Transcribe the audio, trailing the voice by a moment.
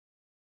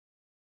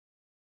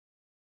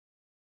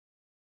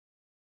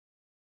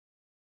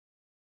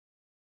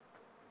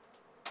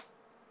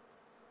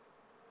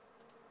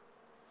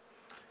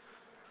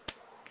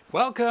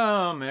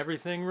Welcome,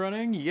 everything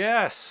running?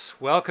 Yes,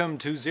 welcome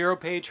to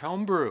ZeroPage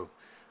Homebrew.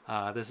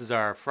 This is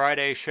our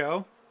Friday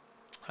show.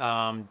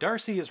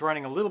 Darcy is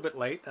running a little bit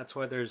late, that's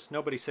why there's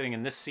nobody sitting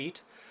in this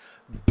seat.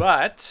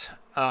 But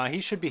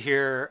he should be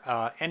here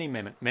any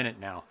minute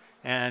now.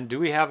 And do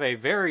we have a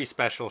very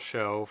special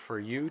show for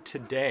you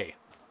today?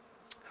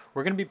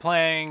 We're going to be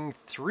playing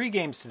 3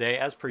 games today,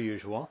 as per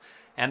usual.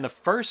 And the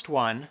first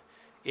one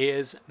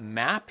is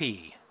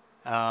Mappy.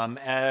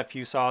 If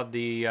you saw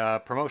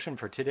the promotion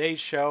for today's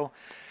show,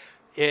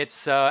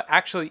 it's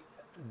actually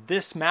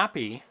this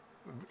Mappy.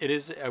 It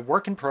is a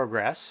work in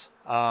progress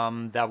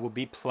that we'll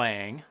be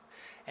playing,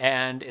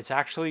 and it's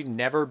actually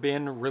never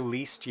been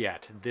released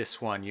yet.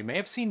 This one, you may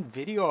have seen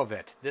video of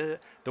it. The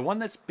one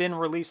that's been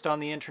released on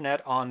the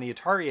internet on the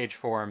Atari Age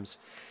forums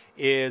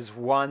is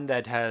one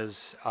that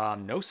has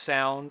no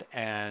sound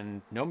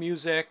and no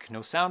music,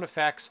 no sound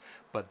effects.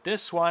 But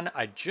this one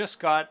I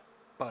just got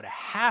about a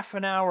half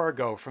an hour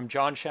ago from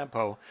John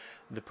Shempo,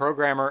 the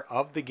programmer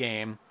of the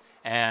game,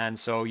 and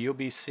so you'll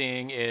be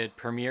seeing it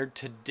premiered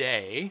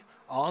today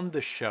on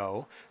the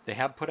show. They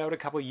have put out a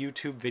couple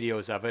YouTube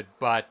videos of it,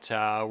 but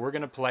we're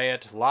going to play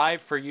it live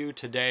for you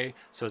today,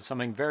 so it's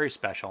something very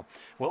special.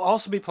 We'll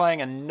also be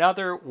playing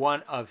another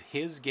one of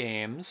his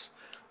games,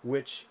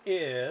 which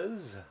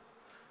is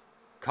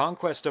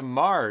Conquest of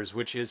Mars,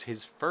 which is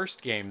his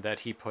first game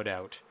that he put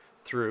out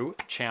through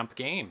Champ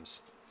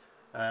Games.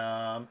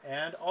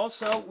 And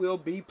also we'll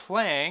be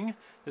playing,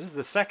 this is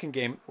the second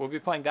game, we'll be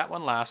playing that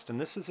one last, and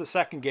this is the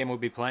second game we'll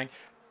be playing,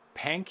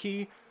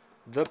 Panky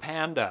The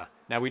Panda.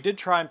 Now we did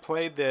try and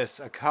play this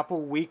a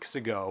couple weeks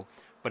ago,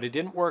 but it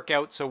didn't work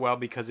out so well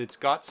because it's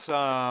got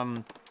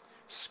some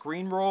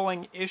screen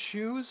rolling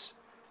issues,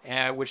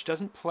 which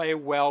doesn't play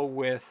well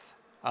with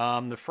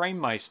the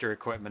Framemeister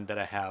equipment that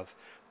I have.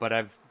 But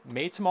I've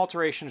made some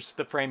alterations to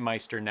the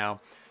Framemeister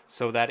now,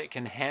 so that it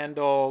can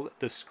handle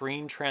the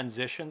screen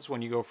transitions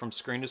when you go from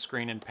screen to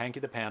screen in Panky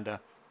the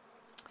Panda.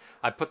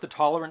 I put the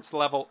tolerance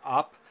level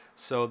up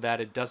so that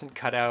it doesn't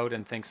cut out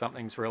and think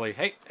something's really,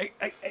 hey,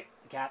 the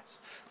cats.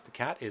 The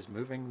cat is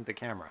moving the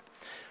camera.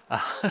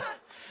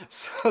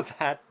 So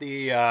that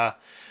the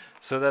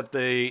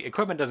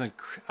equipment doesn't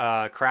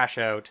crash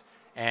out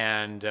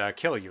and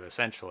kill you,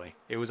 essentially.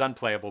 It was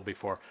unplayable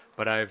before,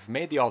 but I've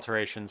made the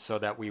alterations so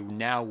that we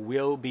now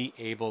will be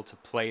able to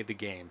play the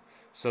game.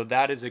 So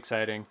that is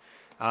exciting.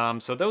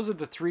 So those are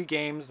the 3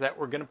 games that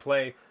we're going to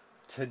play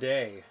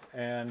today.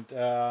 And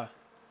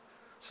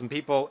some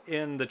people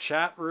in the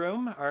chat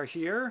room are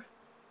here.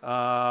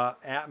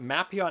 At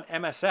Mappy on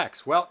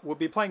MSX. Well, we'll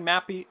be playing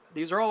Mappy.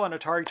 These are all on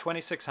Atari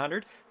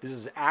 2600. This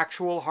is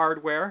actual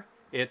hardware.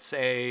 It's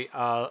a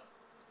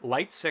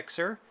Light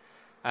Sixer.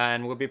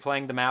 And we'll be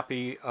playing the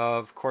Mappy,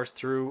 of course,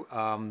 through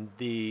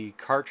the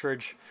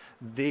cartridge,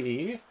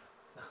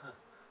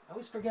 I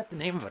always forget the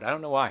name of it. I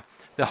don't know why.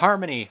 The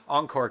Harmony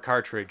Encore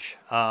cartridge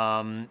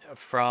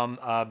from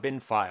Bin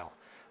File.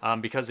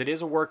 Because it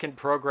is a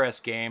work-in-progress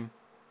game.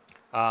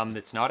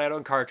 It's not out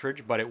on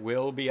cartridge, but it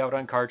will be out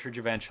on cartridge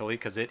eventually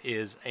because it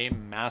is a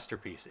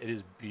masterpiece. It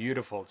is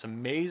beautiful. It's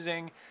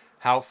amazing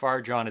how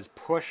far John has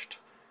pushed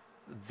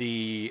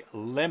the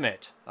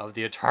limit of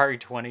the Atari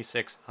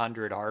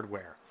 2600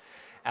 hardware.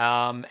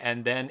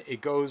 And then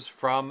it goes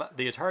from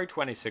the Atari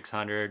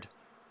 2600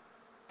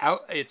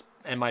 out.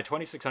 And my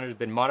 2600 has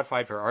been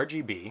modified for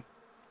RGB,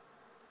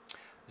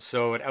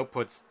 so it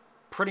outputs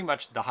pretty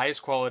much the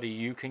highest quality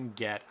you can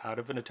get out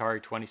of an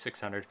Atari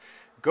 2600.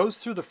 Goes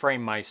through the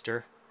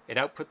Framemeister, it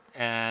output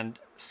and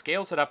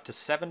scales it up to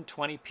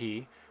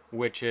 720p,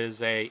 which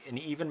is an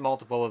even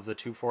multiple of the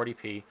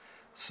 240p,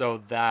 so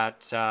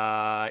that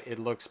it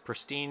looks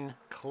pristine,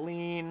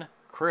 clean,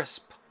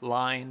 crisp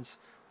lines,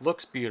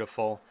 looks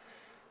beautiful.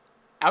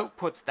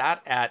 Outputs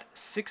that at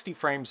 60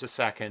 frames a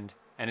second.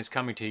 And is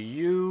coming to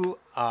you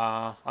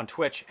on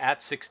Twitch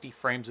at 60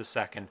 frames a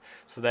second,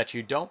 so that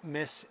you don't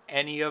miss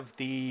any of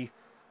the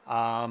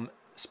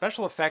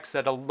special effects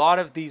that a lot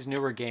of these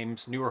newer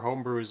games, newer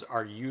homebrews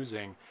are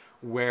using,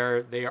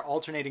 where they are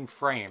alternating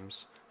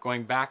frames,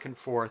 going back and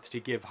forth to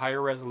give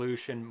higher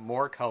resolution,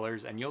 more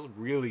colors, and you'll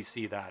really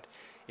see that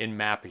in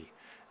Mappy.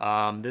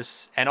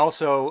 And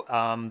also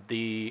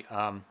the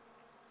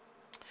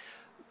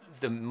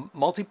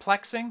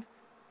multiplexing,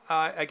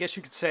 I guess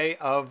you could say,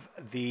 of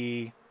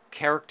the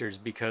characters,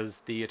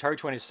 because the Atari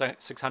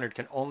 2600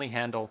 can only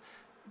handle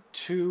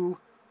 2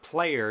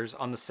 players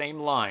on the same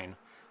line.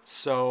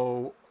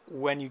 So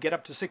when you get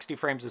up to 60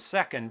 frames a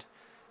second,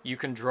 you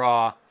can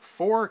draw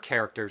 4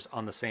 characters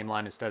on the same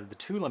line instead of the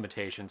 2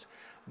 limitations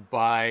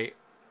by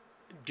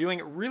doing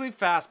it really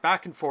fast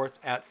back and forth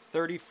at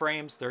 30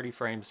 frames.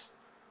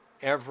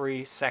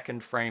 Every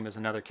second frame is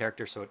another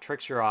character, so it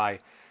tricks your eye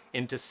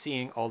into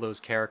seeing all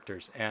those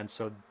characters. And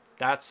so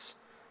that's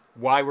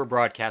why we're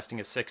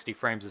broadcasting at 60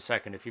 frames a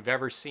second. If you've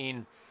ever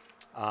seen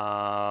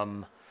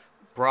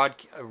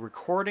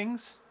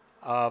recordings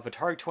of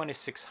Atari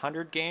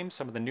 2600 games,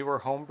 some of the newer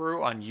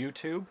homebrew on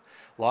YouTube,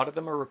 a lot of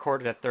them are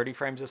recorded at 30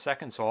 frames a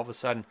second, so all of a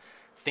sudden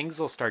things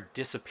will start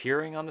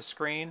disappearing on the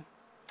screen.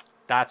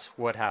 That's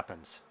what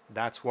happens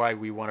That's why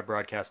we want to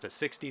broadcast at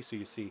 60, so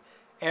you see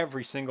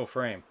every single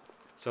frame.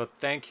 So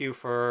thank you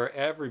for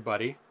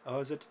everybody. Oh,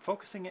 is it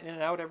focusing in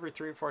and out every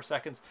 3 or 4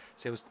 seconds?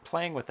 See, I was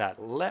playing with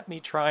that. Let me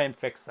try and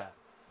fix that.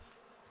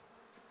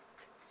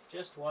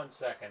 Just 1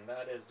 second.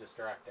 That is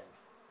distracting.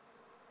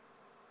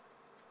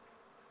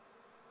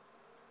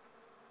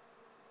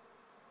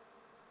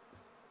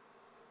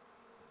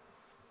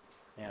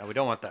 Yeah, we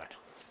don't want that.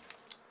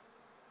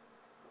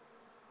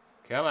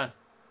 Come on.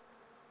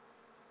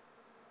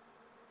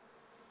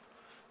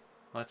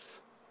 Let's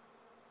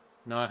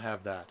not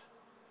have that.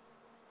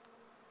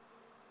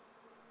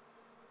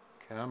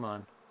 Come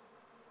on.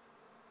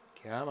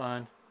 Come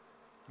on.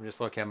 I'm just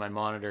looking at my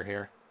monitor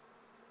here.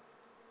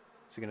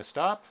 Is it going to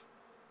stop?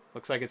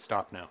 Looks like it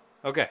stopped now.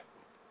 Okay.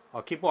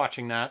 I'll keep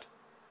watching that.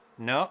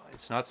 No,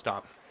 it's not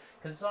stopped.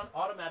 Because it's on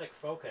automatic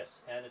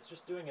focus, and it's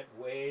just doing it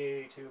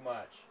way too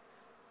much.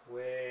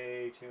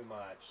 Way too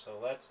much. So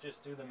let's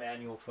just do the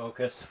manual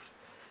focus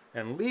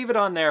and leave it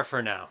on there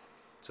for now.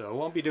 So I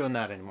won't be doing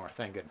that anymore,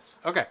 thank goodness.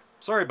 Okay,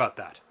 sorry about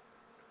that.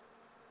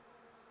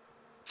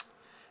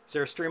 Is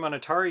there a stream on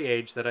Atari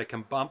Age that I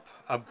can bump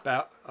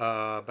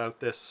about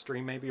this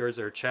stream maybe, or is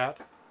there a chat?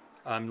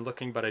 I'm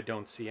looking, but I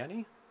don't see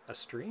any. A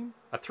stream?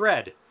 A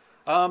thread.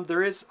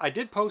 There is. I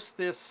did post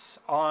this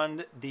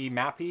on the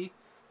Mappy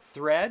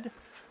thread.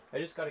 I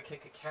just got to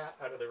kick a cat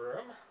out of the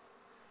room.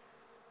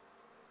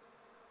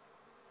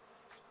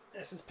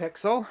 This is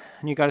Pixel,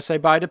 and you got to say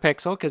bye to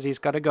Pixel because he's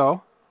got to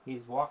go.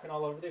 He's walking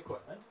all over the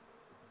equipment.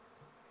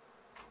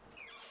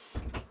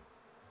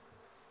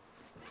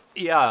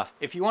 Yeah,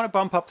 if you want to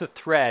bump up the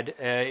thread,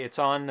 it's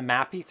on the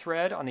Mappy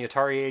thread on the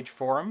Atari Age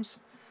forums.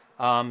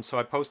 So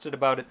I posted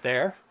about it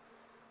there.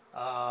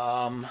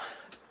 I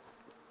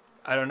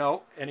don't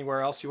know,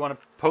 anywhere else you want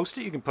to post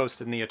it, you can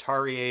post it in the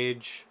Atari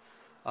Age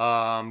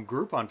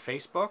group on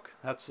Facebook.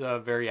 That's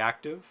very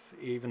active,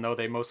 even though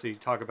they mostly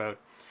talk about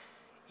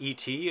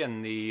ET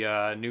and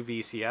the new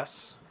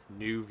VCS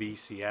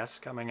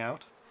coming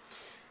out.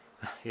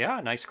 Yeah,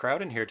 nice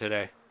crowd in here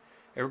today.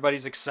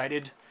 Everybody's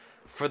excited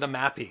for the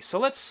Mappy. So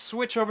let's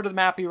switch over to the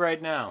Mappy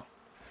right now.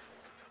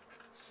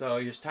 So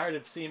you're tired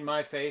of seeing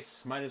my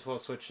face, might as well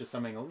switch to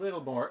something a little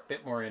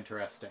bit more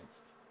interesting.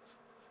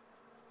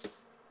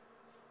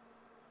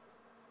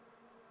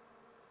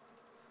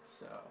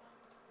 So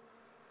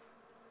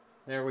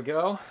there we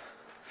go.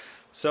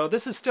 So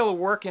this is still a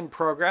work in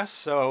progress,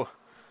 so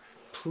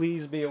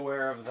please be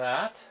aware of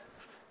that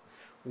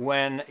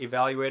when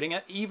evaluating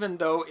it, even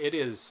though it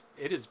is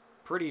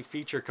pretty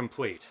feature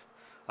complete.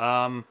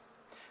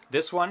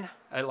 This one,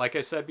 like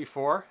I said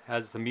before,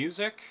 has the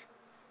music,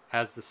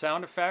 has the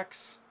sound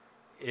effects.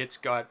 It's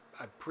got,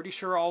 I'm pretty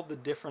sure, all the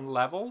different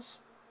levels.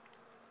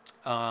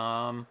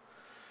 And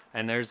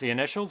there's the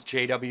initials,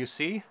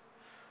 JWC,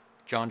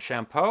 John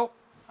Champeau.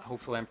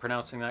 Hopefully I'm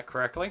pronouncing that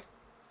correctly.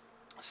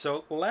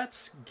 So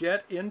let's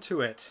get into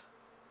it.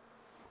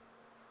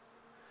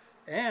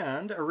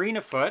 And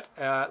ArenaFoot,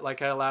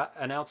 like I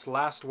announced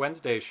last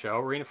Wednesday's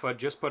show, ArenaFoot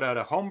just put out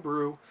a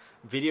homebrew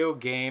video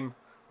game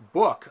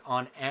book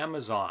on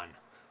Amazon.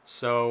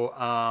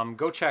 So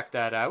go check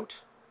that out.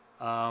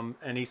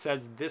 And he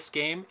says this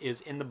game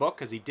is in the book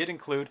because he did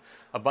include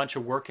a bunch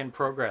of work in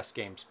progress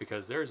games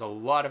because there's a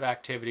lot of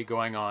activity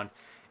going on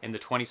in the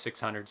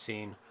 2600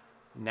 scene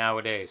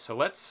nowadays. So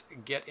let's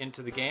get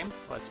into the game.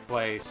 Let's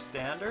play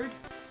standard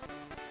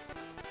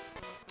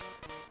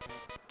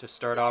to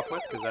start off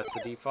with because that's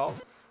the default.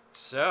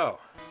 So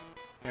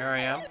here I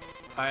am.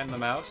 I am the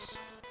mouse.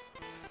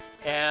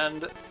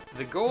 And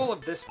the goal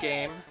of this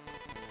game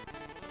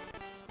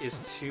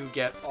is to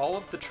get all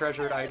of the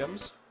treasured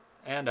items.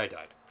 And I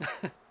died.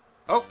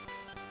 Oh,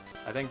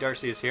 I think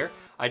Darcy is here.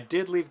 I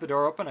did leave the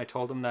door open. I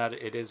told him that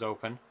it is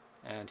open,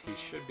 and he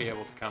should be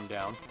able to come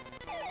down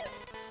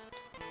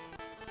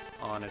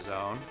on his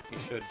own. He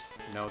should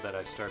know that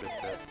I started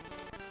the...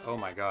 Oh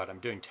my god, I'm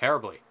doing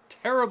terribly.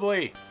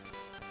 Terribly!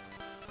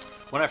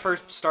 When I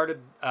first started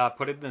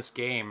putting this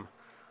game,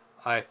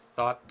 I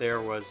thought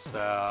there was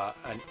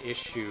an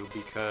issue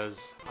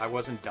because I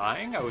wasn't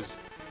dying. I was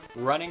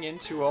running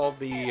into all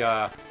the...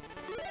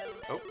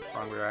 Oh,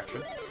 wrong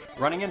direction.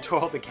 Running into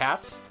all the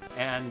cats,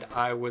 and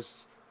I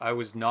was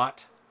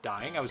not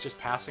dying. I was just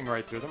passing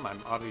right through them.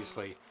 I'm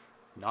obviously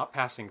not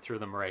passing through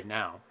them right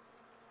now.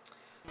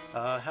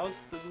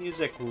 How's the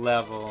music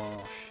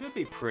level? Should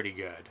be pretty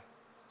good.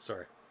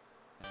 Sorry.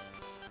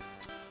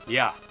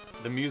 Yeah,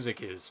 the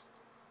music is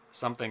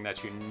something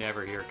that you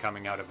never hear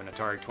coming out of an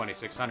Atari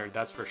 2600,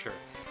 that's for sure.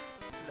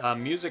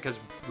 Music has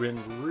been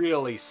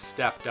really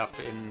stepped up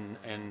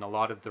in a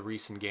lot of the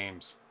recent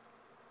games.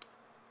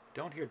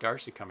 Don't hear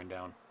Darcy coming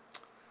down.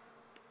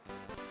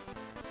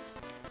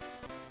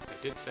 I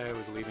did say I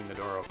was leaving the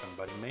door open,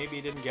 but he maybe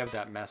didn't give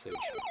that message.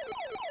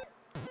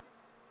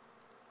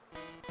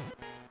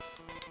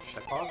 Should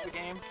I pause the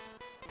game?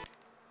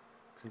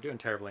 Because I'm doing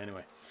terribly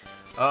anyway.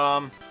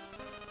 I'm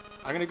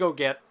going to go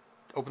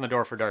open the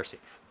door for Darcy.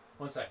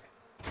 1 second.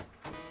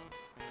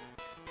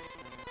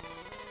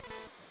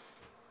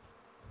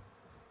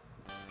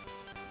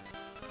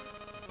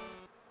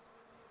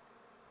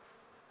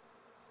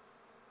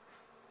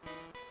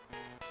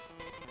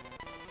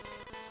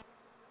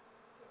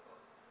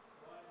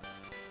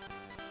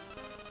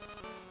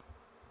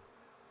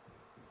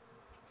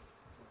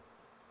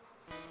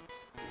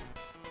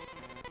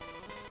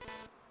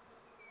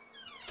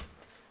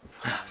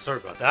 Sorry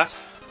about that.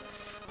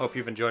 Hope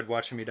you've enjoyed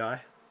watching me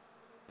die.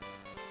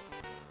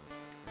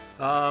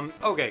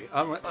 Okay,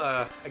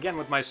 again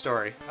with my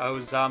story. I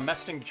was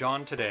messaging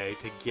John today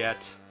to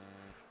get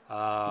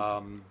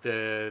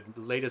the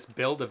latest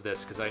build of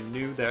this because I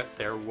knew that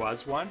there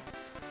was one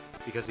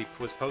because he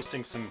was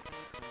posting some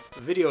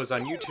videos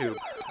on YouTube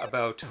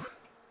about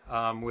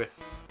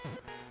with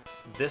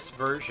this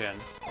version,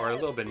 or a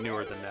little bit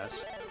newer than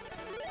this,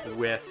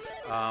 with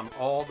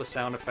all the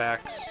sound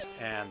effects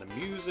and the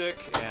music,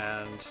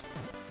 and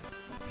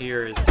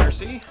here is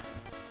Darcy.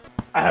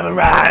 I have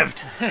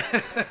arrived!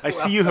 I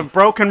see you have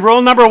broken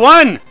rule number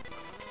 1!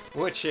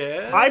 Which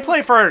is... I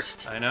play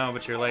first! I know,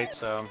 but you're late,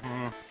 so...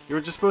 You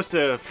were just supposed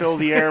to fill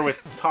the air with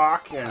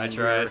talk and I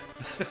tried.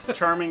 your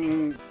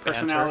charming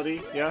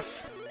personality,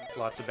 yes?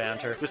 Lots of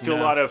banter. Just do a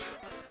lot of...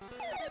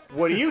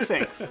 What do you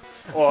think?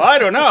 Well, I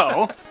don't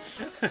know.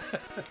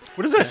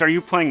 What is this? Are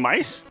you playing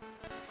mice?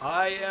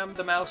 I am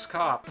the mouse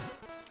cop.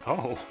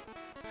 Oh.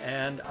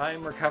 And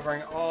I'm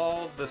recovering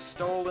all the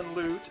stolen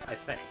loot, I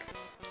think.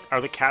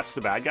 Are the cats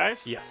the bad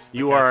guys? Yes,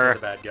 you cats are are the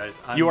bad guys.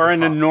 You are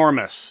an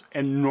enormous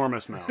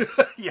mouse.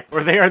 Yeah.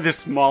 Or they are the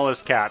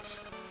smallest cats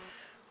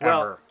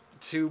well, ever.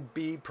 To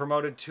be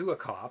promoted to a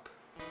cop,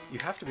 you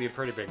have to be a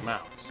pretty big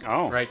mouse.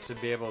 Oh. Right, to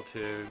be able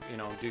to, you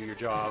know, do your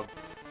job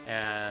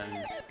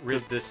and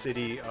rid the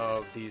city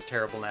of these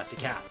terrible, nasty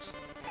cats.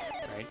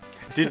 Right?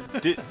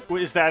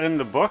 Is that in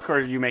the book, or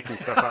are you making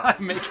stuff up?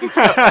 I'm making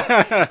stuff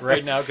up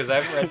right now because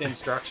I haven't read the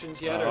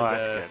instructions yet. Oh, or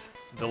that's good.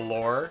 The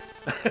lore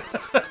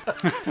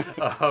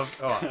of...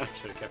 Oh, I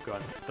should have kept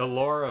going. The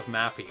lore of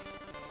Mappy.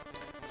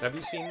 So have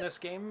you seen this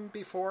game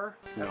before?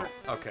 No. Ever?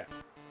 Okay.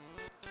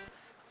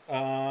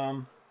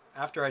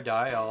 After I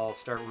die, I'll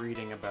start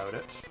reading about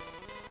it.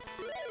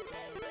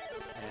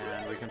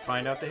 And we can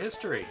find out the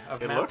history of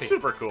Mappy. It looks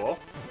super cool.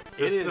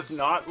 This It does is.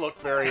 not look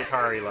very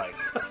Atari-like.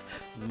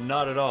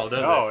 Not at all, does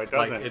it? No, it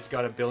doesn't. Like, it's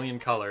got a billion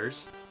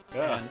colors.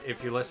 Yeah. And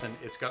if you listen,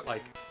 it's got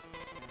like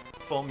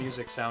full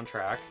music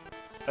soundtrack.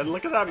 And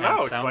look at that And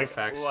mouse. sound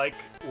effects. Like,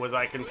 was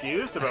I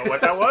confused about what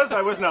that was?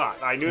 I was not.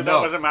 I knew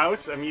that was a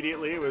mouse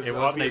immediately. It was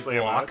obviously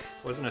a mouse.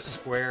 It wasn't a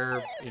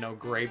square, you know,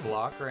 gray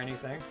block or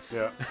anything.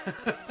 Yeah.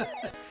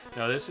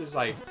 No, this is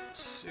like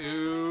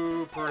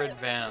super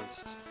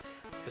advanced,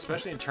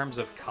 especially in terms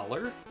of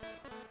color.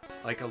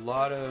 Like a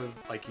lot of,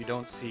 like, you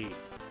don't see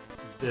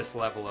this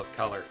level of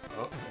color.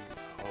 Oh,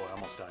 I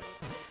almost died.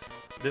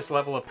 This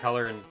level of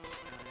color in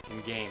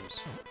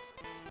games.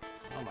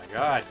 Oh my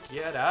god,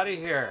 get out of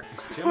here.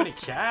 There's too many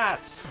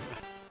cats.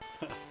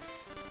 There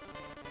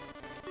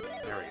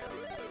we go.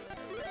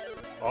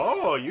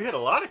 Oh, you hit a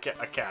lot of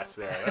cats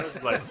there. That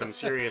was like some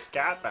serious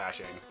cat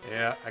bashing.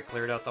 Yeah, I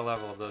cleared out the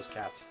level of those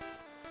cats.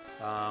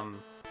 So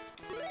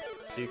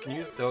you can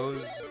use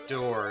those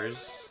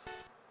doors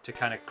to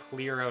kind of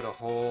clear out a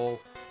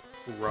whole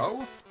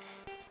row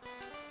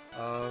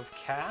of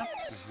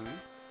cats.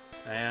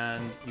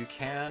 And you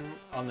can,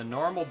 on the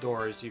normal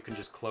doors, you can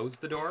just close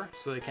the door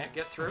so they can't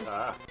get through.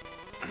 So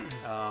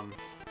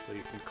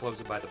you can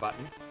close it by the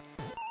button.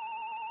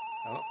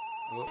 Oh,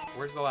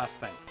 where's the last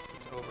thing?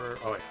 It's over.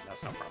 Oh yeah,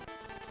 that's no problem.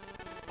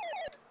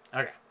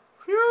 Okay.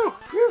 Phew!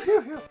 Phew,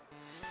 phew, phew.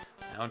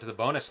 Now into the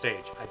bonus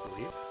stage, I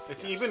believe.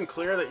 It's even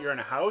clear that you're in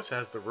a house,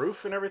 has the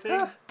roof and everything.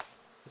 Yeah.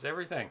 It's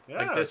everything. Yeah,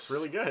 like this it's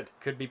really good.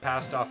 Could be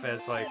passed off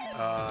as like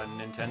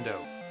Nintendo,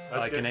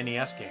 That's like good. an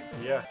NES game.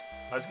 Yeah.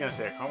 I was gonna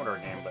say a Commodore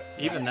game, but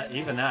Even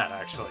that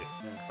actually,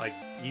 like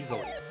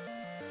easily.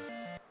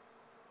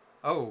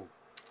 Oh,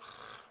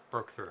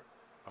 broke through.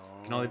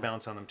 You can only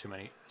bounce on them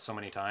so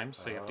many times,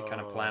 so you have to kind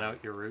of plan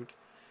out your route.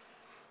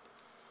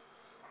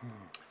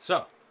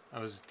 So I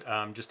was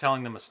just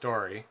telling them a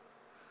story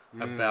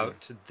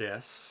about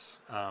this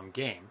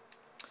game.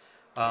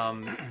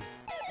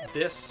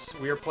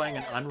 We are playing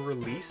an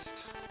unreleased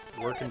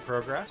work in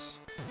progress.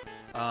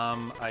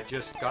 I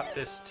just got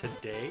this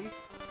today.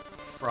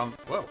 Well,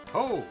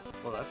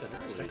 that's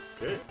interesting.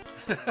 Good.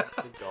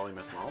 Good golly,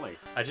 Miss Molly.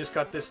 I just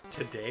got this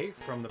today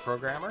from the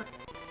programmer,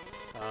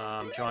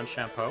 John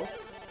Champeau,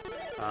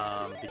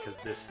 because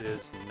this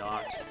is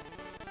not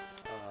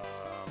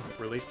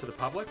released to the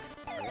public,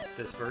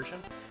 this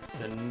version.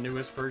 The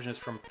newest version is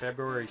from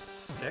February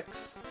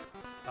 6th,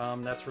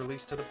 that's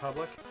released to the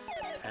public,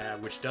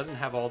 which doesn't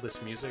have all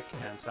this music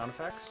and sound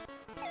effects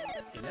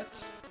in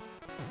it.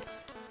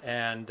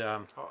 And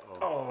Cat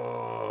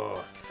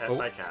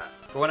by cat.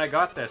 But when I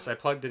got this, I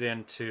plugged it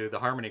into the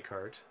Harmony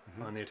cart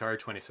on the Atari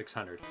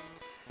 2600,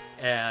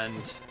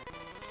 and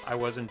I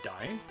wasn't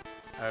dying.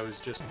 I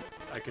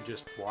could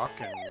just walk,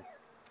 and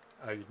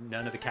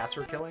none of the cats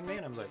were killing me,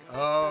 and I was like,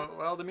 oh,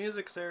 well, the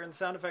music's there and the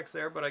sound effects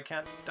there, but I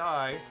can't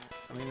die.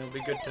 I mean, it'll be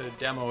good to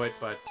demo it,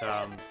 but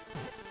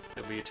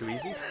it'll be too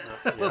easy,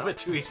 a little bit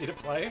too easy to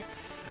play.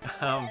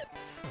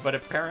 But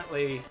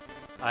apparently,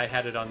 I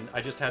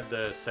just had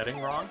the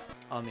setting wrong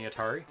on the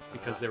Atari,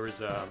 because there was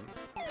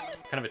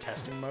kind of a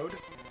testing mode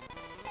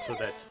so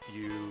that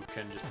you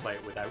can just play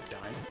it without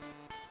dying.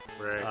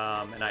 Right.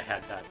 And I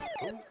had that.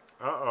 Ooh.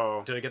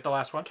 Uh-oh. Did I get the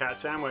last one? Cat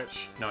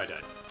sandwich. No, I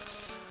did.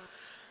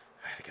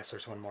 I guess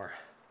there's one more.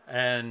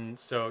 And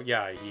so,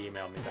 yeah, he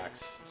emailed me back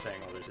saying,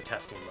 oh, there's a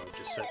testing mode.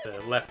 Just set the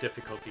left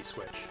difficulty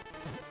switch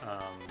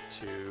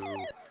to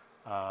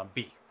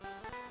B.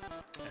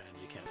 And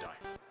you can't die.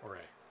 Or A.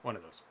 One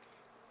of those.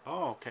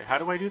 Oh, okay. How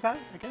do I do that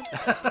again?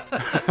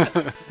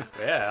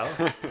 Well.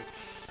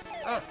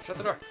 Oh, shut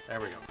the door. There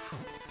we go.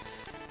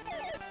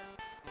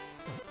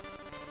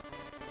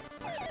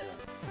 Actually doing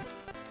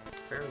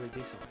fairly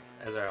decently,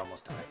 as I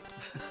almost died.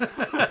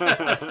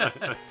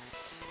 That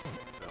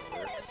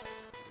works.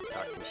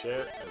 Talk some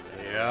shit. And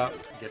then Yep.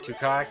 Get too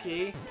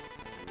cocky,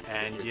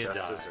 and get you your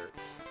just die.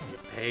 desserts. You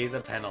pay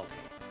the penalty.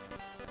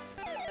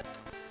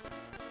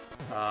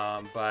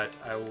 But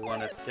I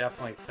want to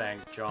definitely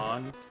thank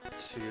John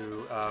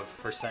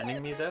for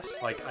sending me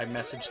this. Like, I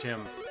messaged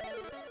him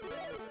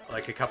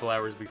like a couple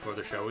hours before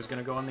the show was going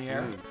to go on the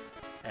air,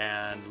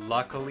 and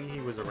luckily he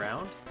was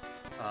around.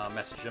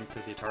 Messaged him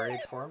through the Atari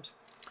Age forums,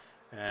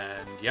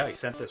 and yeah, he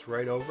sent this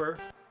right over.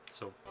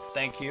 So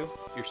thank you.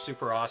 You're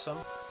super awesome.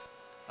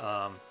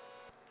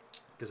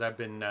 Because I've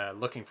been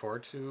looking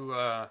forward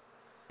to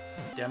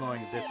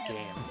demoing this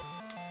game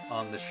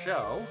on the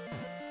show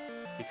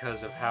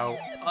because of how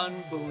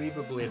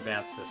unbelievably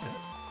advanced this is.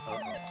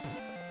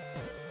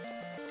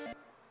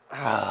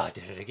 Ah, I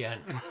did it again.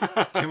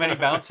 Too many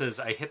bounces.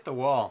 I hit the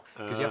wall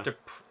because you have to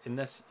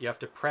you have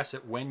to press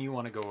it when you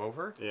want to go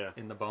over. Yeah.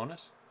 In the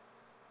bonus.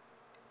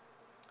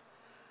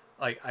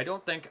 Like, I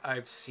don't think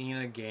I've seen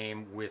a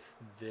game with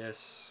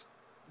this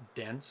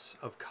dense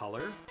of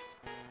color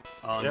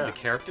on the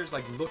characters.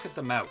 Like, look at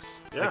the mouse.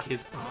 Yeah. Like,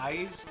 his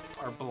eyes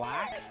are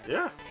black.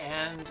 Yeah.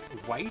 And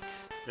white.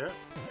 Yeah.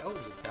 Oh,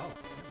 is it bell?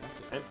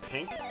 And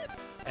pink.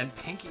 And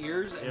pink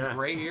ears and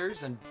gray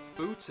ears and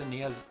boots, and he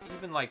has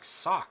even like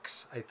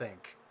socks, I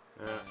think.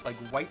 Yeah. Like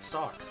white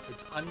socks.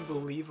 It's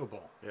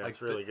unbelievable. Yeah, like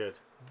it's really good.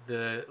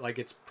 Like,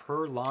 it's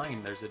per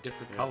line there's a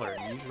different color,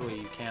 and usually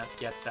you can't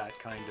get that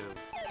kind of.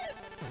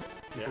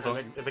 Yeah,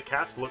 and the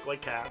cats look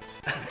like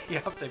cats.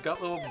 Yeah, they've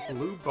got little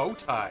blue bow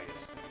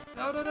ties.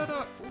 No.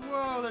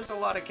 Whoa, there's a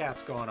lot of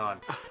cats going on.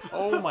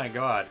 Oh my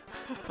god.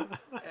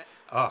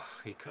 Oh,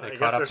 they caught up to me. I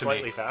guess they're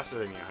slightly faster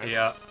than you, right?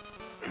 Yeah.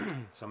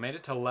 So made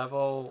it to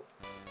level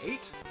 8,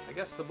 I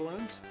guess, the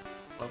balloons.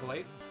 Level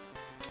 8.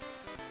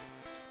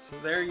 So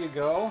there you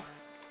go.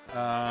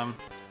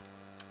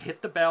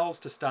 Hit the bells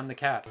to stun the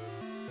cat.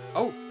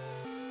 Oh,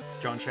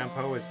 John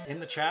Champeau is in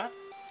the chat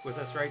with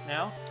us right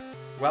now.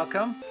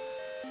 Welcome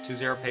to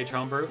ZeroPage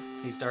Homebrew.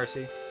 He's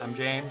Darcy. I'm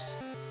James.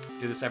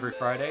 Do this every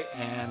Friday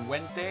and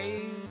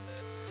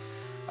Wednesdays.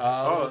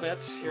 A little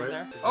bit here and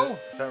there.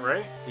 Is that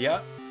right?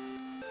 Yeah.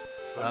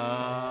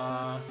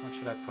 What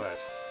should I put?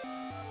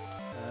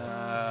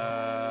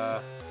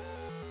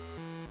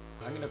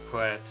 I'm gonna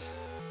put,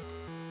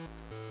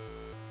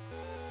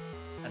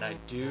 and I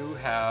do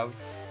have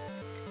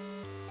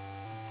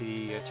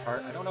the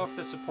Atari. I don't know if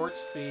this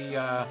supports the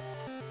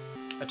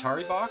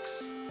Atari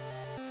box.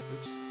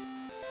 Oops.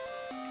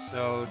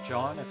 So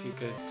John, if you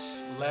could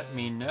let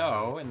me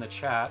know in the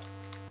chat.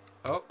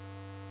 Oh,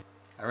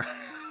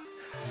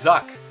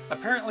 Zuck.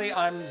 Apparently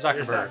I'm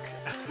Zuckerberg.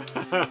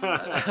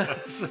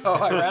 So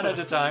I ran out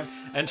of time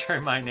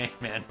entering my name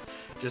in.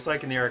 Just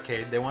like in the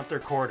arcade, they want their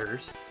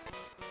quarters.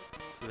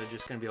 So they're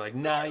just going to be like,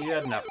 nah, you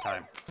had enough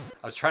time.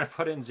 I was trying to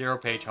put in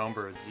ZeroPage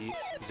Homebrew,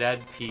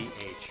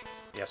 ZPH.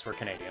 Yes, we're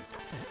Canadian.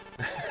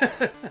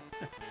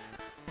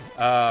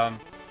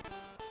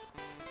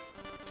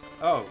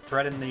 Oh,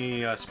 thread in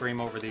the stream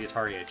over the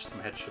Atari Age. Some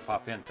heads should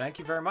pop in. Thank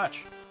you very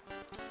much,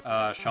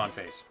 Sean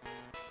Face.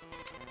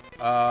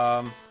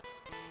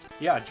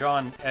 Yeah,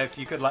 John, if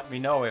you could let me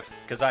know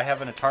because I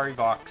have an Atari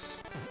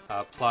Vox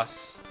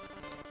Plus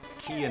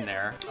key in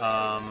there.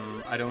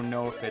 I don't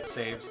know if it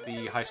saves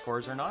the high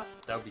scores or not.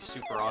 That would be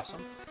super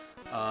awesome.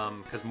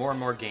 Because more and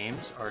more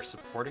games are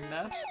supporting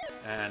that,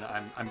 and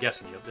I'm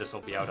guessing this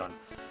will be out on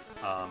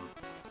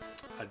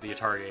the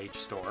Atari Age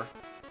store,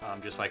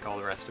 just like all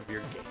the rest of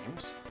your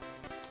games.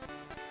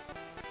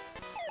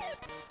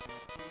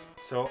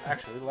 So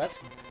actually, let's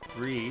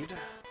read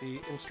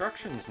the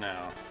instructions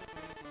now.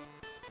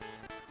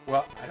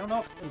 Well, I don't know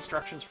if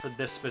instructions for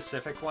this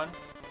specific one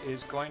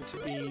is going to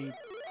be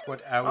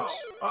put out.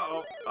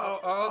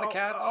 Oh, the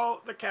cats!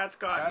 Oh, the cats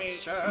got me.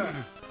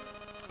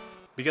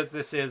 Because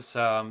this is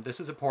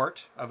a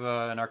port of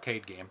an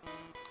arcade game.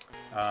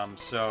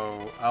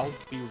 So I'll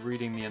be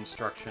reading the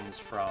instructions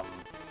from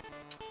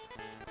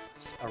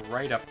a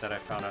write-up that I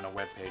found on a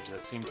webpage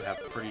that seemed to have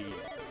pretty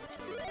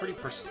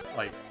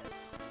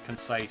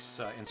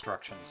concise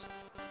instructions.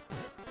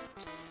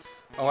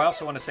 Oh, I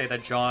also want to say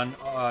that John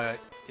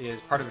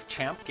is part of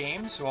Champ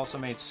Games, who also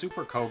made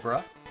Super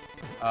Cobra,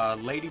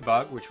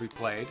 Ladybug, which we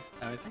played,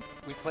 and I think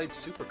we played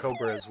Super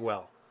Cobra as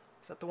well.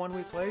 Is that the one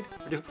we played?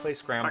 Or did we play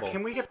Scramble?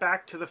 Can we get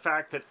back to the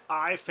fact that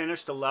I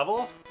finished a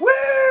level Woo!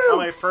 on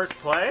my first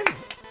play?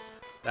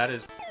 That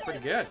is pretty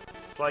good.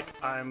 It's like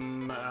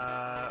I'm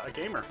a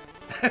gamer.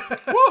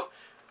 Woo!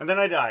 And then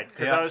I died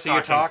because I was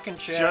you're talking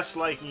shit. Just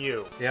like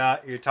you. Yeah,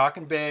 you're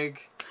talking big,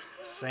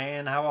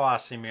 saying how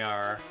awesome you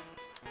are,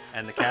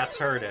 and the cats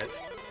heard it.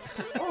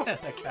 And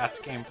the cats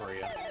came for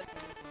you.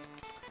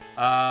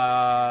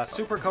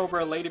 Super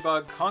Cobra,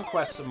 Ladybug,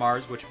 Conquest of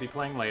Mars, which we'll be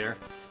playing later,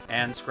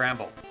 and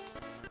Scramble.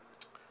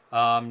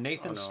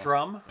 Nathan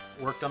Strum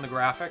worked on the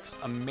graphics.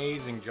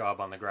 Amazing job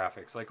on the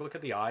graphics. Like, look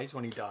at the eyes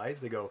when he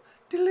dies. They go,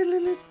 and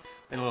a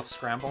little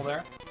scramble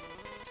there.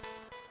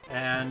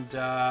 And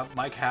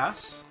Mike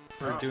Hass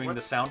for doing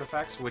the sound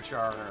effects, which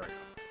are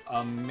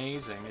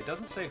amazing. It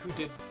doesn't say who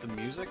did the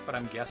music, but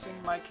I'm guessing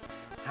Mike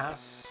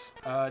Hass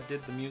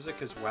did the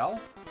music as well.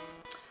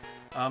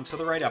 So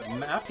the write-up,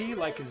 Mappy,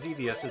 like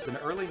Xevious, is an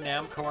early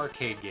Namco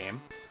arcade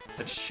game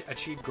that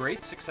achieved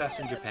great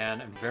success in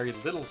Japan and very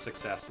little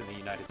success in the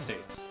United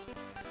States.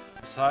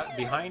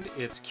 Behind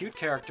its cute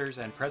characters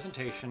and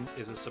presentation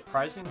is a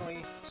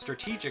surprisingly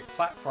strategic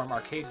platform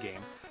arcade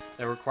game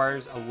that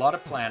requires a lot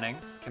of planning,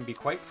 can be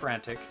quite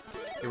frantic.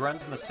 It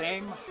runs in the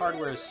same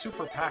hardware as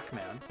Super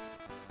Pac-Man,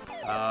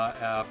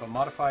 but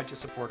modified to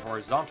support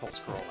horizontal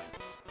scrolling.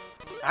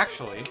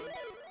 Actually,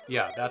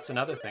 yeah, that's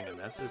another thing in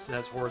this. This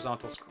has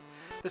horizontal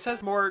This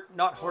has more,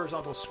 not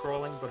horizontal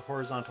scrolling, but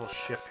horizontal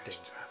shifting.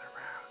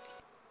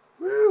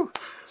 Woo!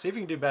 See if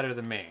you can do better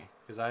than me,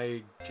 because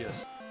I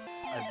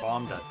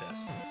bombed at this.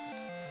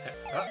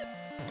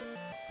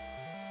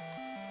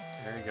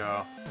 There you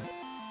go.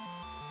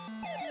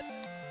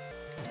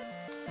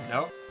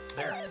 Nope.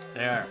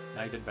 There.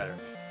 Now you did better than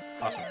me.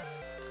 Awesome.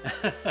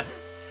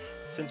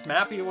 Since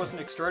Mappy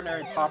wasn't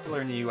extraordinarily popular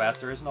in the US,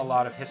 there isn't a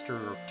lot of history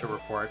to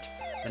report.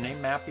 The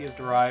name Mappy is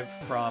derived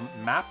from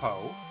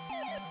Mappo,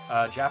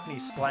 a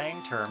Japanese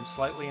slang term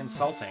slightly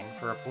insulting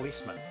for a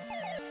policeman.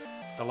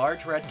 The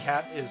large red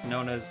cat is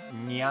known as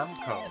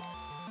Nyamko,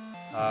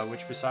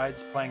 which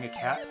besides playing a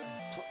cat,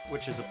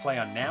 which is a play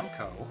on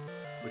Namco,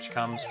 which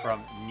comes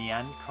from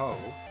Nyanko,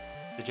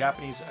 the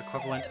Japanese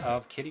equivalent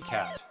of kitty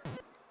cat.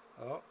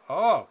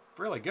 Oh,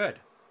 really good.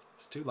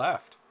 There's 2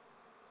 left.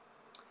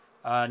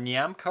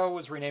 Nyamko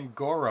was renamed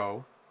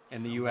Goro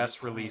in the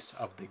US release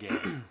of the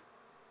game.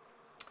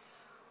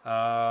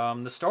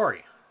 The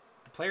story.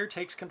 The player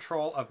takes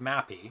control of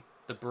Mappy,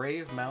 the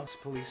brave mouse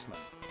policeman.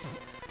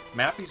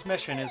 Mappy's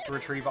mission is to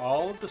retrieve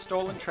all of the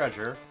stolen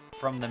treasure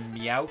from the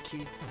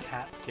Meowki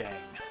cat gang.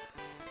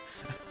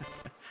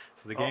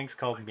 So the gang's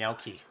called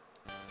Meowki.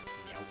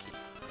 Meowki.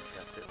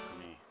 That's it for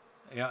me.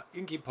 Yeah, you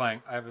can keep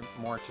playing. I have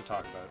more to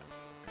talk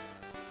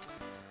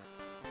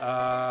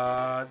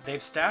about.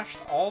 They've stashed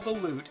all the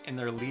loot in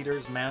their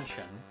leader's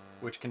mansion,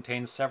 which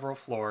contains several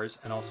floors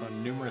and also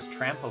numerous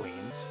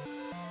trampolines.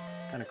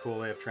 It's kind of cool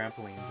they have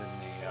trampolines in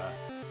the...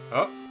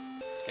 Oh!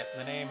 Getting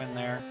the name in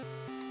there.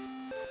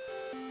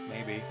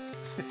 Maybe.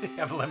 You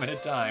have a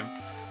limited time.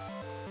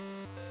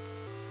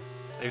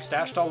 They've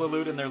stashed all the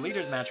loot in their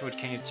leader's mansion, which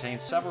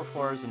contains several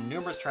floors and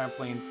numerous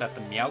trampolines that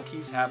the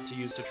Meowkis have to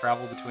use to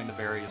travel between the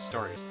various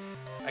stories.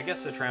 I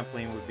guess the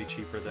trampoline would be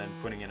cheaper than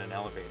putting in an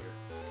elevator.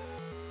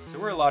 So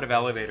there were a lot of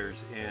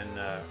elevators in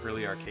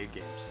early arcade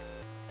games,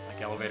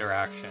 like Elevator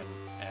Action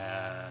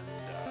and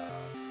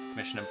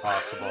Mission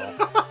Impossible.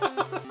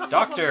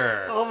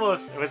 Doctor!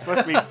 Almost. It was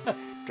supposed to be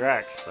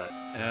Drax, but...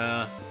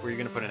 were you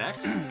going to put an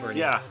X? Or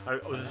yeah, I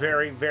was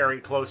very,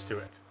 very close to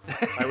it.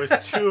 I was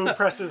 2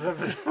 presses of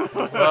the...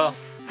 Well,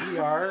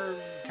 DR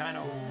kind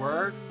of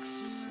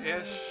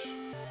works-ish.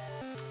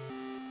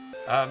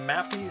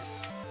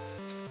 Mappy's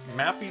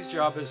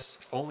job is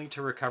only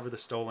to recover the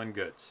stolen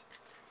goods,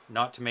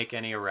 not to make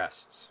any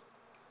arrests.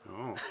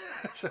 Oh.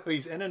 So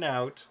he's in and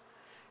out.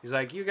 He's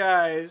like, you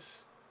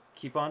guys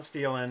keep on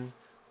stealing.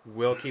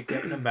 We'll keep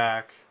getting them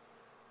back.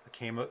 A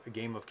game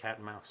of cat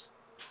and mouse.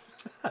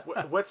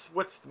 What's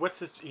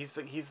his? He's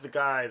the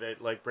guy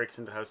that like breaks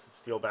into houses to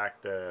steal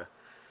back the...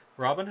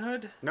 Robin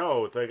Hood?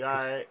 No, the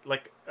guy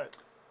like the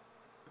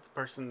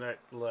person that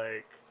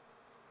like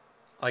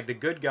the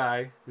good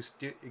guy who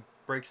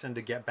breaks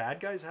into get bad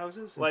guys'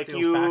 houses and like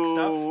steals back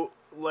stuff.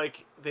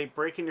 Like they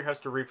break in your house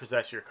to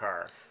repossess your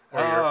car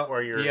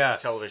or your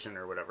yes. television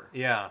or whatever.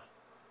 Yeah,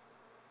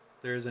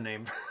 there's a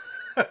name.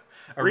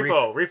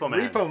 Repo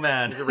Man. Repo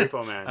Man. He's a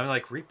Repo Man. I'm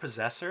like,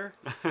 repossessor?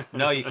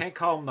 No, you can't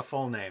call him the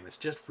full name. It's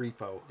just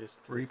Repo. Just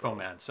Repo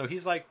Man. So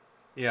he's like,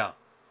 yeah,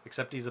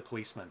 except he's a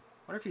policeman.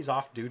 I wonder if he's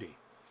off duty.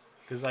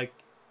 Because, like,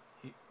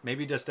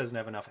 maybe he just doesn't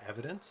have enough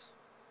evidence.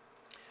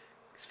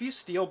 Because if you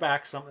steal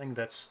back something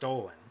that's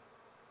stolen...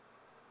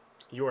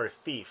 You are a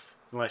thief,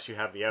 unless you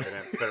have the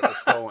evidence that it was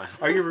stolen.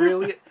 Are you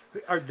really...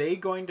 Are they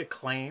going to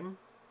claim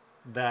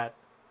that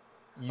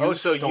you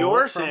so stole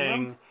you're it from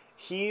saying them?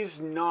 He's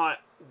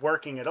not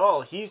working at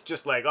all. He's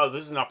just like, oh,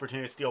 this is an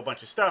opportunity to steal a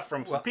bunch of stuff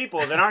from some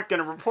people that aren't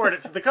going to report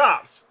it to the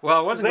cops. Well,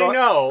 I wasn't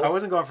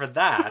going for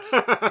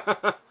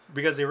that.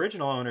 Because the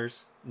original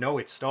owners know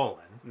it's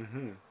stolen.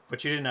 Mm-hmm.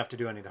 But you didn't have to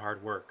do any of the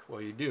hard work.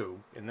 Well, you do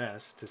in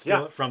this to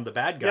steal it from the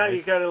bad guys. Yeah,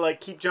 you got to like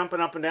keep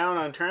jumping up and down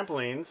on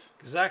trampolines.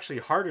 It's actually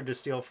harder to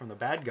steal from the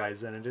bad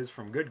guys than it is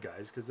from good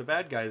guys, because the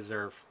bad guys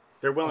are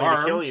they're willing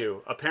armed. to kill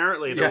you.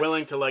 Apparently, they're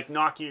willing to like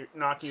knock you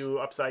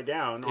upside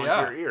down onto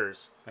your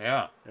ears.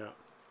 Yeah. Yeah.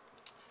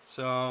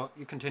 So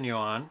you continue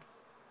on.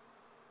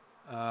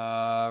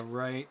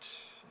 Right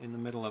in the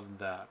middle of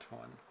that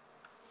one.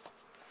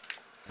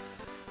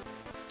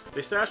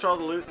 They stash all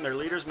the loot in their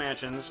leaders'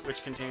 mansions,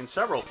 which contain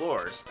several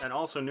floors, and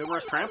also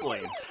numerous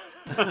trampolines.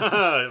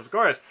 Of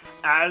course,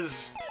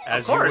 as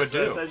you would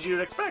do. as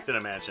you'd expect in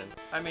a mansion.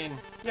 I mean,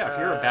 yeah, if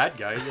you're a bad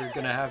guy, you're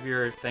going to have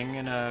your thing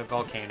in a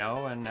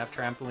volcano and have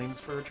trampolines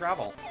for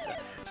travel.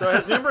 So it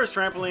has numerous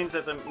trampolines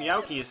that the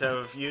Meowkies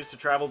have used to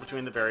travel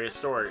between the various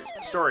stories.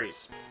 The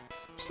stories.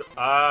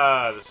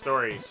 Not the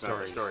stories.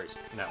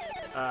 No.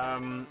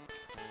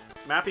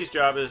 Mappy's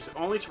job is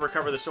only to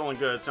recover the stolen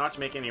goods, not to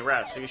make any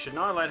arrests, so you should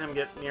not let him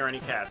get near any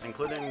cats,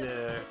 including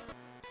the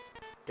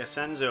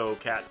Gosenzo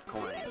cat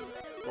coin,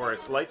 or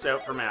it's lights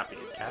out for Mappy.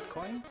 Cat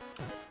coin?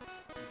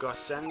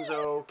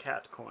 Gosenzo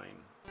cat coin.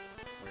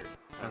 Weird.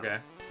 Okay.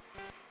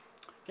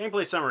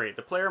 Gameplay summary.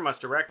 The player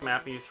must direct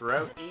Mappy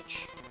throughout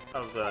each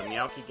of the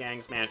Meowki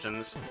gang's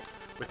mansions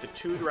with the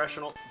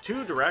two-directional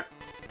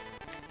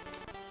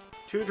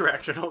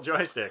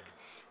joystick.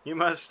 You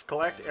must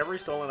collect every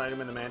stolen item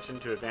in the mansion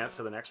to advance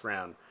to the next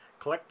round.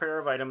 Collect pair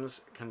of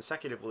items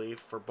consecutively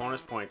for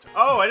bonus points.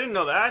 Oh, I didn't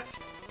know that!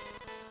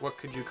 What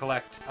could you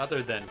collect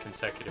other than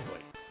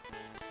consecutively?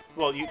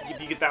 Well, you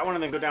get that one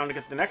and then go down to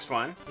get the next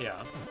one.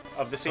 Yeah.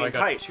 Of the So same I got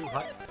type.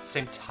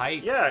 Same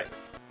type? Yeah.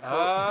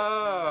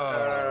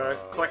 Oh.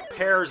 Collect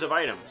pairs of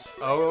items.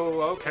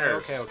 Oh, okay,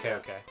 Pairs.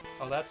 okay.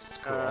 Oh, that's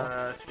cool.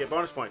 To get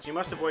bonus points. You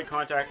must avoid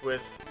contact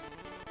with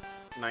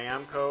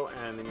Nyamko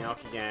and the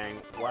Meowki gang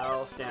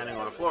while standing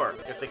on a floor.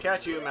 If they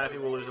catch you,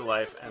 Mappy will lose a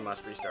life and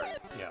must restart.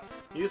 Yeah.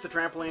 Use the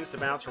trampolines to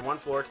bounce from one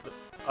floor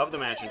of the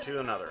mansion to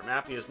another.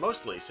 Mappy is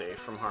mostly safe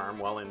from harm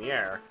while in the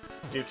air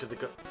due to the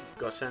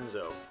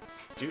Gosenzo.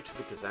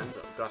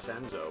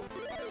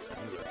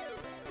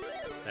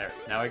 There.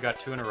 Now I got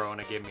 2 in a row and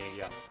it gave me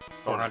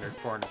 400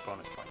 bonus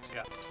points.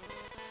 Yeah.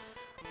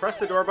 Press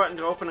the door button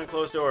to open and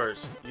close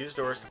doors. Use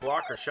doors to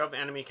block or shove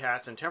enemy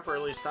cats and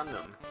temporarily stun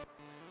them.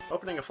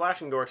 Opening a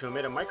flashing door to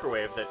emit a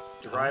microwave that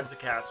drives the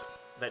cats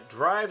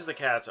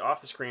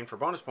off the screen for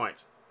bonus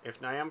points. If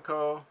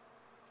Nyamko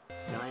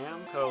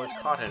is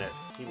caught in it,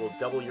 he will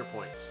double your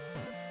points.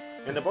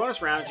 In the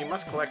bonus rounds, you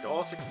must collect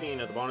all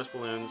 16 of the bonus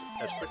balloons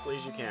as quickly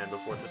as you can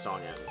before the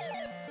song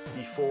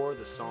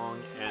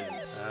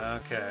ends.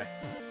 Okay.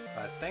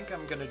 I think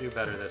I'm gonna do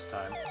better this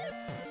time.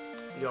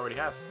 You already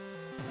have.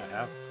 I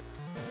have.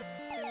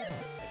 I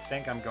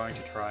think I'm going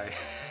to try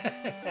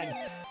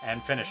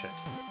and finish it.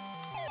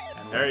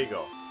 And There you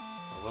go.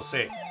 We'll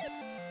see.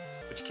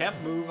 But you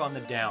can't move on the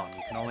down.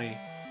 You can only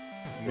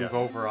move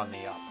over on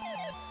the up.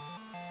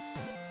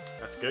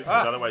 That's good,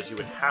 because otherwise you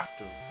would have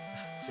to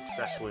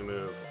successfully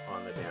move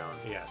on the down.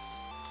 Yes.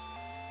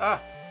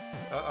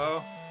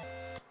 Uh-oh.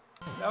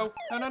 No.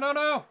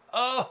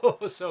 Oh,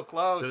 so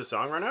close. Did the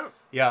song run out?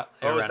 Yeah.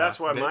 Oh, that's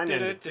why mine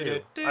ended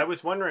too. I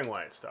was wondering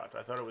why it stopped.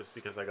 I thought it was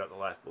because I got the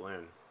last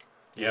balloon.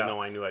 Even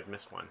though I knew I'd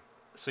missed one.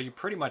 So you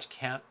pretty much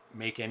can't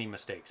make any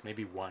mistakes.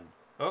 Maybe one.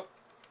 Oh,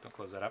 don't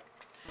close that up.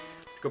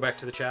 Go back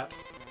to the chat.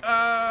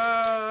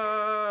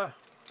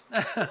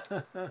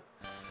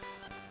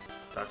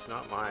 That's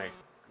not my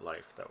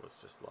life. That was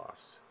just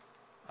lost.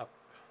 Up.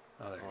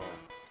 Oh, there you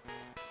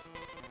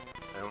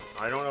go.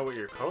 I don't know what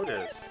your code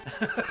is.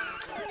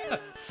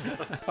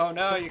 Oh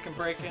no, you can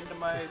break into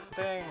my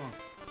thing.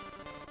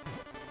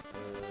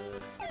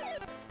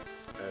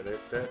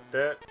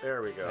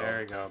 There we go. There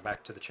we go.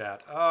 Back to the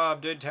chat. Oh, I'm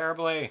doing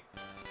terribly.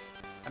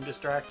 I'm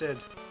distracted.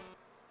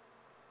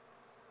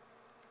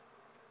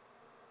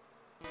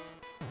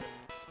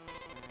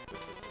 This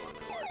is the one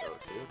we want to go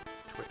to.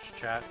 Twitch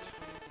chat.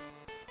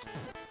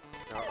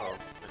 Uh-oh.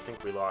 I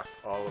think we lost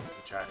all of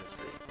the chat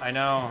history. I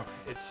know.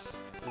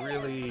 It's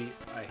really...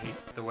 I hate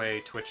the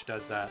way Twitch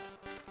does that.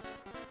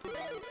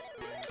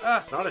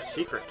 It's not a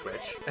secret,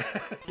 Twitch.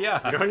 Yeah.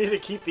 You don't need to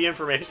keep the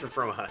information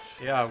from us.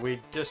 Yeah,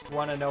 we just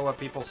want to know what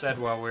people said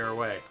while we were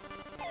away.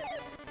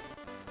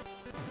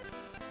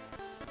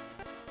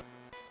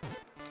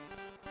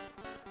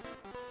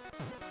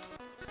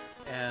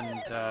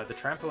 And the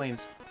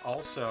trampolines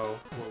also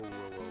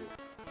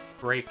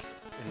break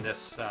in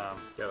this... Yeah,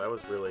 that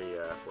was really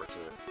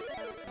fortunate.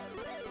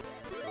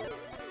 Is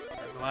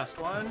that the last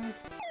one?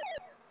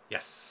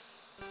 Yes.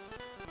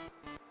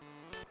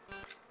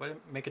 What did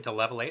it make it to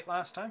level 8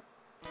 last time?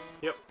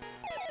 Yep.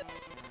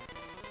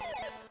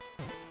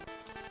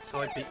 So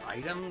like the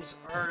items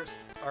are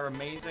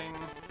amazing,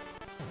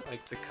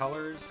 like the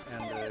colors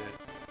and the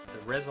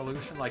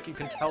resolution. Like you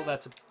can tell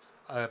that's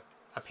a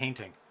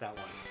painting, that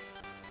one.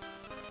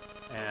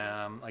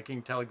 Like you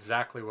can tell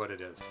exactly what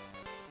it is.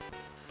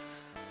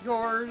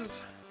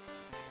 Yours.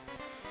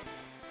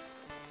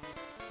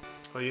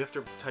 Oh, you have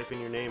to type in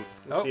your name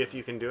and see if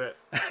you can do it.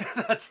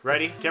 That's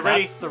ready. Get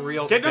ready. That's the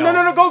real Get, skill.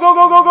 no!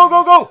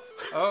 Go!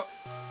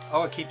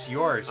 Oh, it keeps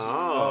yours.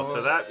 Oh,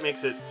 so that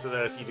makes it so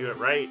that if you do it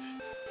right.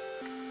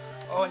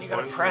 Oh, and you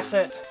gotta press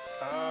it.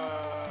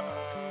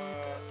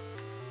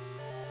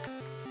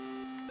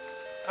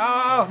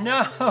 Oh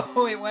no!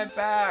 It went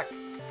back.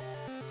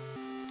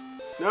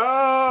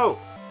 No.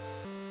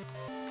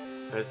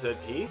 That said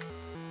P.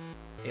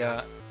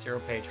 Yeah,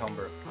 ZeroPage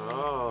Homebrew.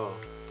 Oh.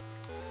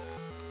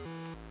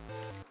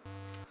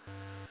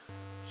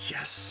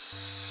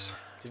 Yes.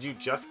 Did you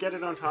just get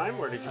it on time,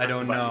 or did you? I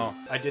don't know.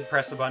 I did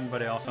press the button,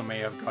 but I also may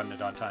have gotten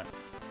it on time.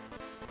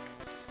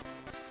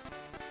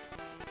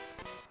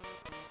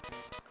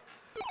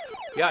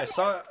 Yeah, I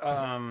saw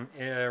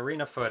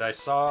Arena Foot. I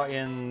saw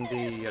in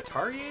the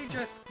Atari Age.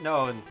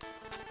 No, in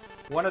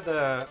one of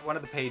the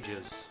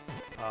pages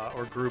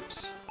or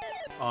groups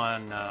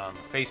on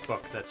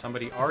Facebook that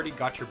somebody already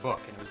got your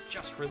book, and it was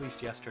just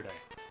released yesterday.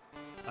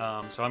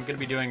 So I'm going to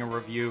be doing a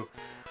review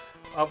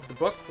of the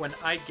book when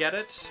I get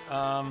it.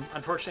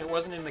 Unfortunately, it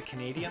wasn't in the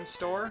Canadian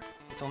store.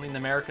 It's only in the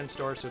American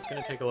store, so it's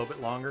going to take a little bit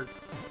longer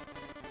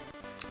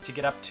to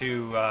get up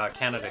to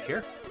Canada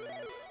here.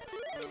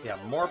 Yeah,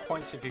 more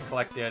points if you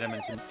collect the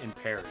items in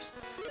pairs.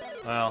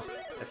 Well,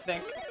 I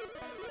think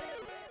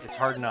it's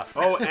hard enough.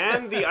 Oh,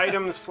 and the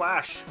items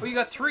flash. Oh, you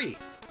got 3.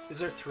 Is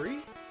there 3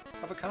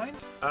 of a kind?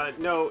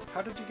 No.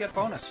 How did you get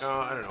bonus?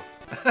 I don't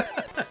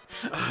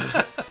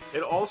know.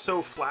 It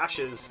also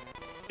flashes.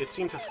 It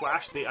seemed to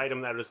flash the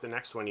item that is the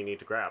next one you need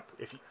to grab.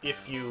 If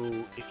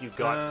you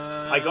got,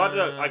 I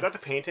got the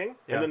painting,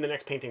 Yeah. and then the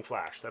next painting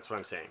flashed. That's what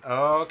I'm saying.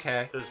 Oh,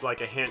 okay. There's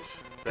like a hint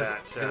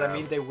that. Because I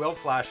mean, they will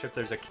flash if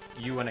there's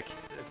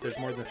if there's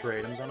more than 3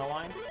 items on a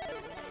line.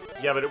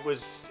 Yeah, but it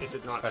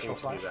did not Special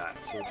seem to be flash? that.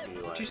 It seemed to be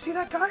like. Did you see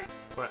that guy?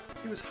 What?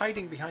 He was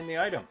hiding behind the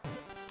item.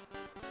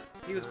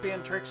 He was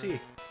being tricksy.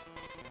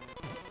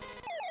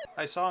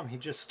 I saw him. He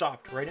just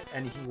stopped right,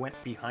 and he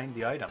went behind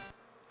the item.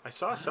 I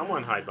saw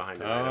someone hide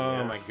behind the item. Oh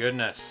Yeah. my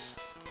goodness!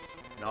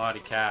 Naughty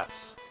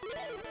cats.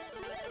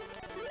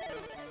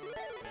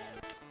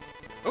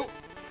 Oh,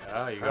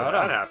 yeah, you How got did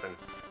that him. happen?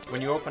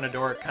 When you open a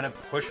door, it kind of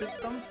pushes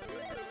them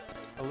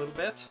a little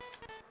bit.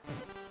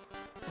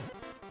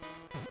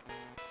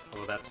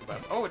 Oh, that's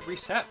about... Oh, it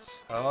resets.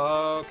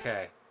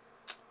 Okay.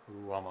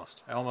 Ooh,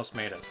 almost. I almost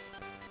made it.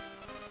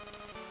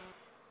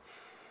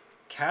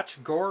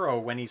 Catch Goro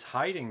when he's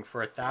hiding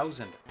for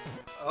 1,000.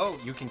 Oh,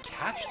 you can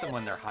catch them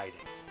when they're hiding.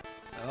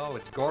 Oh,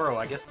 it's Goro.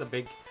 I guess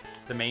the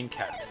main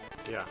cat.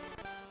 Yeah.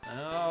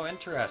 Oh,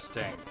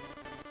 interesting.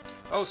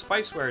 Oh,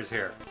 Spiceware's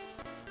here.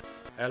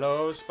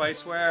 Hello,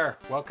 Spiceware.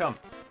 Welcome.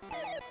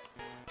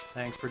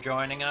 Thanks for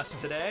joining us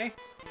today.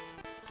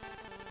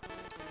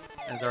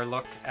 As our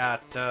look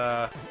at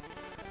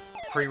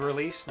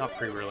pre-release, not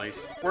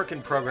pre-release, work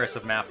in progress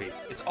of Mappy.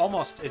 It's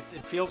almost, it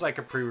feels like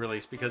a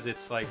pre-release because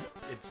it's like,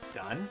 it's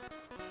done.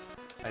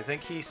 I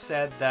think he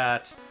said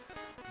that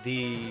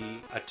the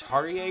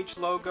Atari Age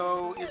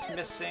logo is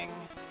missing,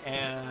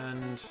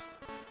 and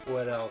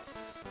what else?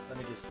 Let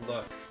me just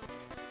look.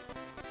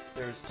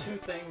 There's 2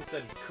 things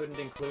that he couldn't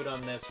include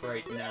on this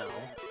right now.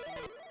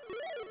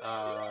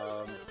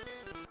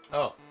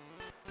 Oh,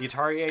 the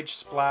Atari Age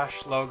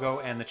Splash logo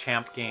and the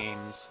Champ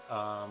Games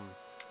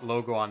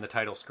logo on the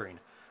title screen.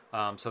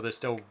 So they're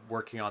still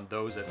working on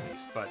those at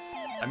least. But,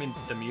 I mean,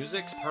 the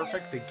music's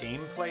perfect, the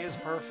gameplay is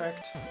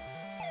perfect,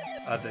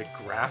 the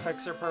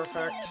graphics are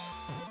perfect.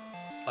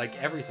 Like,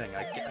 everything.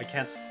 I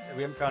can't...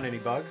 We haven't found any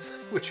bugs,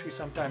 which we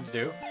sometimes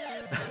do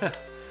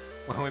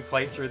when we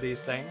play through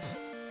these things.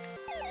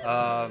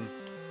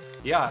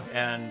 Yeah,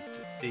 and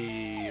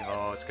the...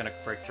 Oh, it's gonna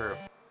break through.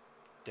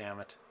 Damn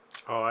it.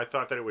 Oh, I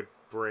thought that it would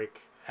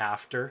break.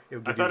 After? It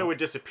would I thought it would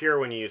disappear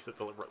when you used it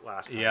the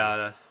last time.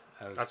 Yeah,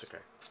 That's okay.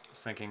 I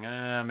was thinking,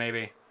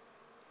 maybe.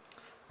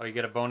 Oh, you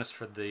get a bonus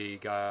for the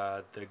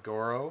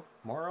Goro?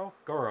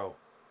 Goro.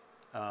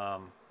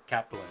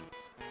 Cat balloon.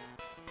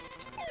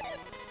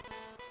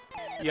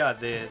 Yeah,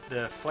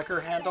 the flicker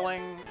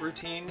handling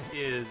routine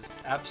is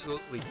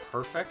absolutely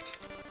perfect.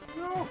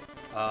 No.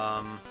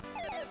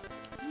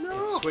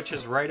 It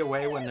switches right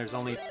away when there's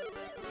only...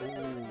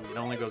 Ooh, it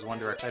only goes one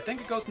direction. I think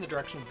it goes in the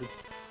direction of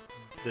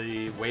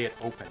the way it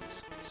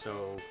opens.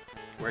 So,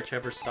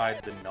 whichever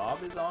side the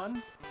knob is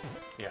on.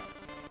 Yeah.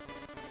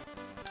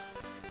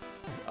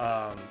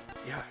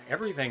 Yeah,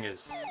 everything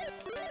is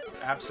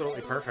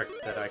absolutely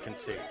perfect that I can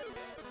see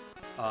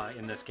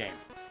in this game.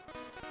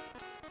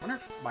 I wonder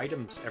if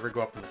items ever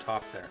go up on the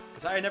top there.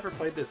 Because I never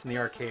played this in the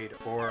arcade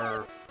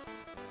or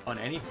on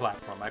any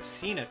platform. I've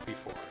seen it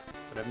before,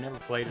 but I've never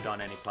played it on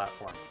any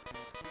platform.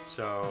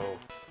 So,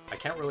 I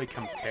can't really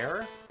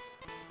compare.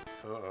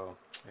 Uh-oh,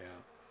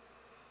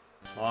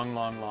 yeah. Long,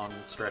 long, long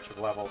stretch of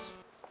levels.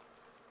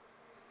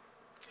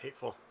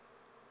 Hateful.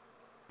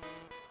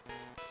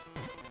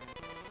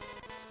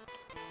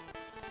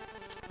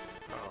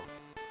 Oh.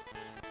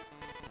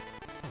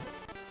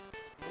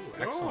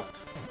 Ooh, excellent.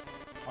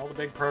 All the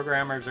big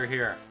programmers are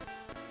here.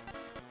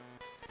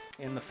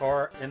 In the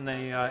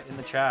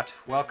chat.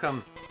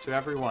 Welcome to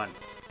everyone.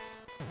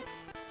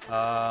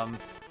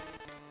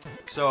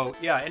 So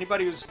yeah,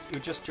 anybody who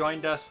just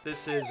joined us,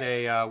 this is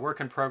a work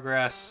in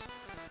progress,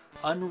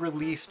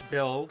 unreleased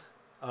build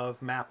of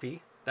Mappy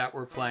that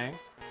we're playing.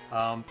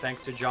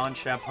 Thanks to John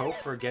Chapeau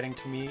for getting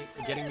me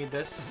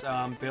this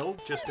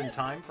build just in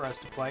time for us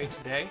to play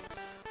today.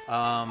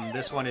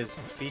 This one is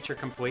feature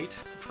complete,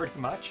 pretty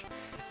much.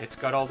 It's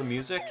got all the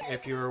music.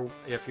 If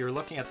you're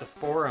looking at the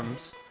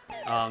forums,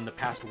 the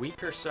past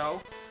week or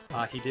so,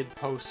 he did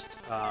post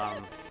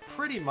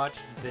pretty much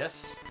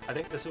this. I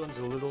think this one's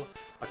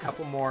a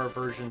couple more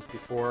versions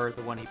before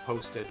the one he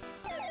posted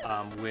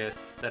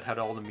that had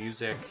all the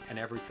music and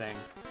everything.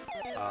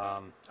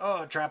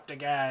 Oh, trapped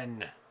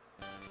again.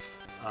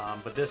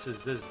 But this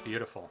is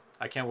beautiful.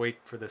 I can't wait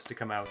for this to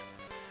come out.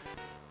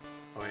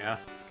 Oh yeah,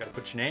 gotta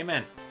put your name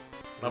in.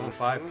 Level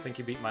 5. I think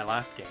you beat my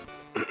last game.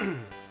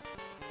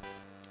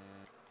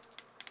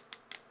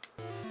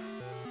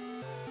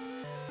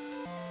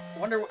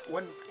 Wonder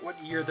what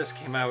year this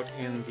came out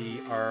in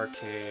the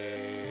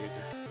arcade.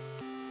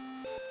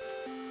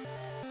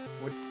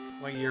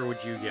 What year would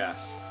you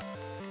guess?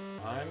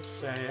 I'm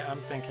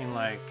thinking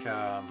like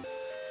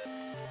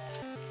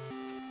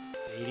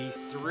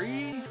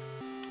 83.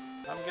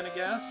 I'm gonna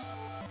guess.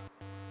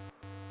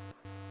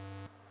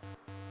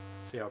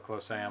 See how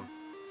close I am.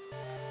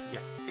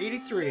 Yeah,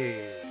 83.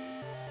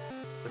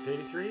 What's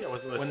 83? I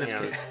wasn't listening.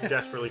 I was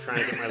desperately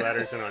trying to get my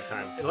letters in on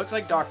time. It looks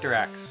like Dr.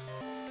 X.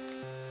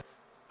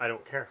 I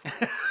don't care.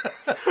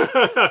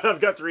 I've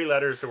got 3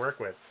 letters to work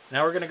with.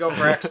 Now we're going to go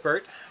for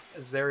expert,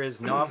 as there is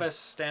novice,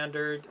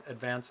 standard,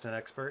 advanced, and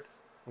expert.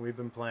 We've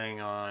been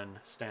playing on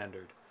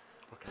standard.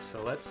 Okay.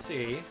 So let's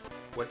see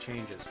what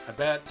changes. I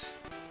bet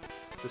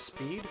the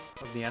speed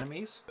of the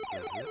enemies.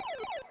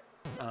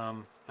 I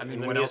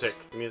mean, the what music.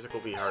 else? The music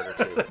will be harder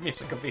too. The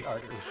music will be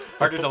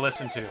harder to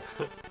listen to.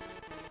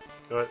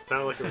 Oh, it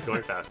sounded like it was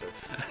going faster.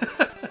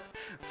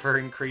 For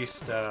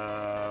increased,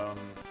 I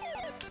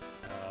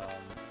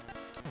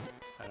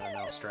don't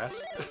know,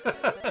 stress.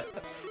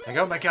 Like,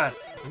 oh my god,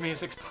 the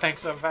music's playing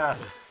so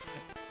fast.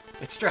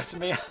 It's stressing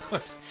me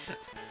out.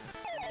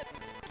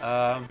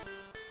 I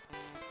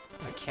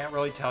can't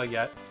really tell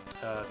yet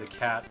the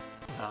cat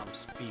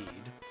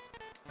speed,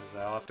 because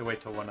I'll have to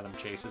wait till one of them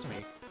chases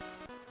me.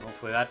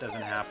 Hopefully that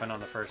doesn't happen on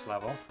the first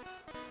level.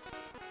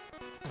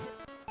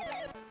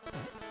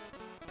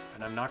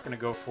 And I'm not going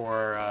to go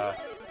for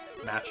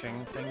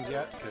matching things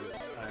yet,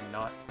 because I'm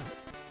not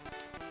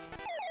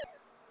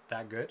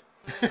that good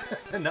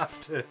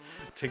enough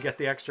to get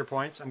the extra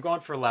points. I'm going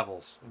for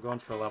levels. I'm going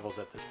for levels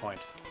at this point.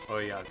 Oh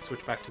yeah,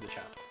 switch back to the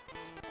chat.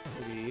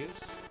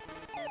 Please.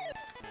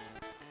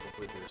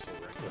 Hopefully they're so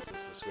reckless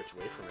as to switch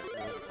away from it.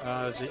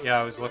 Yeah,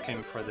 I was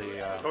looking for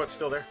the... Oh, it's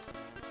still there.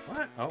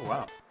 What? Oh,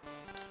 wow.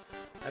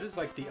 That is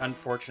like the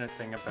unfortunate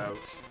thing about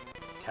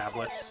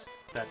tablets,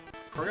 that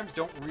programs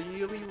don't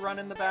really run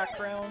in the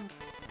background.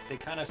 They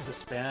kind of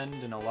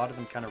suspend, and a lot of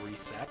them kind of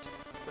reset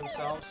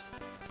themselves.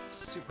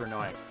 Super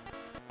annoying.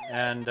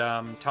 And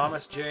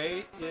Thomas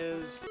J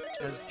has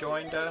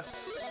joined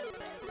us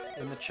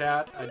in the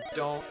chat. I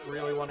don't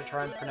really want to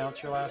try and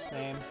pronounce your last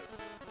name,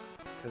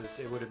 because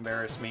it would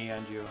embarrass me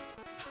and you.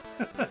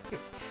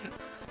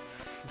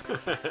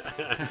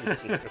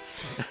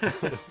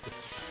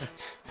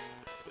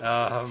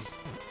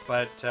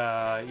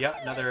 Yeah,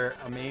 another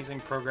amazing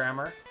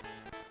programmer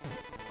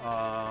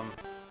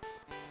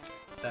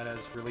that has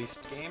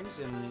released games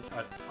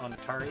on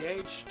Atari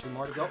Age. 2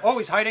 more to go. Oh,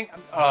 he's hiding!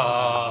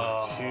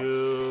 Oh,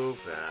 too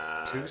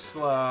bad. Too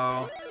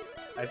slow.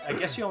 I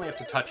guess you only have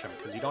to touch him,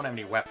 because you don't have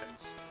any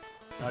weapons.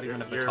 Not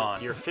even a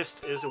baton. Your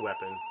fist is a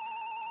weapon.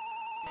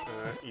 I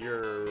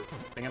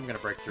think I'm going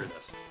to break through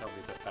this. That'll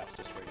be the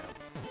fastest way down.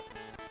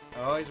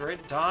 Oh, he's right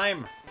in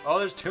time! Oh,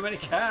 there's too many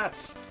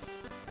cats!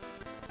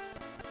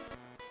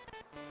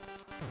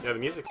 Yeah, the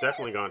music's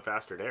definitely gone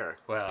faster there.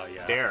 Well,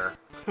 yeah. There.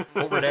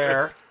 Over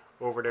there.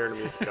 Over there, the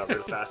music got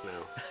real fast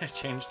now. I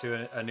changed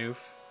to a noof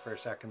for a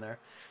second there.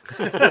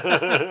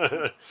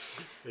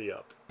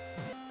 Yup.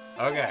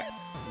 Okay.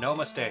 No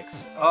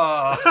mistakes.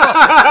 Oh!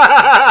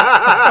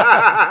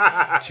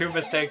 2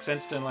 mistakes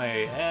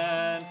instantly.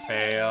 And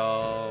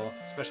fail.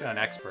 Especially on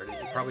expert.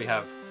 You probably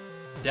have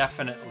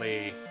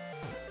definitely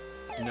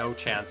no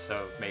chance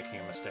of making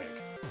a mistake.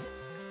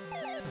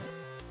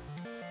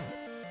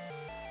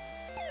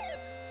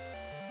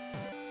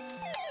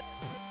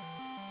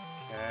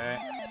 Okay.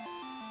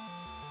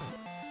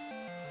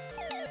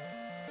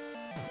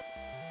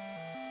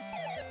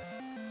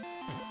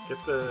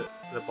 Get the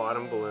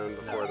bottom balloon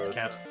before those.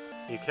 Can't.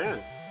 You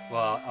can.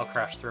 Well, I'll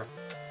crash through.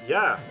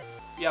 Yeah.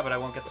 Yeah, but I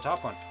won't get the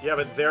top one. Yeah,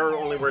 but they're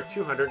only worth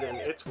 200 and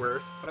it's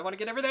worth... But I want to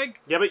get everything.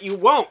 Yeah, but you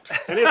won't.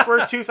 And it's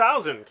worth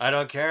 2,000. I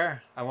don't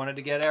care. I wanted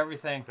to get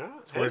everything. Oh,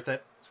 it's worth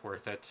it. It's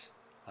worth it.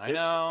 I know.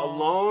 It's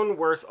alone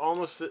worth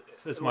almost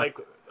This like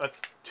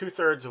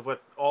 2/3 of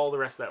what all the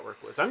rest of that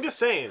work was. I'm just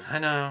saying. I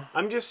know.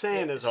 I'm just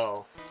saying is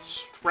all.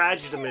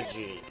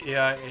 Strategy.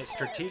 Yeah,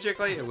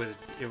 strategically it was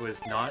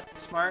not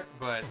smart,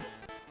 but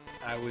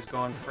I was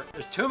going for...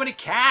 There's too many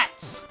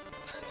cats!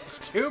 There's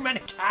too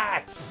many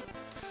cats!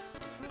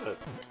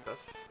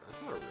 That's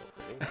not a real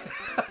thing.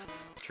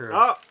 True.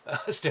 Oh!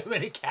 There's too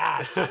many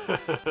cats!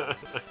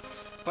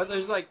 But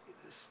there's like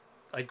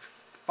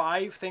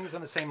 5 things on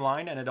the same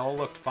line, and it all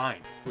looked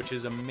fine, which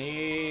is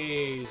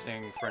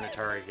amazing for an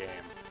Atari game.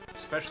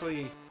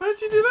 Especially... How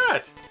did you do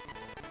that?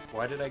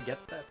 Why did I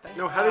get that thing?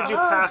 No, how did you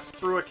pass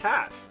through a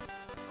cat?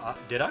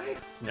 Did I?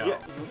 No. Yeah,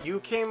 you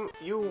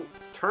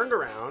turned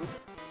around,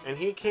 and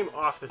he came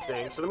off the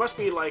thing, so there must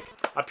be like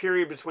a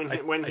period between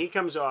when he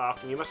comes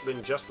off, and you must have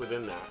been just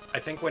within that. I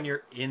think when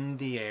you're in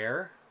the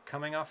air,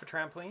 coming off a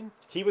trampoline?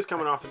 He was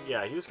coming off.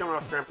 He was coming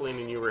off the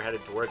trampoline, and you were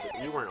headed towards it.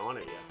 You weren't on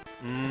it yet.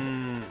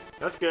 Mmm.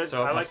 That's good.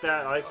 So I like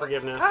that. I like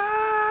forgiveness.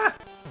 Ah!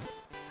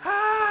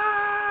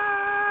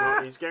 Ah!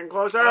 Oh, he's getting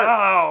closer.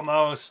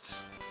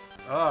 Almost.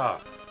 Oh,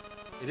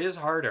 it is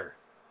harder,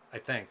 I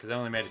think, because I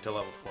only made it to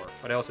level 4.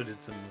 But I also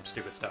did some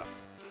stupid stuff.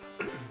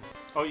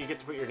 Oh, you get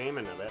to put your name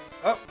in a bit.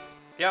 Oh,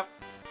 yep.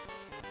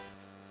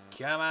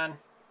 Come on.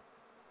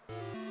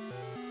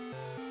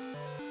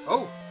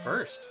 Oh,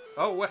 first.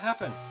 Oh, what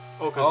happened?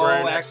 Oh, because we're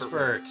an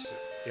expert.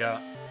 Yeah.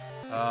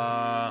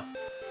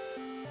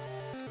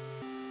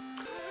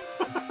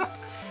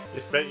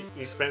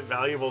 You spent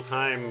valuable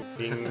time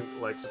being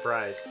like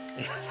surprised.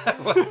 Yes, I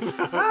was.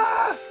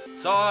 Ah!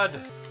 Sod.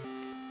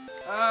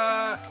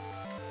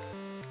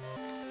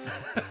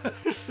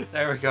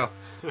 There we go.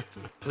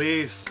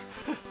 Please,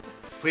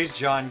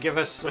 John, give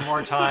us some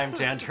more time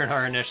to enter in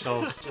our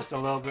initials. Just a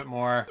little bit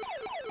more.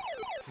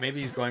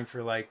 Maybe he's going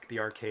for like the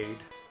arcade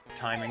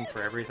timing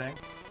for everything.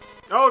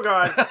 Oh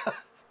God! Do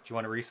you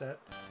want to reset?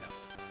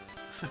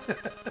 Yeah.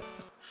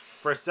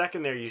 For a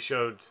second there, you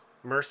showed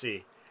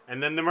mercy,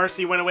 and then the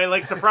mercy went away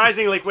like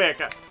surprisingly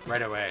quick.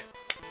 Right away.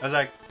 I was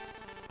like,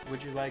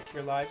 "Would you like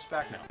your lives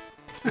back now?"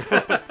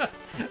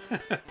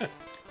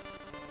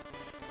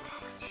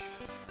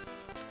 Jesus.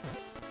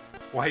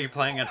 Why are you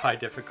playing at high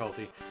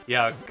difficulty?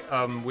 Yeah,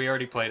 we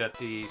already played at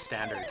the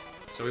standard,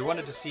 so we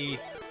wanted to see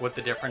what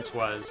the difference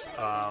was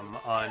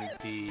on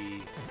the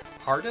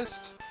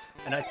hardest,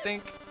 and I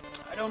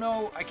don't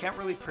know, I can't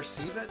really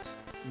perceive it.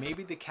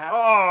 Maybe the cat...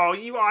 Oh,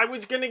 I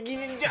was gonna get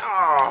in...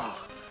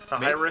 Oh, it's a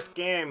high-risk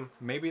game.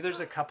 Maybe there's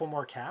a couple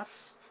more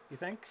cats, you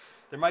think?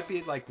 There might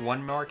be like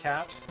one more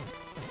cat,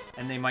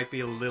 and they might be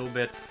a little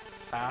bit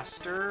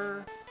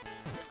faster,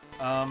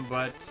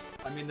 but,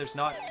 I mean, there's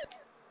not...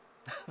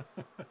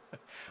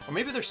 Or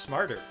maybe they're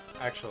smarter,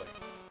 actually.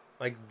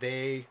 Like,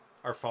 they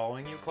are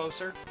following you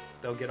closer.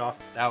 They'll get off...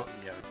 Out.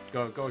 Yeah,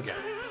 go again.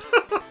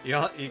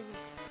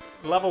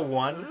 Level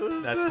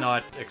 1, that's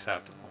not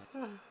acceptable.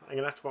 I'm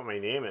gonna have to put my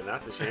name in.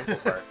 That's the shameful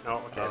part. No,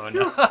 okay. Oh,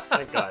 no.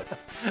 Thank God.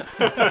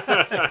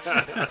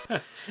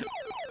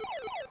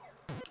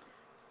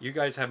 You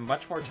guys have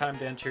much more time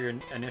to enter your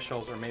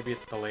initials, or maybe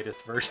it's the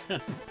latest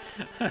version.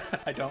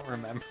 I don't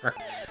remember.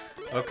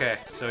 Okay,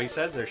 so he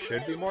says there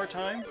should be more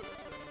time,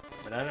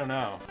 but I don't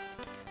know.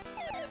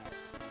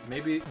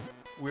 Maybe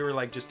we were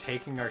like just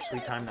taking our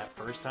sweet time that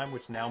first time,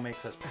 which now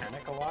makes us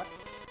panic a lot.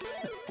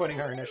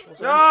 Putting our initials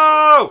in.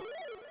 No!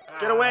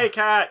 Get away,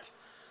 cat!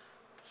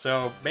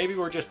 So maybe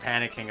we're just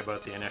panicking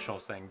about the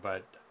initials thing,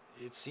 but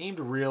it seemed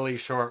really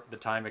short the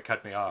time it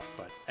cut me off.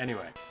 But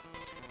anyway,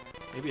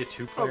 maybe a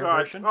 2-player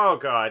version? Oh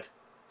God.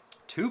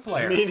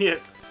 2-player.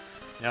 Immediate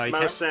No, you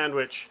mouse can't...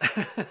 sandwich.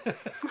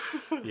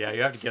 Yeah,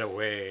 you have to get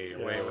away.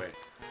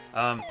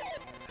 I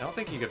don't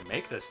think you could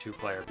make this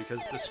 2-player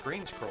because the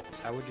screen scrolls.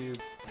 How would you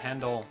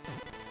handle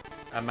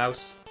a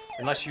mouse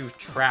unless you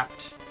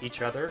trapped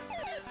each other?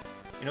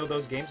 You know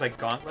those games like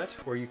Gauntlet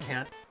where you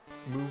can't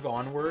move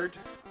onward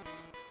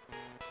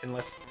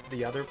unless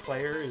the other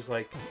player is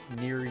like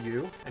near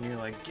you and you're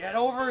like, get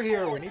over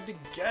here, we need to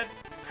get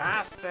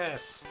past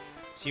this.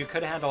 So you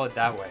could handle it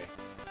that way.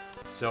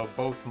 So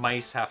both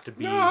mice have to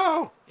be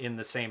in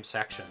the same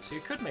section. So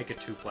you could make a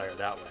 2-player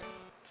that way.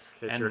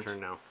 Okay, it's your turn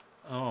now.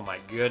 Oh my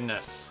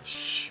goodness.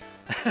 Shh.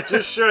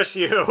 Just shush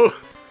you.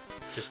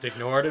 Just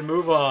ignore it and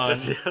move on.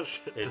 Yes.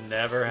 It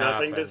never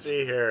happened. Nothing to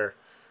see here.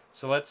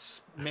 So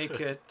let's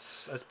make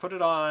it, let's put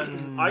it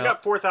on... I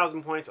got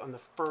 4,000 points on the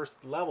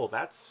first level.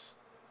 That's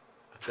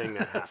a thing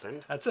that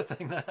happened. That's a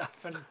thing that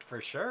happened for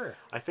sure.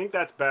 I think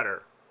that's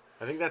better.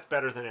 I think that's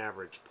better than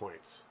average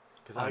points.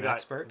 Because I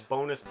got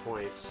bonus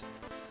points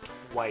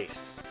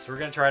twice. So we're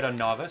going to try it on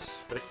Novice.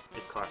 But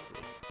it cost me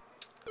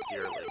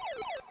dearly.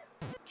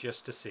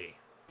 Just to see.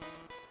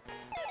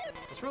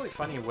 It's really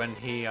funny when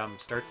he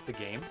starts the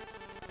game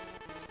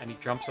and he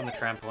jumps on the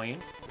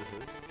trampoline.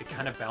 It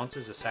kind of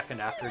bounces a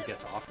second after he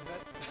gets off of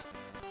it.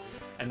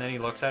 And then he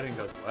looks at it and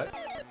goes, what?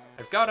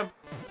 I've got him!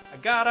 I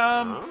got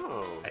him!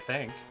 Oh. I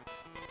think.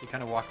 He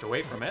kind of walked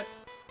away from it,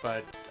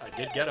 but I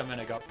did get him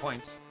and I got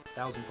points.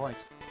 1,000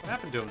 points. What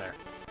happened to him there?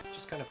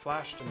 Just kind of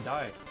flashed and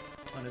died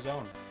on his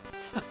own.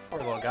 Poor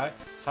little guy.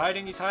 He's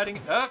hiding, he's hiding.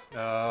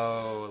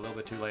 Oh, a little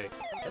bit too late.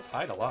 He does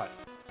hide a lot.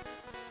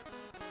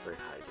 Very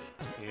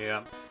hidey.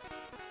 Yeah.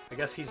 I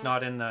guess he's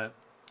not in the...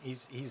 He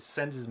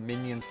sends his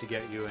minions to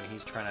get you, and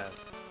he's trying to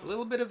a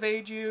little bit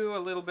evade you, a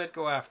little bit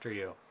go after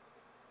you.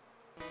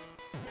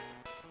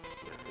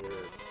 Yeah,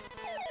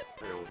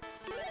 I don't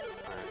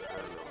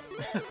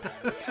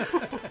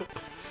know.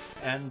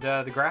 And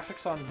the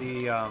graphics on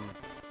the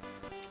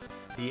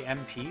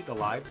MP, the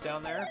lives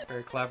down there,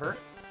 very clever.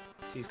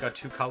 So he's got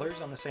 2 colors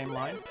on the same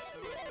line,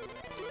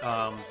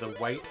 the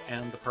white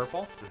and the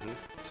purple.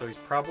 So he's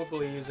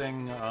probably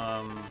using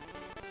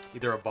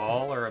either a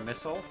ball or a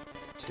missile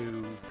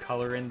to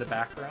color in the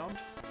background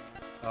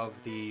of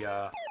the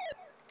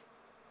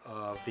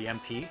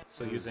MP.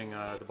 So using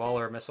the ball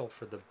or a missile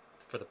for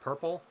the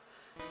purple,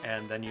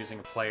 and then using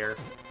a player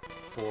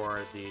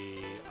for the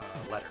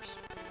letters.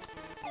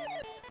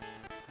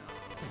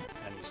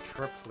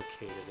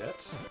 triplicated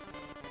it.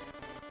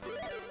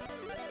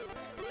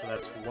 So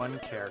that's one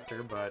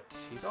character, but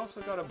he's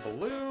also got a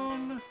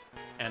balloon,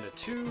 and a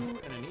 2,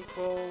 and an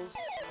equals.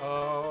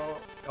 Oh,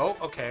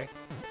 okay.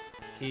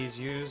 He's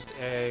used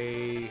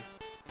a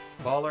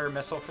baller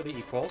missile for the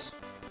equals,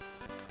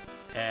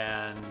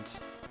 and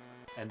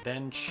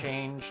then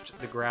changed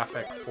the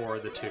graphic for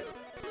the 2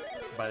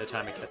 by the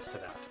time it gets to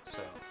that.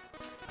 So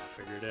I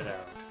figured it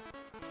out.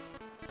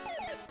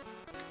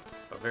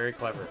 But very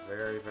clever,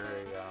 very,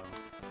 very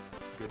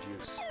good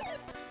use.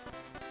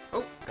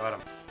 Oh, got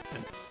him.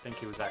 Didn't think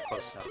he was that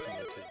close enough for me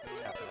to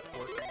have that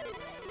work.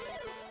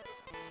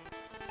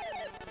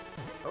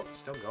 Oh, it's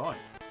still going.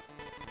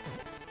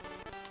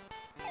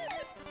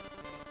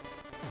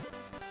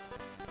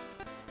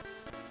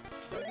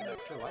 Did I get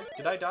extra life?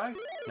 Did I die?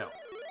 No.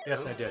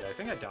 Yes, I did. I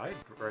think I died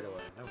right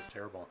away. That was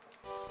terrible.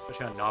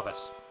 Especially on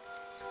Novice.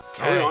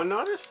 Are we on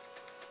Novice?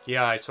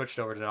 Yeah, I switched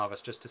over to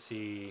Novice just to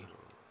see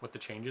what the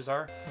changes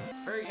are.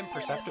 Very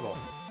imperceptible.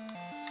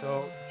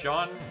 So,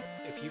 John,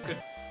 if you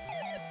could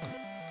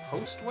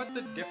post what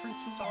the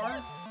differences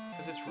are,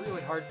 because it's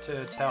really hard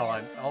to tell.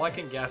 All I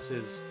can guess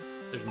is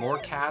there's more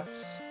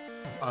cats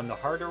on the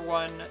harder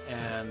one,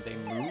 and they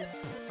move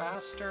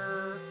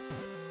faster.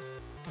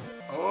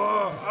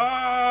 Oh,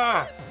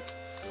 ah!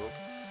 Nope.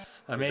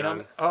 I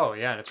mean, oh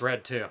yeah, and it's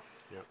red too.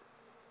 Yep.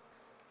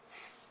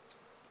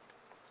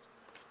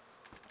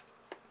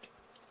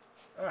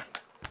 Ah,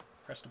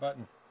 press the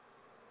button.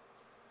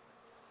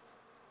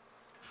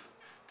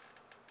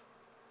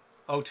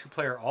 Oh,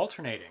 2-player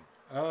alternating.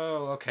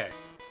 Oh, okay.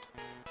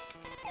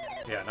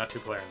 Yeah, not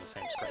 2-player in the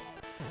same screen.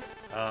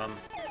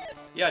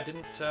 Yeah, it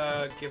didn't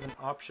give an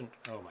option.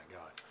 Oh my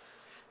god.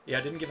 Yeah,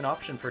 it didn't give an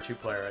option for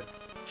 2-player. It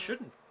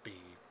shouldn't be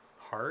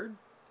hard.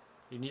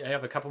 I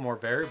have a couple more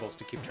variables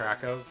to keep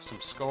track of. Some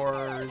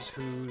scores,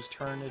 whose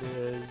turn it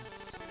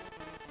is.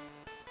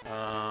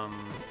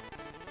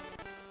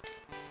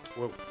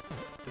 Whoa.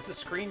 Does the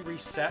screen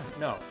reset?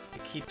 No.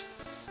 It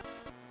keeps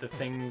the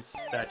things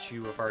that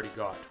you have already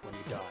got when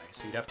you die.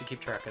 So you'd have to keep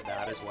track of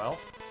that as well.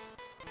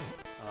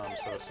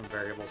 So some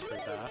variables for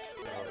that.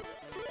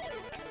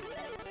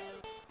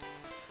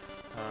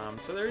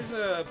 So there's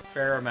a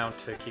fair amount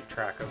to keep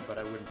track of, but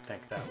I wouldn't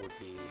think that would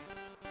be...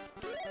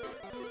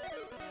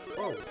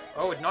 Whoa.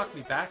 Oh, it knocked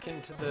me back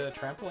into the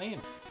trampoline.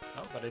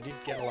 Oh, but I did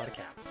get a lot of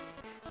cats.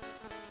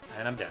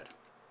 And I'm dead.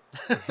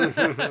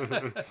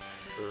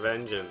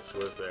 Vengeance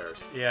was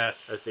theirs.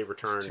 Yes. As they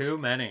returned. It's too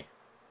many.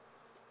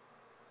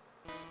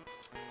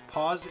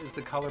 Pause is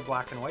the color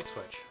black and white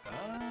switch.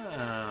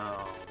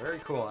 Oh, very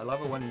cool. I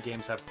love it when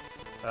games have,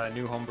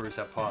 new homebrews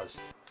have pause.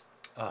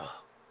 Oh.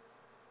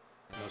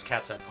 And those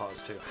cats have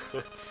paws too.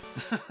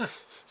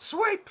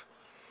 Swipe!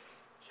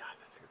 Yeah,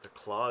 that's the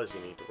claws you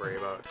need to worry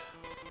about.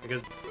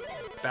 Because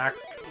back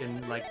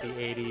in like the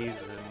 80s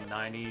and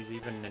 90s,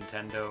 even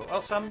Nintendo, well,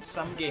 some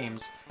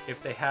games,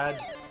 if they had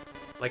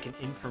like an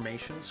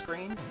information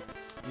screen,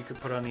 you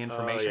could put on the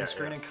information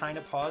screen and kind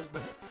of pause,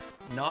 but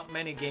not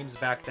many games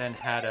back then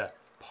had a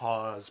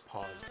pause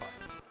button.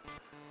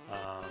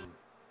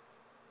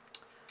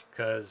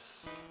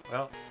 Because,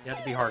 well, you had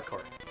to be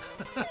hardcore.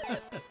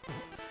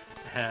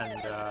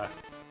 And,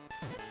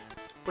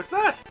 what's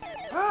that?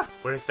 Ah,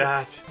 what is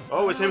that?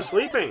 Oh, it was him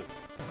sleeping.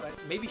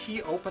 Maybe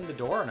he opened the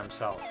door on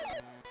himself.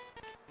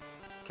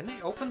 Can they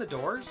open the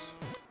doors?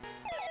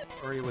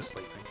 Or he was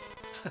sleeping.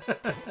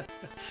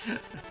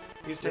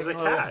 He was taking a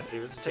cat. He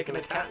was taking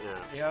a cat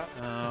nap.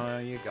 Yeah.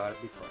 You got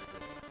it before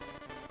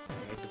I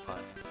made the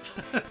pun.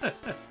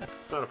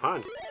 It's not a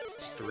pun.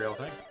 It's just a real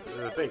thing. This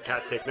is the thing.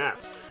 Cats take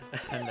naps.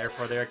 And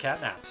therefore they are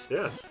cat naps.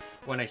 Yes.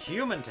 When a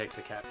human takes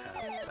a cat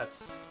nap,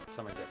 that's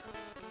something different.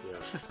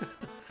 Yeah.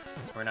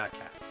 We're not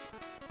cats.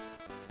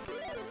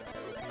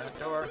 Open that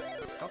door.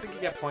 I don't think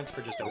you get points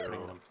for just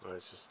opening them. I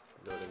was just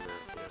noting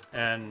that.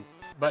 Yeah.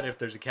 But if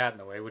there's a cat in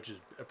the way, which is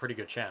a pretty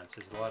good chance,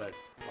 there's a lot of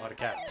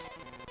cats.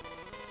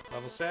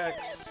 Level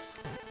 6.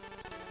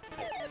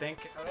 I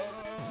think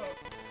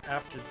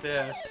after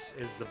this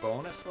is the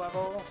bonus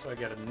level, so I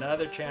get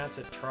another chance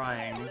at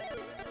trying.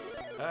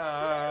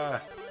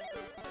 They're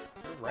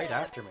right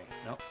after me.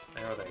 Nope,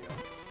 there they go.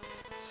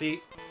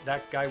 See,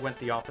 that guy went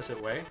the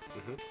opposite way.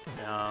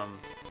 Mm-hmm.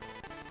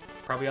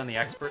 Probably on the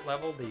expert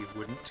level, they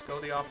wouldn't go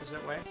the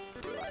opposite way.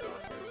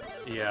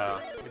 Yeah,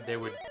 they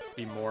would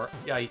be more...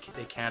 Yeah,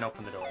 they can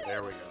open the door.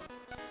 There we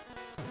go.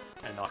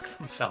 And knock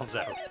themselves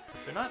out.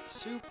 They're not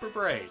super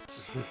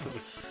bright.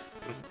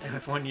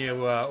 If when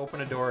you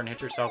open a door and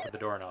hit yourself with the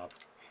doorknob.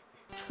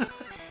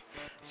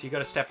 So you got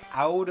to step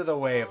out of the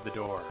way of the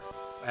door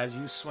as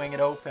you swing it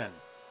open.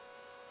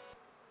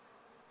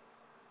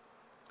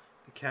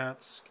 The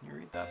cats... Can you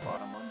read that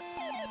bottom one?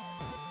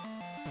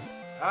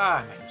 Ah,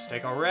 I made a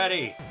mistake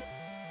already.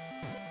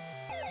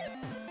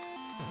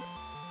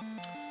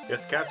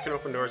 Yes, cats can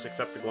open doors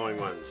except the glowing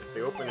ones. If they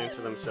open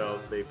into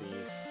themselves,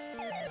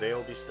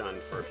 they'll be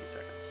stunned for a few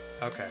seconds.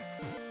 Okay.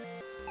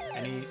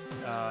 Any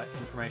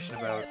information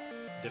about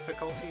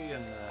difficulty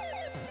and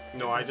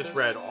No, I just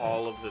read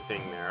all of the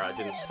thing there. I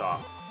didn't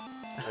stop.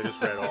 I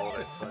just read all of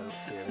it, so I don't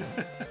see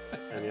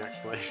any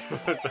explanation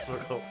of the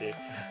difficulty.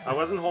 I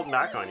wasn't holding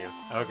back on you.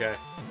 Okay.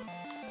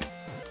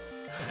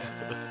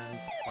 And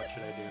what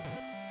should I do?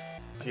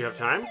 Do you have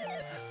time?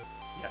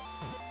 Yes.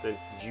 Then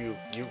you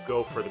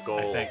go for the goal.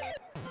 I think.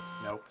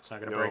 Nope, it's not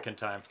going to break in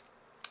time.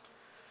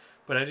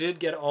 But I did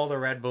get all the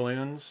red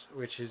balloons,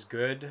 which is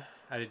good.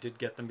 I did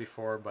get them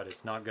before, but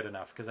it's not good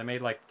enough because I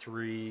made like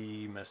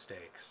 3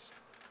 mistakes.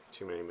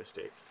 Too many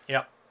mistakes.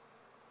 Yep.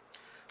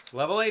 It's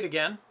level 8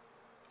 again,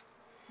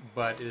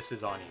 but this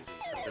is on easy,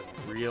 so it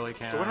doesn't really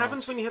count. So what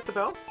happens when you hit the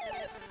bell?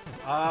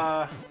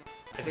 I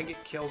think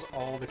it kills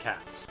all the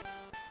cats.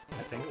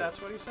 I think that's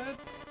what he said.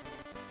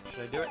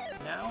 Should I do it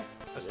now?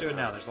 Let's do it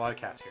now. There's a lot of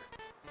cats here.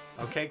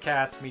 Okay,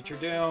 cats, meet your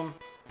doom.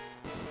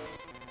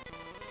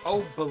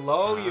 Oh,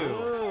 below you.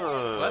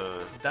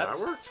 That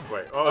works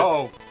quite.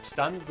 Oh,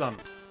 stuns them.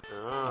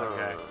 Ah.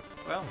 Okay.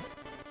 Well,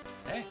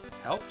 hey,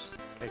 helps.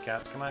 Okay,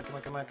 cats, come on, come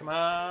on, come on, come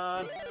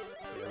on.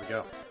 There we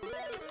go.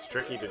 It's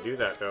tricky to do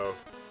that, though.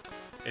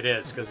 It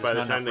is, because by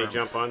the time they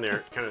jump on there,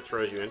 it kind of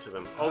throws you into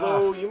them.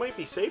 Although, you might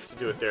be safe to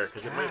do it there,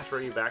 because it might throw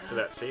you back to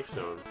that safe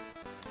zone.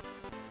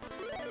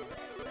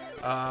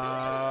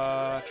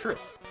 True.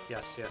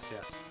 Yes, yes,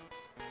 yes.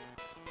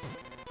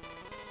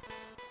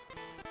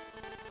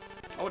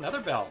 Oh,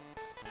 another bell.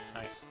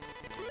 Nice.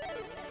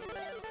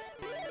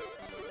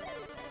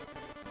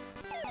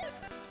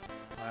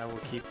 I will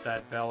keep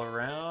that bell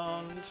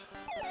around.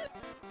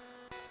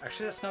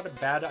 Actually, that's not a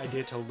bad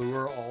idea to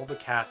lure all the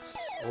cats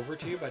over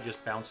to you by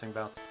just bouncing.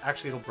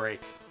 Actually, it'll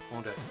break,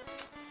 won't it?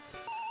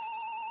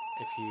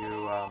 If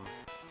you,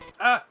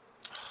 Ah!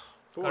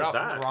 What Got was off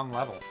that? on the wrong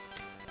level.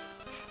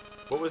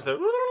 What was the...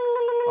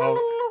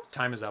 Oh,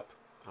 time is up.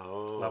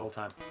 Oh. Level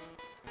time.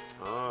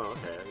 Oh,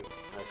 okay.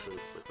 I actually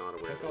was not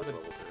aware of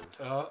level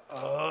time.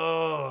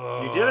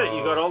 Oh. You did it.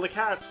 You got all the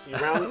cats. You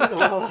rounded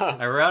them all up.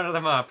 I rounded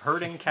them up.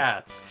 Herding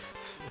cats.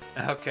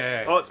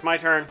 Okay. Oh, it's my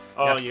turn.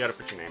 Oh, Yes. you got to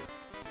put your name.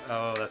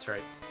 Oh, that's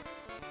right.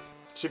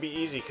 Should be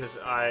easy because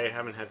I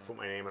haven't had to put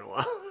my name in a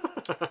while.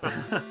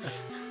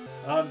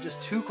 Just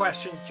 2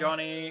 questions,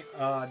 Johnny.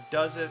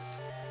 Does it...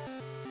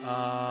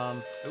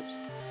 Oops.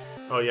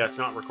 Oh, yeah, it's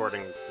not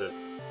recording the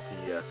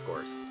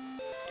scores.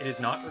 It is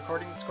not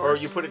recording the scores?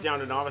 Or you put it down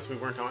to novice. We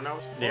weren't on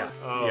novice before? Yeah.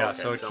 Oh, yeah,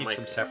 okay. so it keeps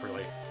them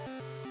separately.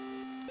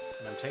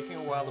 And I'm taking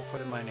a while to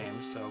put in my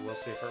name, so we'll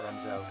see if it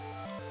runs out.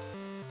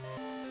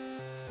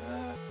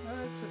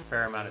 It's a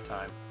fair amount of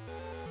time.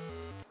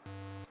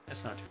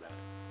 It's not too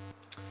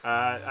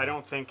bad. I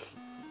don't think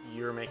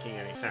you're making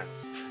any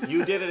sense.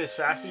 You did it as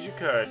fast as you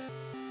could,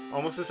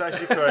 almost as fast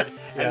as you could,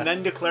 and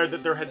then declared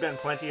that there had been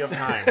plenty of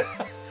time.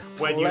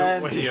 when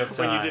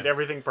you did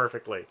everything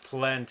perfectly.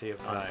 Plenty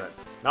of time.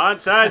 Nonsense.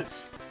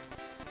 Nonsense!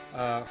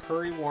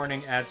 Hurry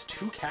warning adds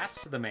 2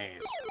 cats to the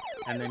maze,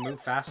 and they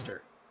move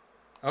faster.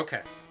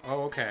 Okay.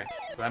 Oh, okay.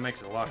 So that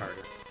makes it a lot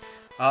harder.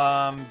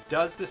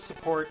 Does this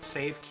support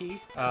save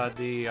key?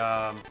 The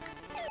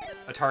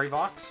Atari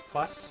Vox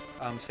Plus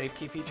save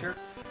key feature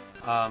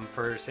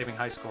for saving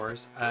high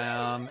scores.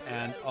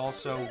 And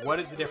also, what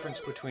is the difference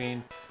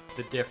between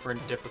the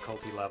different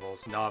difficulty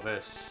levels?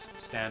 Novice,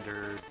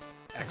 standard,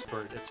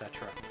 expert,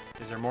 etc.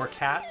 Is there more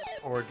cats,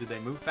 or do they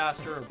move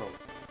faster, or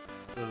both?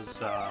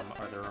 Those are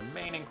the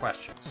remaining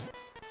questions.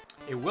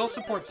 It will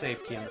support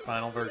save key in the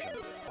final version.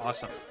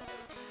 Awesome.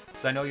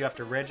 Because I know you have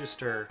to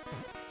register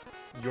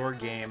your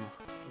game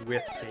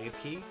with save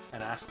key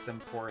and ask them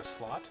for a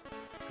slot,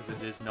 because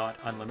it is not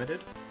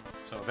unlimited.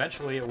 So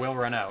eventually it will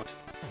run out.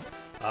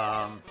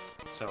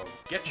 So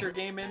get your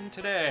game in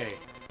today.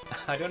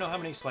 I don't know how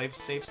many save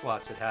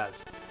slots it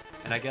has.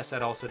 And I guess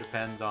that also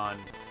depends on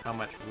how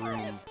much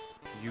room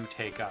you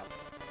take up.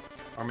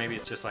 Or maybe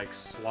it's just like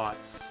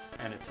slots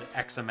and it's an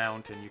X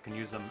amount and you can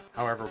use them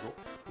however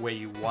way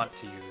you want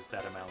to use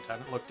that amount. I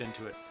haven't looked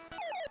into it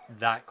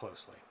that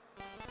closely.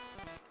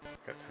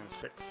 Got times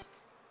 6.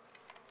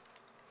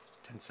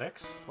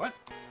 10-6? What?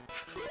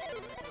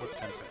 What's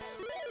 10-6?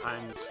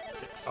 Times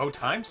 6. Oh,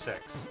 times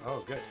 6.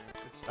 Oh, good.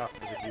 Good stuff.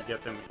 Because if you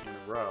get them in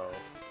a row...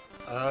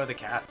 Oh, the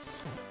cats.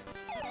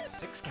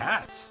 6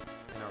 cats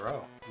in a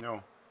row.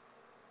 No.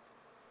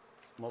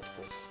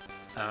 Multiples.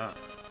 Oh.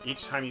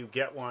 Each time you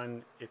get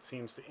one, it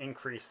seems to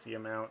increase the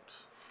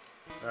amount.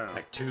 I don't know.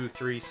 Like 2,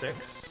 3,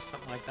 6,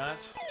 something like that.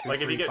 2, like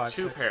 3, if you get 5,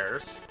 2 6.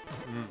 pairs,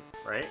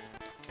 right?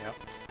 Yep.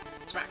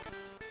 Smack.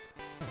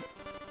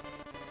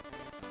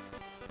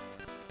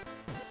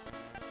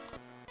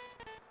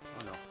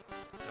 Oh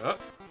no.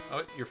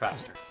 Oh, you're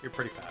faster. You're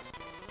pretty fast.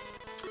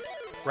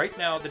 Right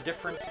now, the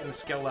difference in the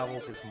skill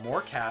levels is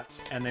more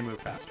cats, and they move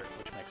faster,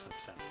 which makes some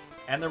sense.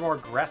 And they're more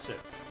aggressive,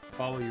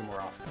 follow you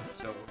more often.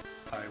 So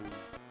I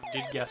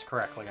did guess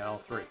correctly on all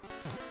 3.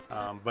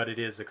 But it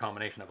is a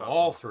combination of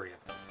all 3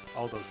 of them.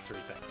 All those 3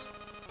 things.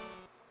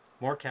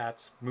 More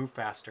cats, move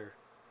faster,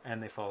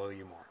 and they follow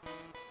you more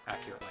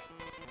accurately.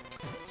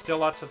 Still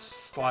lots of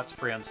slots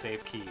free on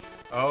save key.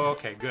 Oh,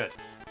 okay, good.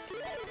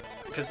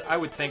 Because I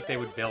would think they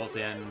would build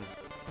in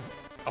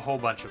a whole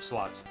bunch of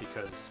slots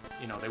because,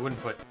 you know, they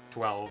wouldn't put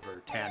 12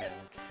 or 10 in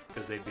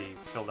because they'd be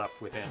filled up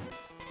within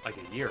like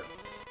a year.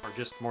 or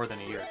just more than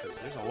a year, because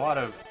there's a lot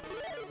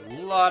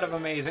of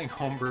amazing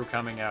homebrew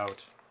coming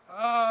out.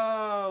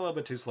 Oh, a little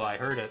bit too slow. I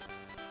heard it.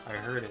 I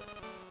heard it.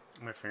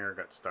 My finger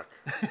got stuck.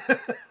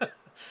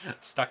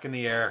 Stuck in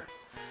the air.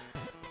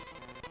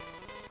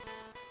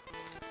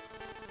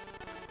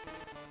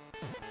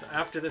 So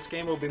after this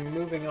game, we'll be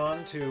moving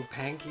on to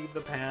Panky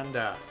the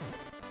Panda.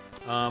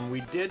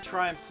 We did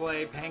try and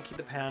play Panky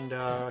the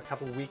Panda a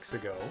couple weeks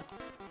ago,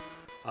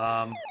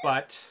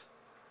 but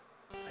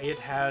it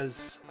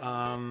has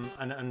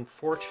an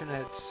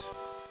unfortunate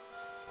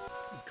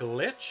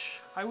glitch,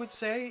 I would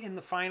say, in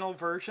the final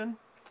version.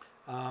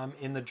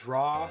 In the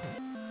draw,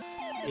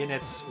 in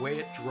its way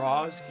it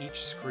draws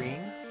each screen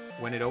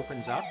when it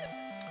opens up.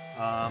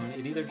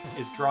 It either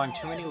is drawing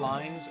too many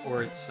lines,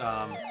 or it's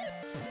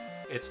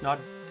not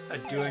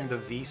doing the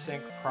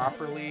VSync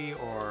properly,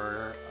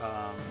 or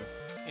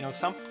you know,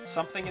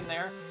 something in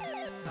there.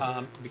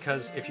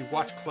 Because if you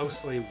watch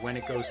closely when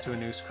it goes to a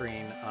new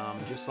screen,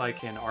 just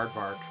like in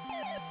Aardvark,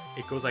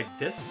 it goes like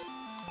this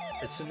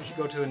as soon as you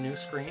go to a new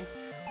screen,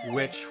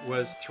 which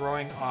was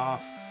throwing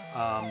off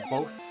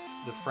both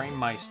the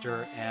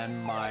Framemeister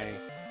and my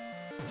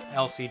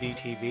LCD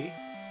TV.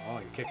 Oh,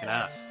 you're kicking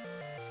ass.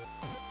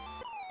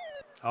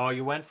 Oh,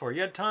 you went for it.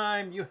 You had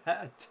time. You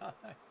had time.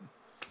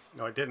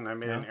 No, I didn't. I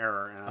made an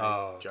error, and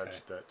I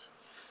judged it.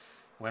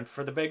 Went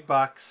for the big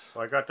bucks.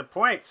 Well, I got the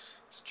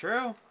points. It's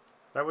true.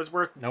 That was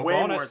worth no way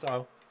bonus, more.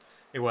 though.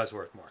 It was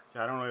worth more.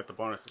 Yeah, I don't know if the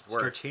bonus is worth.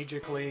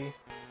 Strategically,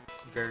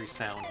 very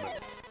sound move.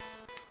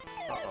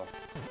 Uh-oh.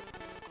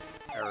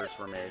 Errors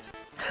were made.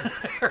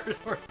 Errors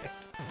were made.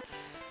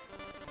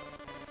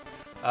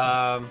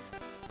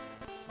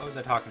 What was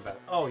I talking about?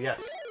 Oh,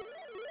 yes.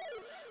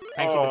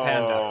 Panky the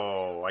Panda.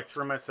 Oh, I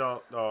threw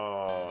myself.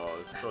 Oh,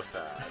 it's so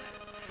sad.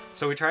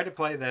 So we tried to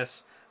play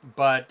this,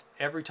 but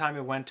every time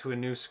it went to a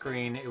new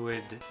screen, it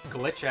would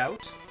glitch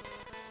out.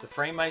 The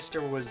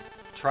Framemeister was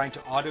trying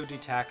to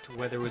auto-detect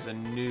whether it was a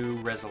new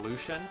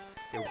resolution.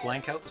 It would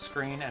blank out the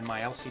screen, and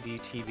my LCD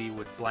TV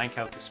would blank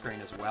out the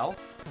screen as well,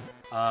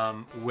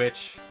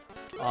 which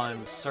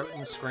on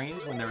certain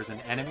screens, when there was an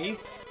enemy,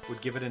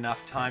 would give it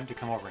enough time to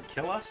come over and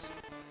kill us,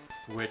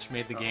 which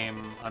made the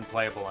game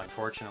unplayable,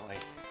 unfortunately.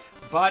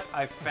 But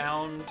I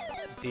found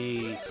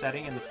the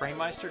setting in the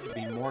Framemeister to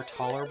be more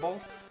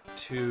tolerable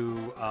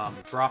to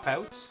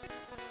dropouts,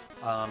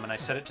 and I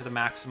set it to the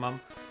maximum,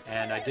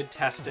 and I did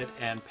test it,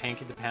 and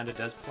Panky the Panda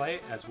does play,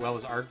 as well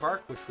as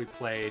Aardvark, which we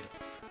played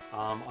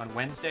on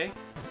Wednesday,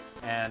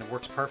 and it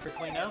works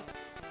perfectly now.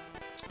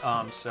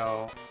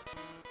 So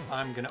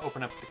I'm going to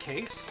open up the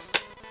case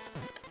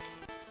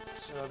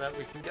so that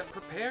we can get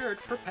prepared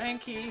for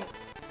Panky.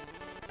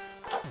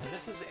 And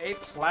this is a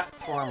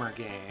platformer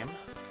game,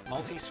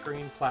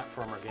 multi-screen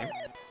platformer game.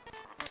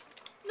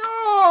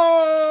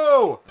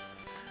 No!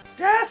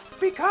 Death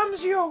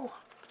becomes you!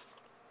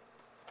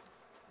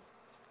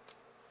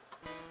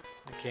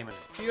 It came in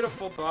a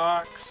beautiful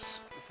box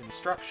with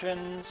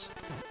instructions,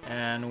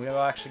 and we'll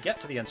actually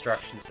get to the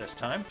instructions this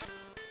time,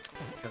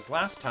 because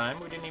last time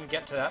we didn't even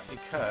get to that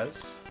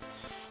because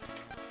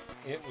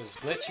it was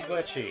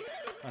glitchy,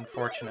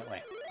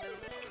 unfortunately.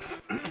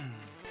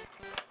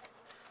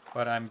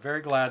 But I'm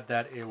very glad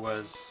that it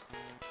was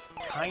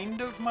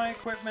kind of my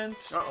equipment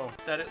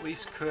that at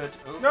least could...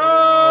 Oh, No!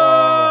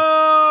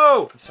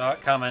 Oh. You saw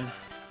it coming.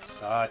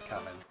 Saw it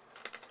coming.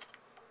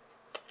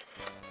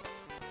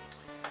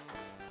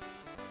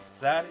 Is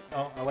that...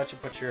 Oh, I'll let you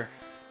put your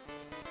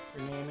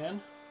name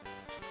in.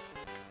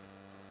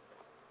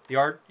 The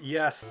art...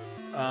 Yes.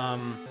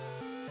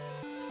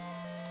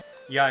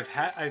 Yeah,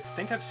 I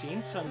think I've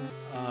seen some...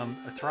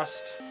 a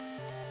thrust...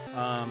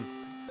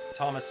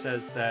 Thomas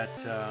says that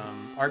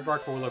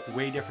Aardvark will look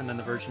way different than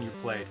the version you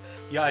played.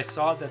 Yeah, I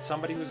saw that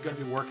somebody was going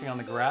to be working on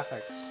the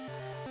graphics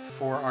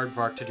for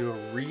Aardvark to do a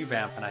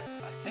revamp, and I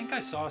think I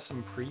saw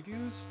some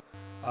previews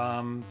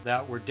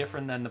that were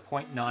different than the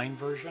 0.9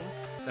 version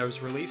that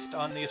was released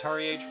on the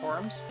Atari Age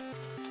forums.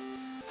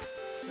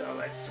 So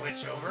let's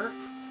switch over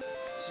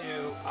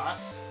to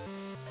us,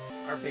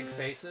 our big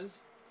faces.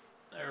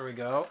 There we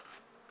go.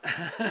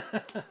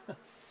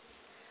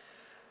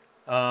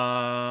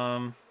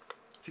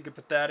 If you could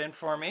put that in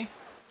for me,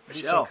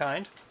 be so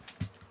kind.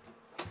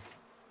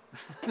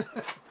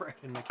 Right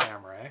in the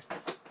camera,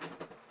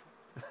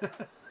 eh?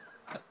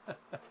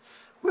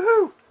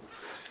 Woohoo!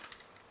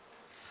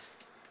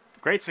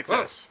 Great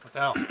success. What the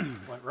hell?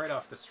 Went right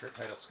off the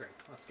title screen.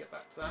 Let's get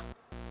back to that.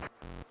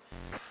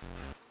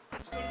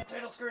 Let's go to the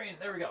title screen.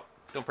 There we go.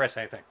 Don't press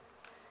anything.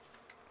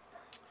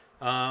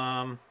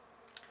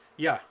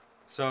 Yeah.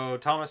 So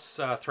Thomas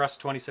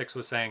Thrust26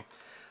 was saying,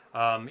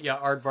 yeah,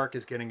 Aardvark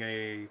is getting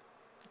a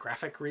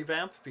graphic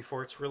revamp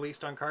before it's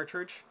released on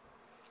cartridge.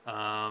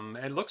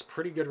 It looks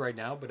pretty good right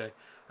now, but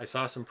I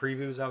saw some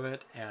previews of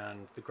it,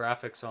 and the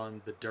graphics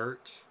on the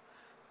dirt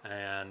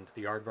and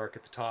the Aardvark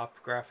at the top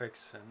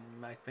graphics,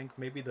 and I think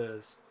maybe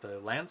the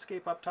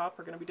landscape up top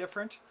are going to be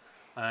different,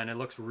 and it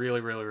looks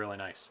really, really, really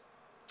nice.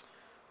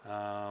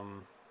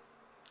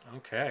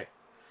 Okay.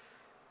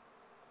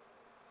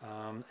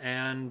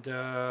 And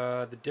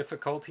the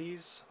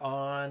difficulties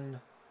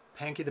on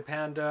Panky the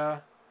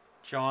Panda,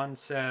 John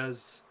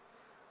says,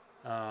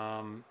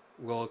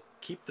 we'll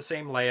keep the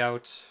same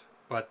layout,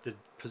 but the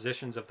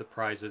positions of the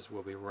prizes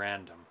will be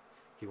random.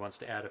 He wants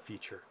to add a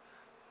feature.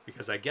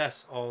 Because I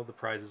guess all the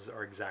prizes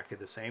are exactly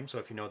the same, so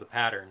if you know the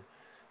pattern,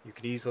 you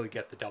could easily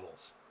get the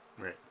doubles.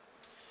 Right.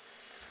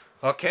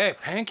 Okay,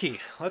 Panky.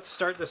 Let's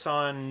start this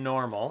on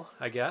normal,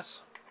 I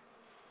guess.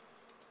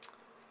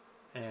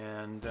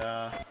 And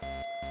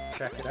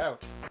check it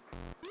out.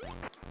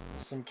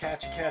 Some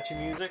catchy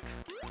music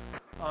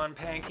on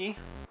Panky.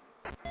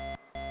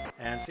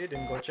 And see, it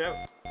didn't glitch out.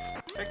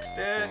 Fixed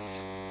it.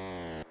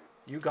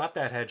 You got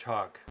that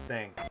hedgehog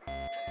thing.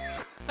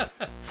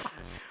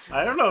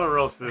 I don't know the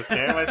rules to this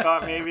game. I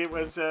thought maybe it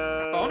was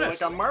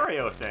like a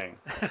Mario thing.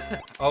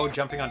 Oh,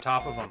 jumping on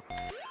top of them.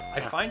 I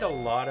find a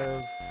lot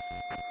of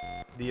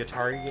the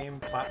Atari game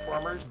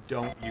platformers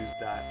don't use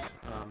that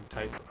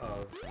type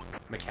of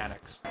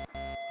mechanics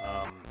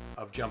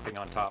of jumping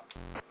on top.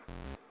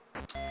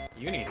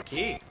 You need a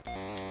key.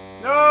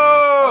 No!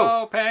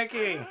 Oh,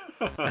 Panky!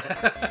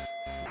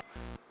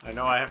 I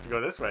know I have to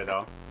go this way,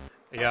 though.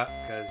 Yeah,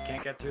 because you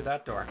can't get through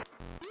that door.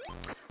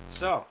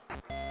 So,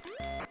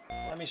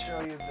 let me show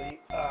you the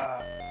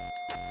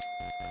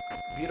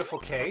beautiful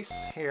case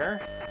here.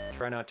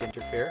 Try not to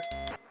interfere.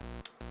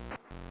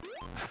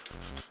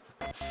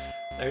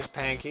 There's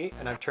Panky,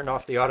 and I've turned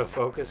off the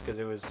autofocus because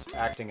it was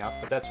acting up,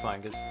 but that's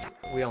fine because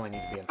we only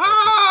need to be in focus.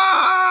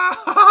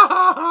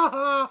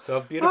 So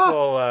a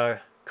beautiful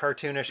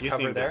cartoonish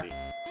cover there. Busy.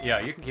 Yeah,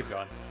 you can keep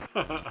going.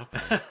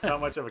 It's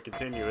not much of a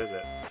continue, is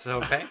it?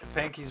 So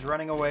Panky's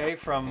running away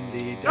from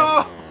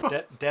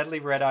the deadly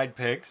red-eyed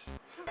pigs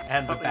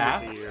and the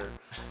bats.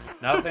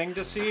 Nothing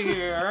to see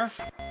here.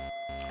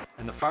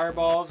 And the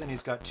fireballs, and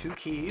he's got 2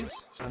 keys,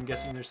 so I'm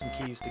guessing there's some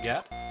keys to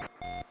get.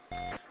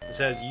 It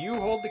says, you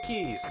hold the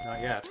keys.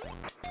 Not yet.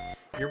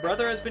 Your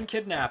brother has been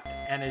kidnapped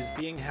and is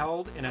being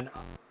held in an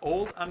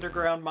old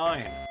underground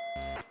mine.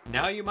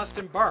 Now you must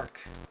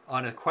embark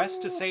on a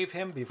quest to save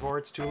him before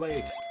it's too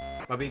late.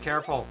 But be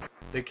careful.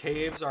 The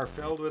caves are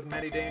filled with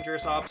many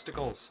dangerous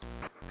obstacles.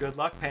 Good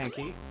luck,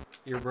 Panky.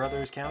 Your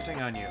brother is counting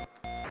on you.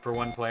 For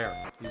 1 player.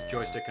 Use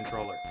joystick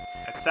controller.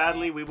 And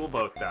sadly, we will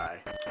both die.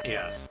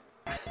 Yes.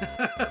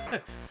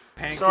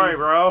 Panky, sorry,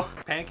 bro.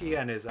 Panky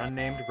and his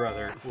unnamed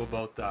brother will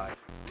both die.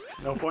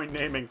 No point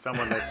naming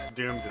someone that's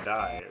doomed to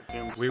die.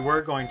 We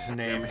were going to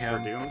name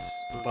him,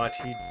 but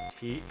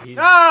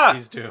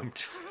he's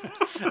doomed.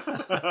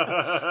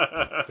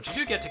 But you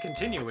do get to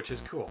continue, which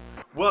is cool.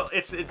 Well,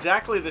 it's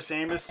exactly the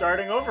same as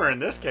starting over in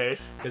this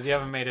case. Because you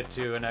haven't made it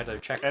to another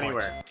checkpoint.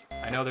 Anywhere.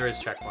 I know there is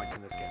checkpoints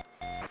in this game.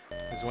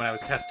 This is when I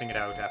was testing it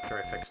out after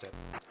I fixed it.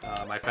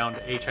 I found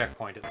a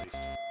checkpoint at least.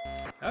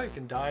 Oh, you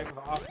can dive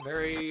off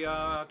very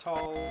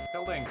tall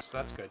buildings.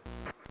 That's good.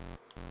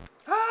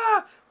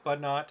 Ah! But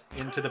not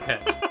into the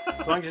pit.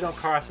 As long as you don't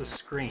cross a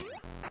screen.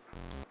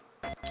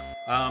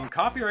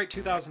 Copyright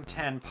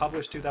 2010,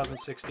 published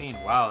 2016.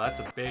 Wow, that's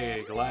a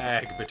big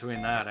lag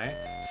between that,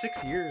 eh?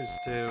 6 years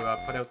to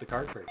put out the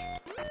cartridge.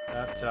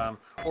 That,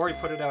 or he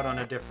put it out on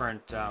a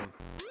different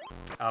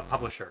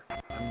publisher.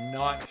 I'm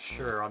not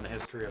sure on the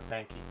history of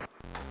Panky.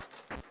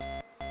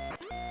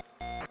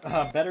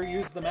 Better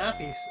use the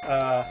Mappy,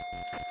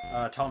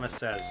 Thomas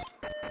says.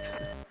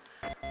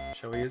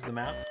 Shall we use the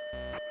map?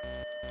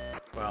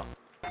 Well,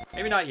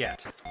 maybe not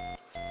yet.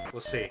 We'll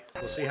see.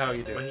 We'll see how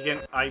you do. But again,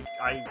 I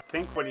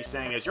think what he's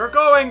saying is, you're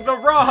going the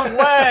wrong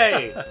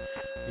way!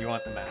 You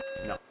want the map?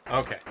 No.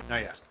 Okay,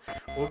 not yet.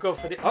 We'll go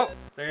for the... Oh,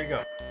 there you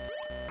go.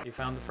 You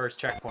found the first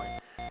checkpoint.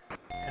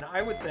 And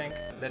I would think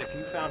that if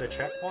you found a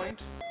checkpoint,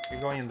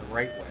 you're going in the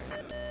right way.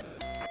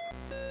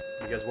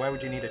 Because why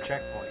would you need a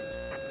checkpoint?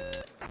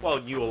 Well,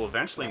 you will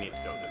eventually need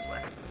to go this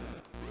way.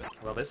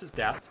 Well, this is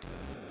death.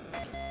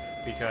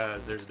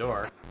 Because there's a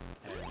door,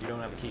 and you don't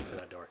have a key for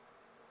that door.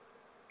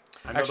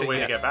 I know the way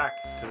to get back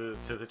to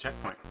the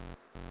checkpoint.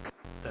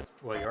 That's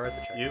well, you're at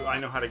the checkpoint. I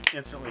know how to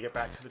instantly get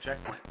back to the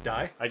checkpoint.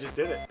 Die? I just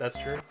did it. That's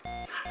true.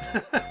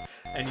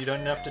 And you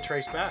don't have to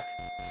trace back.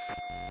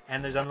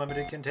 And there's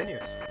unlimited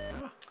continues.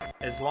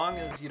 As long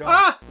as you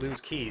don't lose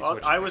keys. Well,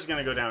 which... I was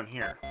going to go down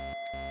here.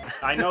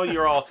 I know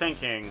you're all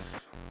thinking,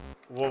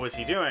 what was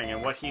he doing?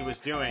 And what he was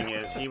doing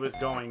is he was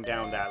going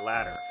down that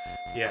ladder.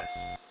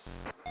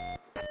 Yes.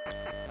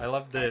 I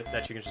love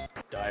that you can just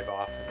dive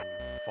off and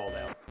fall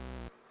down.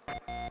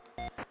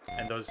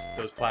 And those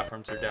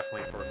platforms are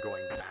definitely for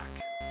going back.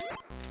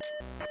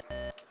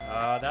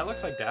 That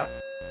looks like death.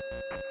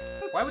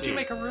 Why would you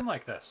make a room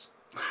like this?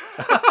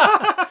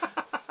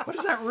 What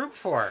is that room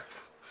for?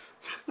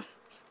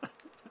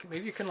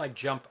 Maybe you can like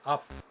jump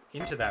up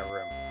into that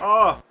room.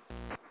 Oh,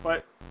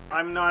 but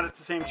I'm not at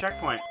the same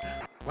checkpoint.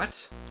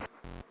 What?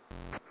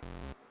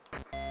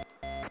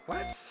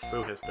 What?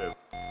 Boo his boo.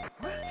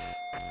 What?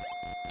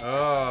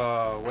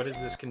 Oh, what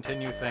is this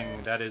continue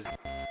thing that is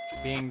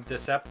being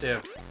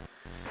deceptive?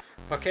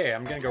 Okay,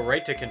 I'm gonna go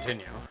right to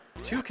continue.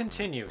 To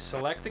continue,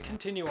 select the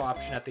continue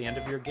option at the end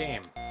of your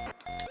game.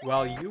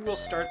 While you will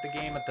start the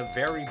game at the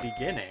very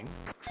beginning,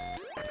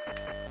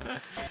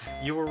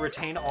 you will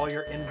retain all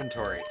your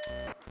inventory.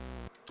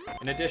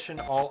 In addition,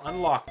 all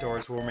unlocked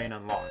doors will remain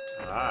unlocked.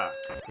 Ah,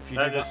 If you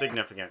that do is not-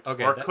 significant.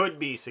 Okay, or that- could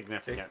be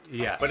significant.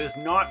 Yes. But is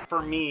not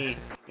for me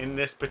in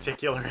this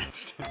particular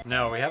instance.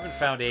 No, we haven't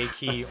found a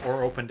key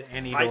or opened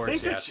any doors I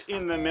think yet. it's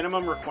in the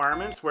minimum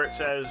requirements where it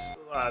says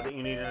that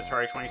you need an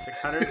Atari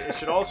 2600. It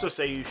should also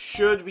say you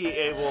should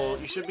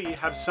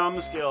have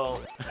some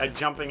skill at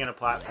jumping in a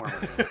platform.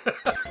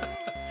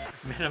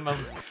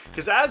 Minimum.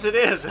 Because as it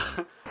is,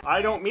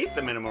 I don't meet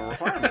the minimum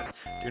requirements.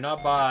 Do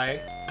not buy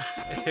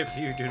if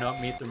you do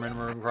not meet the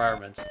minimum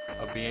requirements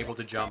of being able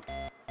to jump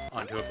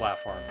onto a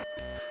platform.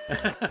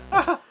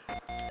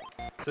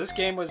 So this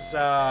game was...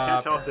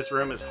 Can't tell if this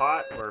room is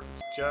hot or if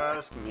it's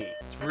just me.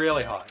 It's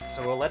really hot.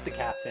 So we'll let the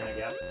cats in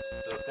again.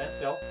 So stand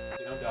still so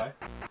you don't die.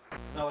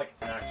 It's not like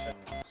it's an action,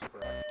 super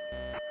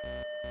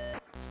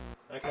action.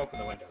 I can open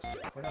the windows too.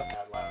 We're not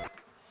that loud.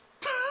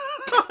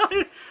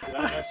 Did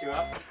I mess you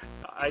up?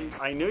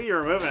 I knew you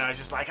were moving. I was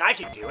just like, I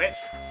can do it.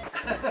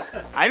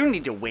 I don't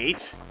need to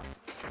wait.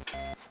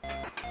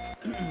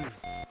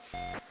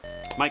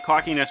 My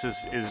cockiness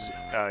is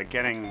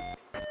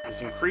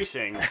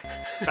increasing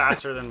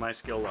faster than my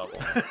skill level.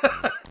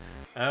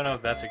 I don't know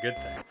if that's a good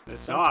thing.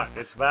 It's not.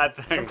 It's a bad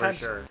thing Sometimes,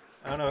 for sure.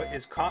 I don't know.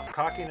 Is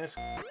cockiness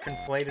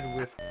conflated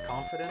with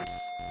confidence?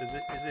 Is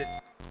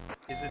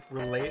it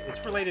related?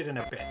 It's related in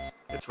a bit.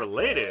 It's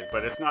related,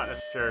 but it's not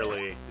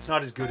necessarily. It's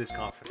not as good as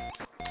confidence.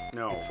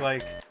 No. It's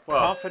like Well-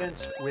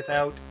 confidence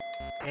without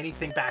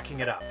anything backing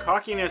it up.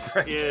 Cockiness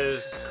Right.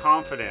 is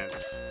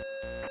confidence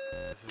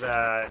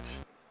that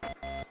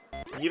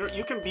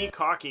you can be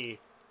cocky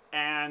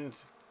and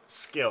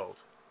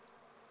skilled.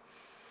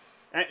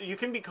 And you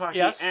can be cocky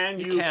Yes, and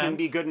you you can. can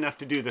be good enough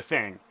to do the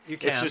thing. You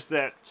can. It's just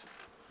that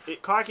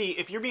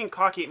if you're being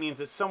cocky, it means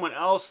that someone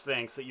else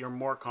thinks that you're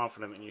more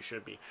confident than you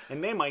should be,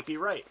 and they might be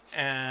right.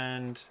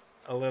 And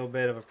a little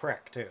bit of a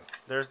prick too.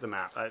 There's the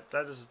map.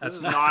 This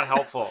is not- not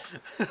helpful.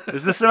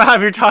 Is this the map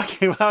you're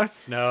talking about?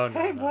 No, no,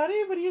 Hey, no.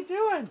 buddy, what are you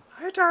doing?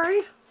 Hi,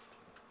 Atari.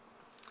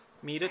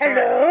 Meet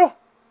Atari.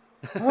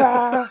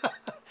 Hello.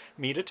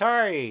 Meet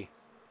Atari.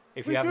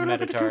 If you haven't met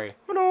Atari.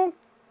 Hello.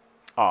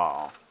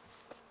 Aw.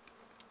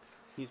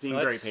 He's being So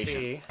very let's patient.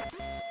 see.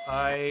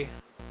 I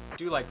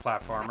do like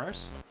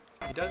platformers.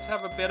 He does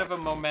have a bit of a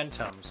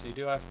momentum, so you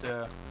do have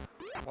to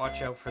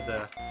watch out for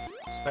the,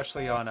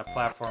 especially on a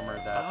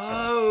platformer that.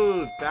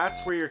 Oh,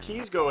 that's where your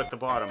keys go at the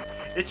bottom.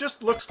 It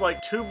just looks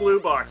like two blue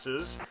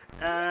boxes,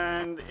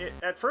 and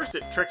at first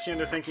it tricks you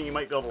into thinking you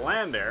might be able to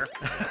land there.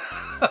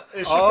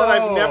 It's just that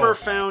I've never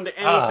found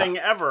anything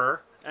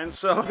ever, and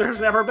so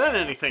there's never been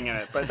anything in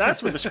it. But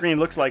that's what the screen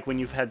looks like when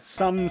you've had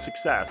some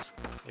success.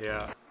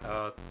 Yeah.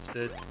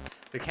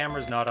 The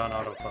camera's not on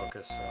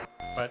autofocus, so,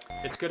 but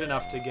it's good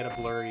enough to get a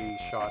blurry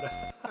shot.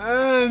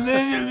 A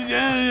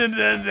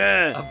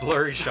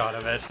blurry shot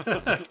of it.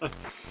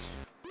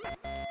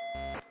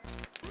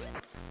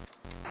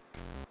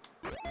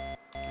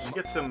 You should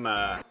get some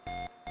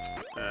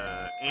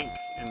ink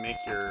and make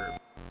your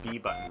B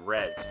button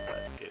red so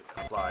that it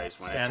applies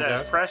when Stands it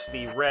says out. press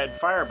the red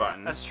fire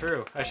button. That's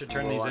true. I should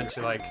turn these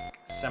into like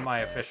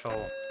semi-official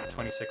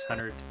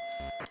 2600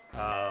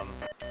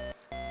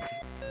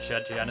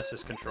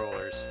 Genesis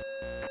controllers.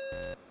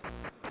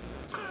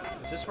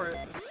 Is this what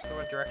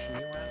direction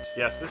you went?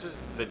 Yes, this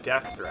is the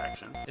death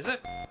direction. Is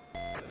it?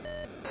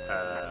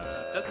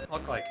 This doesn't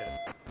look like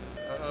it.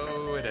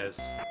 Oh, it is.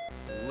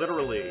 It's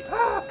literally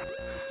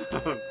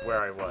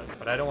where I was.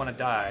 But I don't want to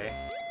die.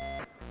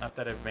 Not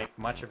that it'd make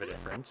much of a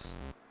difference,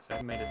 because I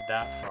haven't made it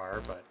that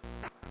far, but...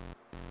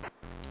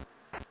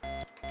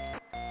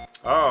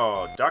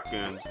 Oh, duck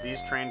goons.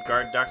 These trained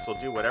guard ducks will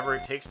do whatever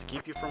it takes to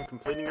keep you from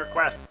completing your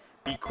quest.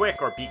 Be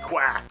quick or be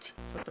quacked.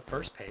 Is that the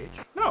first page?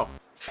 No.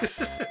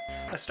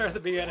 Let's start at the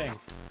beginning.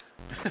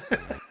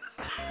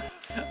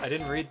 I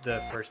didn't read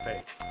the first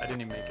page. I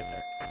didn't even make it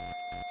there.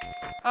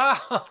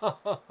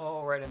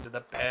 Oh, right into the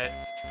pit.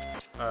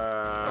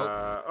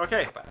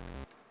 Okay. Back.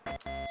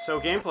 So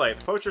gameplay.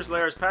 The Poacher's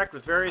Lair is packed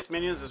with various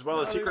minions as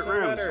well as secret there's a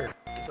rooms. letter.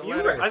 There's a You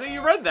letter. I think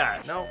you read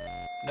that. No.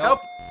 No.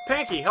 Help!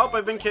 Panky, help,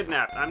 I've been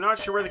kidnapped. I'm not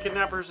sure where the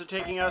kidnappers are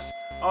taking us.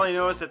 All I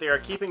know is that they are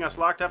keeping us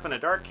locked up in a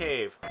dark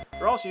cave.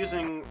 They're also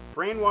using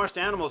brainwashed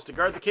animals to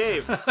guard the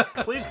cave.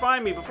 Please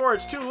find me before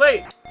it's too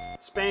late.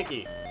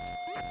 Spanky.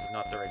 This is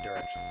not the right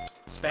direction.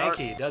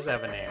 Spanky does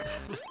have a name.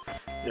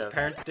 His Yes.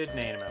 parents did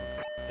name him.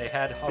 They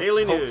had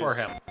Daily hope News. for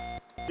him.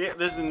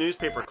 This is the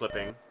newspaper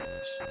clipping.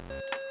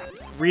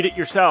 Read it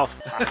yourself.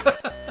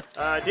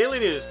 Daily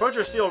News.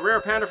 Poachers steal rare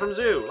panda from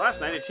zoo.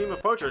 Last night, a team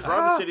of poachers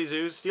robbed the city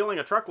zoo, stealing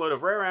a truckload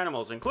of rare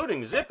animals,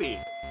 including Zippy,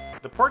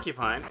 the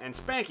porcupine, and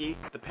Spanky,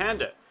 the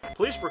panda.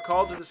 Police were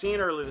called to the scene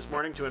early this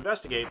morning to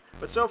investigate,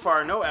 but so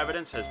far, no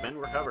evidence has been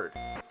recovered.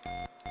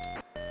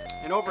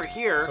 And over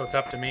here So it's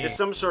up to me. is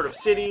some sort of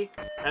city,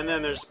 and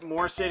then there's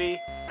more city,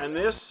 and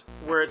this,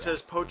 where it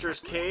says Poacher's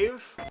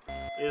Cave,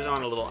 is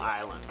on a little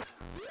island.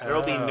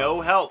 There'll be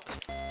no help.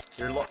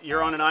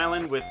 You're on an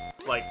island with,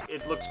 like,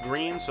 it looks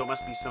green, so it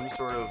must be some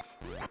sort of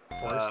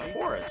Foresty?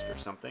 forest or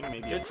something. Maybe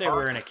You a did say park.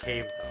 we're in a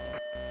cave,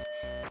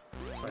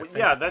 though. I think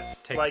yeah,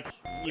 that's takes... like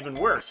even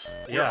worse.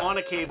 You're Yeah. on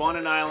a cave on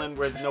an island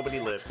where nobody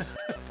lives.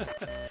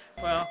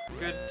 Well,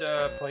 good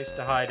place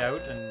to hide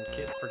out and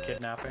for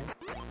kidnapping.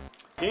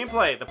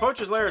 Gameplay. The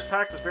poacher's lair is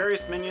packed with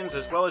various minions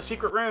as well as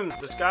secret rooms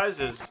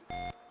disguised as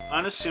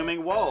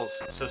unassuming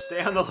walls, so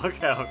stay on the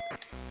lookout.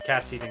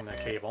 Cat's eating the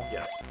cable.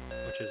 Yes.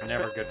 Which is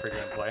never good for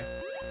gameplay.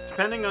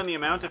 Depending on the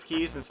amount of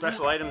keys and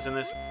special items in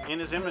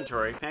his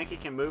inventory, Panky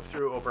can move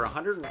through over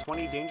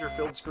 120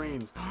 danger-filled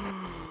screens.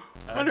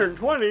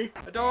 120?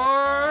 A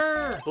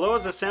door! Below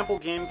is a sample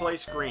gameplay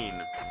screen.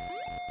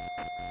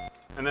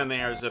 And then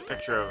there's a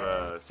picture of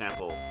a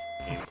sample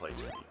gameplay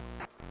screen.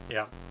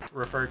 Yeah.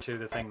 Refer to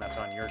the thing that's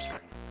on your screen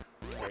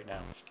right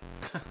now.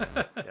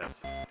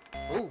 Yes.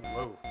 Ooh,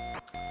 whoa.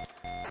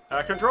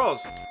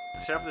 Controls.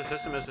 Set up the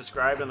system as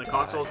described in the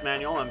console's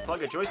manual and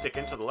plug a joystick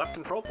into the left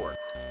control port.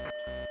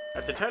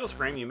 At the title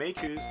screen, you may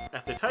choose...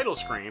 At the title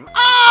screen...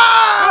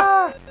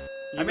 Ah!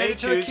 You may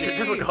choose your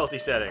difficulty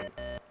setting.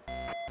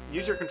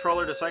 Use your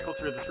controller to cycle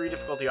through the 3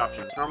 difficulty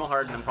options. Normal,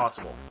 hard, and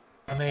impossible.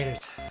 I made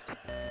it.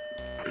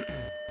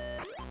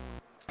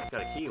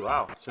 Got a key,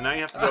 wow. So now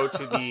you have to go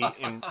to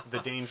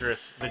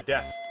the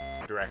death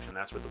direction.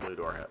 That's what the blue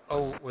door had.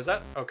 Oh, was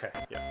that? Okay.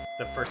 Yeah.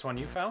 The first one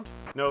you found?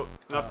 No,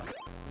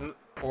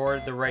 Or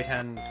the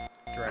right-hand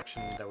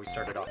direction that we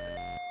started off in?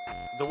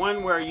 the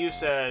one where you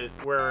said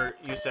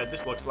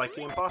this looks like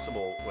the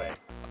impossible way.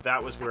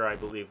 That was where I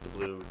believe the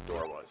blue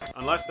door was.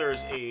 Unless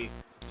there's a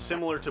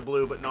similar to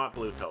blue but not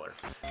blue color.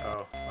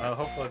 Oh, well,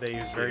 hopefully they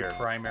use very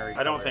primary colors.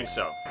 I don't think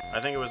so. I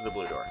think it was the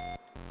blue door.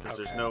 Because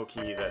Okay. there's no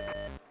key that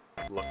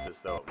looked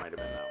as though it might have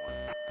been that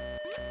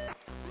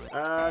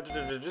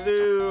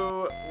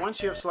one.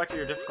 Once you have selected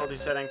your difficulty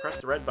setting, press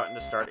the red button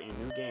to start a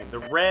new game. The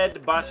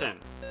red button.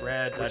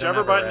 Red.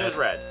 Whichever button is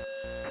red.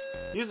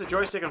 Use the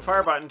joystick and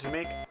fire button to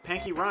make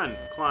Panky run,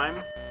 climb.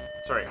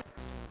 Sorry.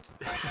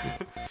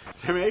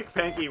 To make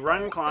Panky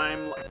run, climb.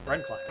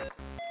 Run,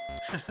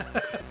 climb.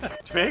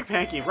 To make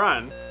Panky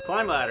run,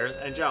 climb ladders,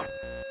 and jump.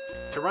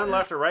 To run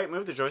left or right,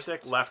 move the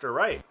joystick left or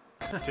right.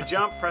 To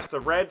jump, press the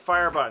red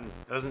fire button.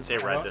 It doesn't say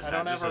red this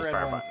time, it just says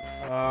fire button.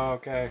 Oh,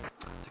 okay.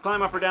 To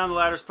climb up or down the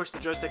ladders, push the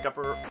joystick up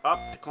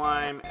to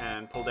climb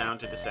and pull down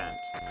to descend.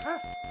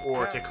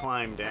 Or to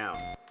climb down.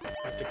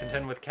 Have to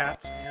contend with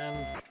cats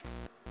and...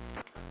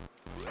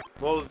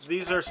 Well,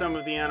 these are some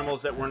of the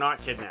animals that were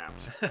not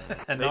kidnapped.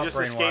 and they not just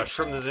brainwashed. escaped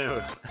from the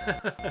zoo.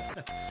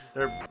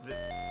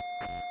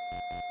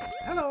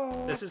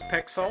 Hello. This is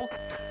Pixel.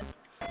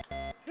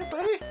 Hey,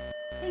 buddy.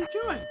 How you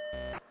doing?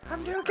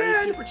 I'm doing Are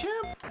you super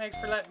champ? Thanks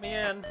for letting me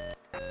in.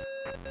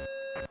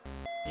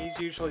 He's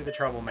usually the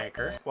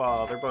troublemaker.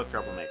 Well, they're both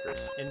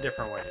troublemakers. In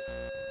different ways.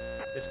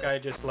 This guy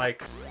just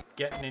likes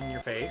getting in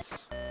your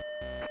face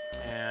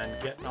and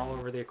getting all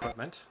over the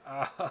equipment.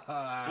 Hey,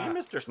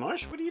 Mr.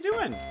 Smush, what are you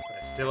doing?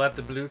 But I still have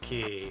the blue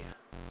key.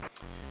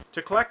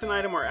 To collect an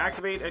item or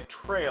activate a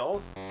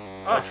trail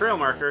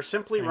marker,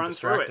 simply I'm run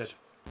through it.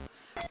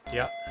 distracted.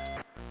 Yeah.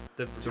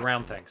 The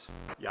round things.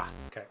 Yeah.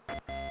 Okay.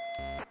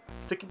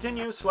 To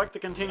continue, select the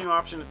continue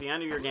option at the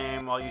end of your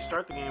game. While you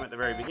start the game at the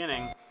very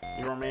beginning,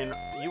 you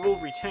will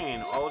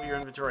retain all of your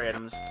inventory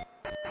items.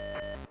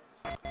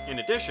 In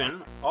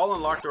addition, all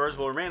unlocked doors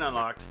will remain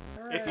unlocked.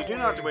 Hooray. If you do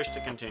not wish to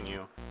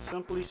continue,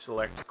 simply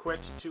select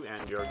quit to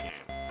end your game.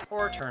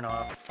 Or turn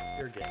off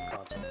your game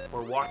console.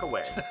 Or walk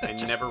away and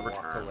Just never walk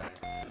return. away.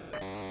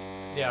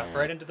 Yeah,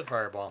 right into the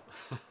fireball.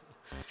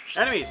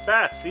 Enemies,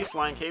 bats. These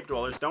flying cave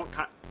dwellers don't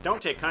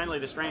take kindly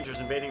to strangers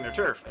invading their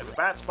turf. If a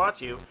bat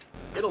spots you,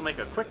 it'll make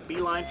a quick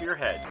beeline for your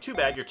head. Too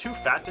bad you're too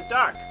fat to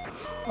duck.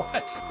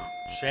 What?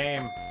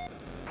 Shame.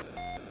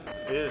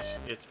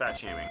 It's fat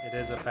shaming. It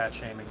is a fat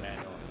shaming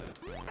manual.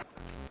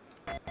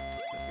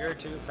 You're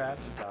too fat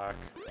to duck.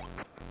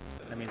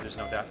 That means there is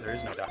no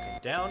ducking.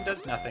 Down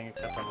does nothing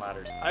except on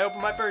ladders. I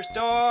opened my first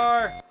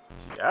door!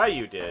 Yeah,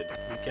 you did.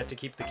 You get to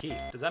keep the key.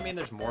 Does that mean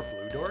there's more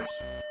blue doors?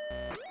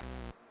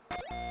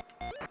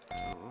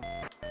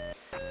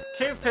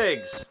 Cave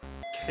pigs.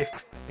 Cave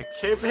pigs.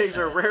 Cave pigs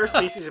are a rare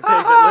species of pig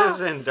that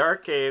lives in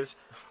dark caves.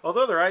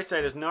 Although their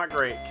eyesight is not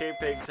great, cave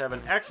pigs have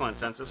an excellent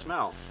sense of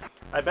smell.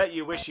 I bet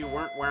you wish you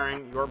weren't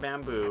wearing your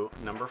bamboo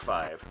number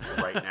 5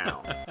 right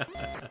now.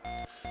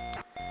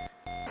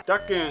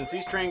 Duck goons.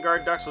 These trained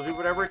guard ducks will do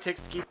whatever it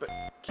takes to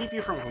keep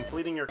you from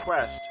completing your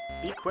quest.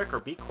 Be quick or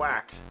be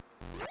quacked.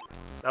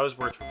 That was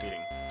worth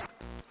repeating.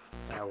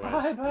 That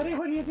was. Hi, buddy.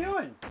 What are you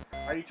doing?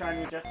 Are you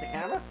trying to adjust the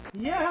camera?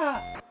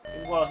 Yeah.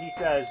 Well, he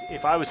says,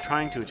 if I was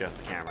trying to adjust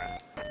the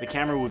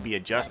camera would be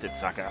adjusted,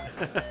 sucker.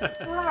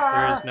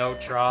 There is no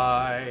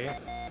try.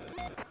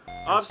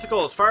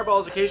 Obstacles.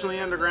 Fireballs occasionally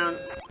underground.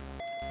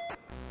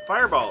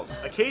 Fireballs.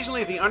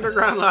 Occasionally the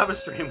underground lava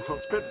stream will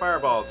spit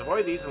fireballs.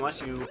 Avoid these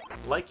unless you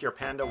like your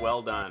panda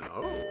well done.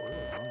 Oh.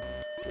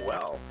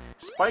 Well.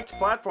 Spiked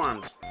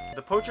platforms.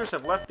 The poachers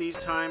have left these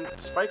timed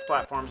spiked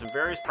platforms in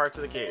various parts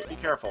of the cave. Be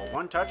careful.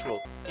 One touch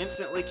will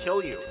instantly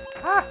kill you.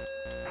 Ah!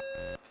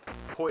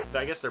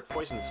 I guess they're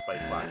poison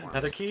spiked platforms.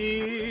 Another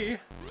key.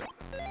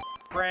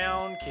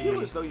 Brown key. I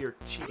feel as though you're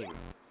cheating.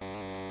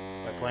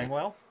 By playing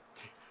well?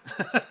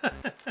 There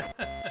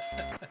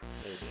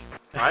you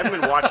I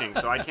haven't been watching,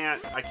 so I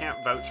can't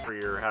vouch for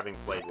your having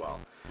played well.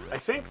 I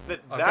think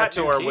that I've that got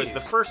 2 door keys. was the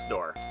first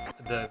door.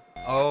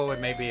 Oh, it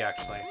may be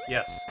actually.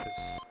 Yes, because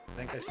I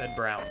think I said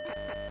brown.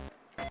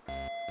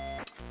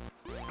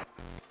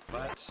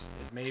 But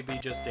it may be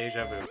just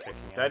deja vu kicking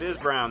in. That is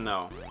brown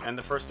though, and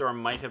the first door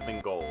might have been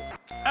gold.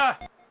 Ah!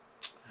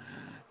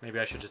 Maybe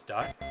I should just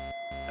die.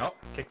 Nope,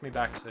 kick me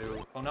back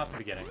to. Oh, not the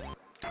beginning.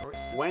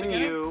 When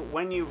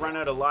you run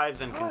out of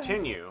lives and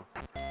continue,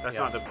 that's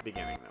not Yes. the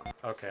beginning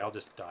though. Okay, I'll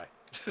just die.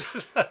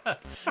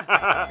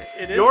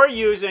 You're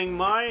using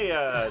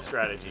my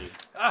strategy.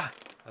 Ah!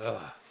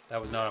 Ugh, that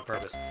was not on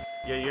purpose.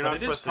 Yeah, you're But not it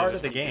supposed is to. part of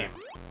just the keep game,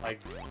 like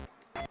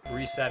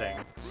resetting.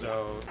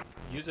 So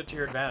use it to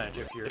your advantage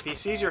if you're. If he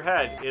sees your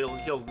head,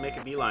 he'll make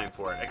a beeline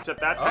for it. Except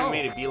that time Oh.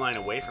 he made a beeline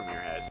away from your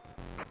head.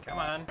 Come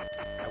on,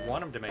 I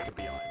want him to make a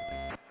beeline.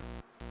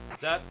 Is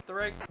that the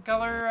right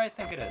color? I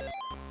think it is.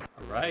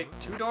 All right,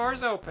 2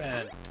 doors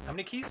open. How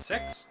many keys?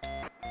 6.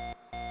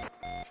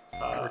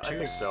 We're I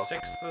think so.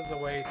 2/6 of the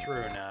way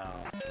through now.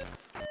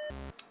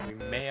 We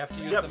may have to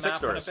use Yep, the 6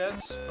 map doors. in a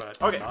bit,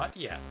 but Okay. not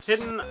yet.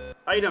 Hidden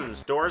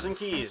items, doors, and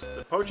keys.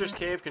 The Poacher's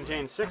Cave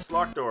contains 6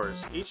 locked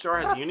doors. Each door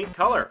has a unique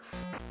color.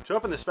 To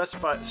open the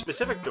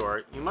specific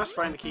door, you must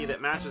find the key that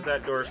matches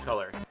that door's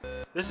color.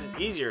 This is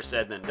easier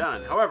said than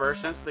done. However,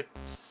 since the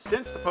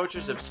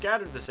poachers have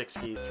scattered the 6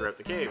 keys throughout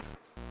the cave.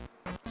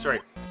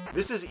 Sorry.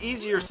 This is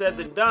easier said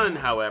than done,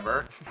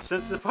 however,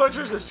 since the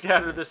poachers have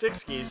scattered the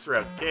 6 keys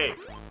throughout the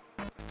cave.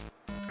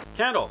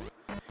 Candle.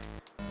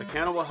 The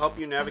candle will help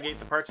you navigate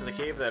the parts of the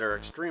cave that are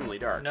extremely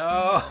dark.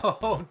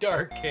 No,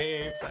 dark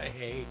caves. I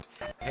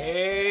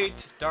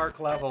hate dark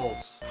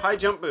levels. High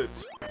jump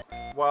boots.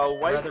 While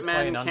white Rather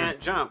men plain can't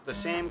jump, the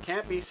same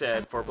can't be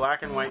said for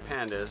black and white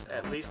pandas,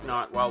 at least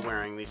not while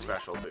wearing these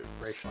special boots.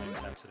 Racially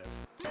insensitive.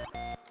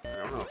 I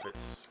don't know if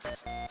it's...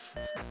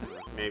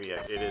 Maybe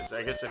it is.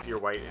 I guess if you're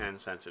white and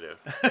sensitive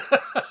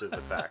to the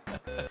fact.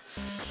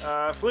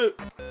 Flute.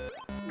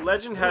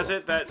 Legend has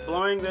it that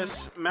blowing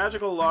this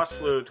magical lost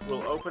flute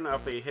will open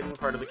up a hidden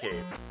part of the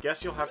cave.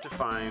 Guess you'll have to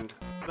find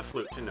the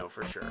flute to know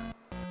for sure.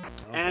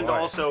 Oh, And boy.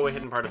 also a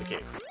hidden part of the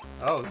cave.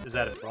 Oh, is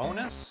that a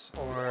bonus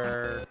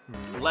or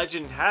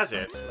Legend has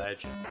it.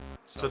 legend?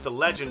 So it's a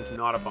legend,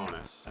 not a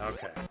bonus.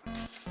 Okay.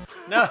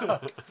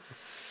 No.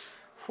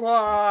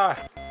 Wah.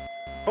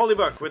 Holy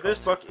Book. With this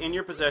book in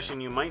your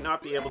possession, you might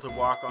not be able to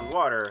walk on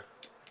water,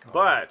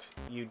 but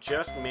you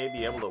just may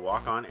be able to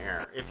walk on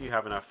air if you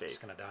have enough I'm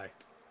just faith. gonna die.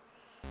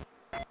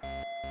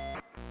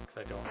 Because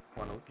I don't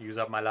want to use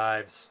up my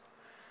lives.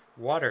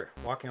 Water.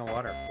 Walking on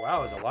water.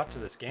 Wow, there's a lot to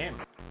this game.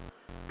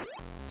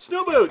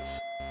 Snow boots!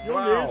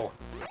 Wow.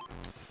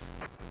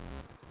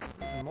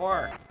 Even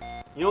more.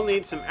 You'll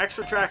need some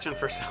extra traction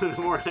for some of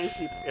the more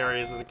icy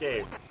areas of the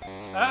cave.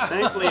 Ah.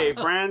 Thankfully, a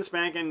brand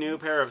spanking new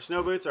pair of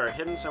snow boots are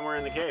hidden somewhere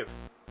in the cave.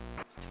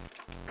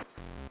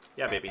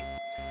 Yeah, baby.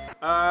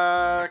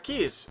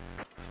 Keys.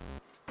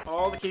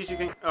 All the keys you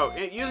can... Oh,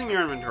 using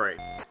your inventory.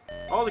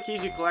 All the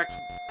keys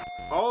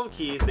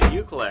that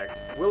you collect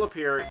will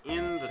appear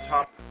in the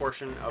top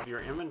portion of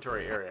your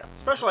inventory area.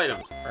 Special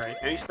items. Right.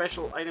 Any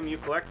special item you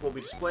collect will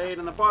be displayed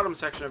in the bottom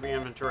section of your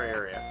inventory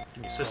area.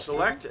 Can you To scroll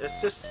select a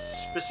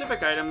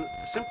specific item,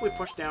 simply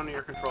push down on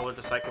your controller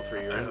to cycle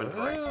through your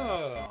inventory.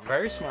 Oh,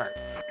 very smart.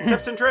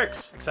 Tips and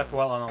tricks. Except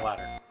while on the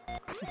ladder.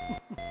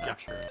 I'm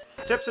sure.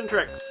 Tips and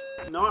tricks.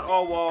 Not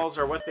all walls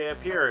are what they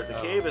appear. The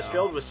cave is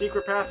filled with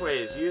secret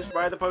pathways used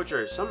by the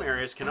poachers. Some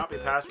areas cannot be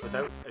passed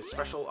without a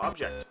special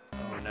object.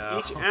 Oh no.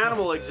 Each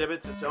animal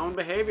exhibits its own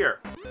behavior.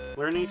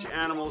 Learn each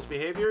animal's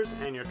behaviors,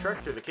 and your trek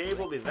through the cave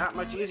will be that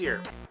much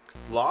easier.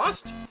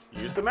 Lost?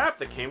 Use the map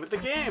that came with the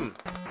game.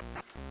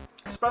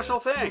 Special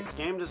thanks.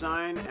 Game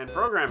design and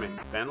programming,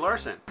 Ben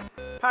Larson.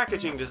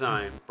 Packaging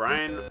design,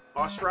 Brian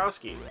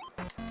Ostrowski.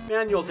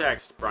 Manual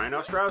text, Brian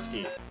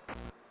Ostrowski.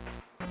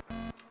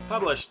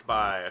 Published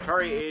by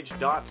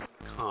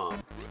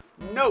AtariAge.com.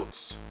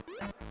 Notes.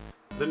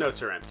 The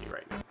notes are empty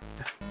right now.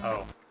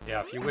 Oh,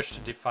 yeah, if you wish to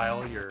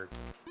defile your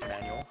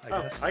manual, I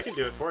guess. I can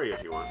do it for you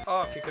if you want.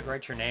 Oh, if you could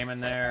write your name in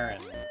there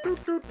and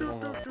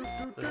little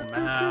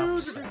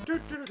maps.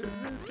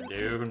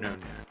 No.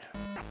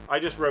 I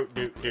just wrote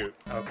doot doot.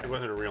 Okay. It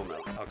wasn't a real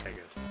note. Okay,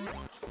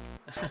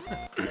 good.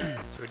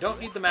 So we don't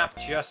need the map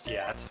just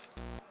yet.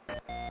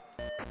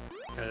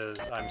 Because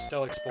I'm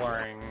still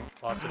exploring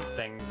lots of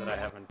things that I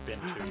haven't been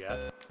to yet.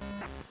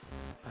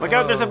 Look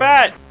out, there's a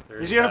bat!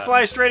 There's He's gonna bat.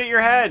 fly straight at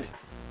your head!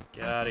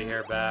 Get out of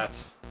here, bat.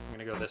 I'm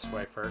gonna go this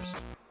way first.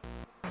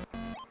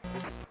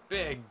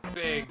 Big.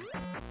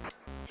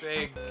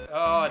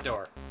 Oh, a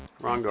door.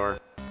 Wrong door.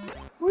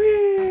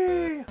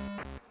 Whee!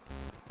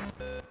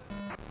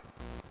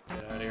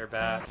 Get out of here,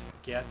 bat.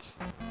 Get.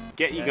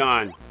 Get you Okay.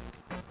 gone.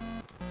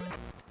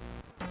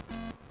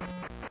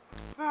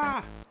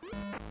 Ah!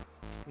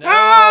 No,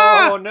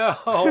 Ah! no.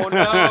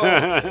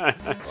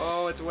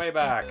 Oh, it's way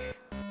back.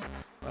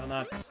 Well,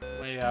 not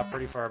way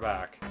pretty far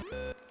back.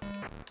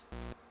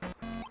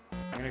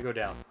 I'm gonna go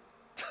down.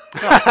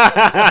 Not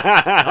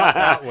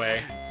that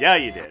way. Yeah,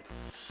 you did.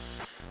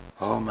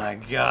 Oh my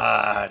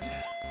god.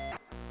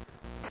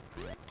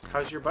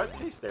 How's your butt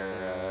taste there,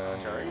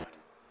 Atari?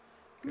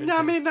 Good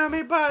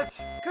Nummy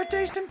butt! Good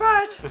tasting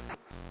butt!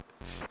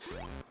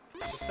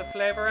 Just the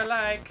flavor I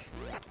like.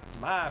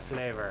 My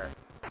flavor.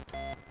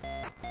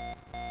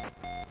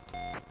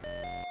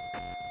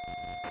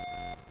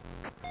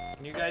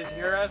 Can you guys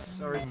hear us,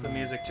 or is the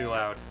music too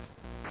loud?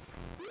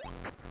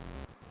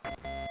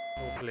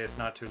 Hopefully it's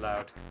not too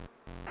loud.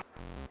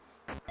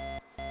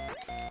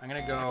 I'm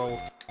gonna go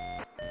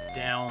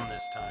down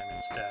this time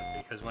instead,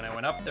 because when I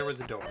went up there was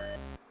a door.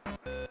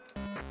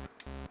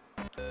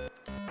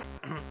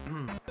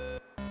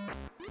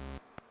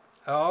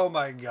 Oh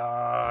my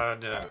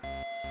god.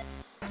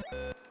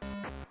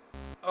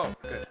 Oh,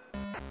 good.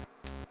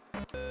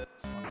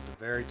 This one is a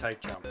very tight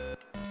jump.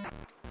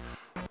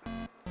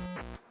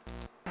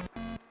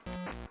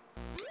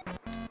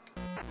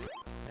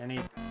 Any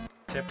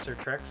tips or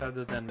tricks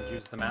other than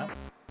use the map?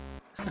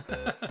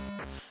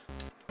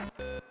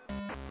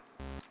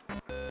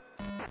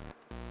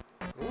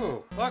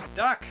 Ooh, look,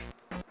 duck!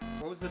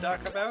 What was the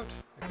duck about?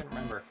 I couldn't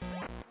remember.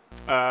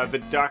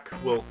 The duck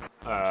will...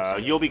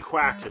 you'll be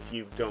quacked if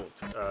you don't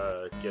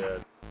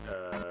get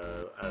out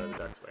of the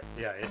duck's way.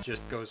 Yeah, it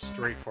just goes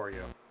straight for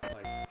you.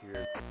 Like,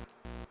 you're...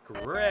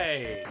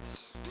 Great!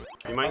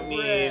 You might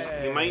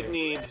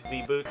need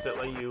the boots that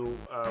let you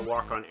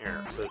walk on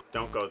air, so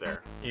don't go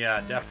there.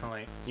 Yeah,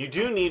 definitely. You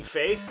do need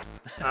faith,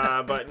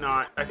 but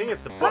not... I think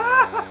it's the book.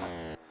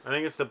 I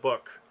think it's the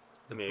book,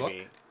 maybe. Book?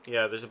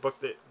 Yeah, there's a book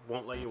that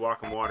won't let you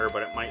walk on water,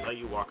 but it might let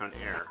you walk on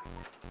air.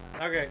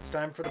 Okay, it's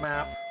time for the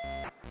map.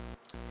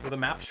 Will the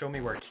map show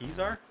me where keys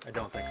are? I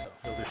don't think so.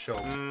 It'll just show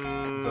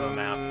the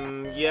map.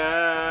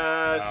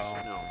 Yes.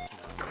 No.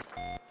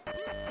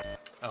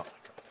 Oh my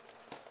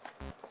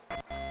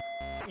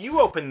god.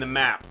 You open the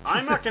map.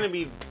 I'm not going to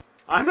be.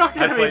 I'm not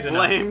going to be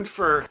blamed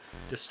for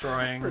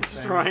destroying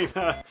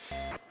the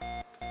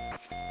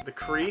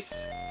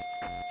crease.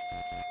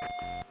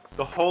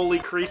 The holy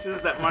creases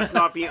that must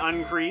not be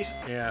uncreased.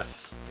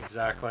 Yes,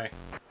 exactly.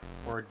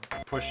 Or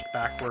pushed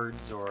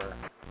backwards, or...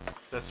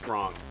 That's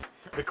wrong.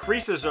 The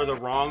creases are the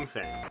wrong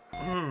thing.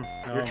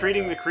 You're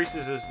treating the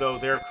creases as though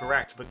they're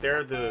correct, but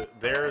they're the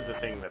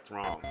thing that's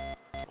wrong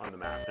on the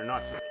map. They're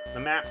not. The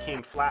map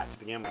came flat to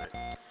begin with.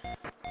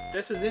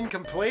 This is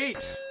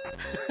incomplete.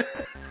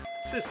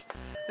 This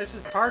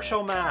is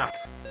partial map.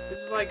 This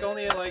is like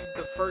only like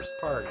the first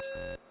part.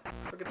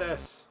 Look at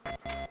this.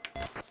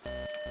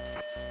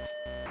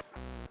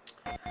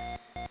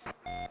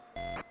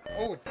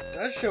 Oh, it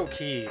does show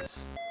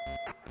keys.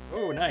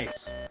 Oh,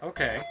 nice.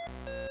 Okay.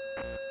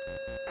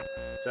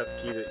 Is that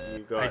the key that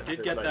you got? I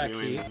did get that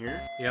key.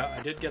 Here? Yeah,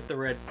 I did get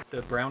the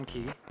brown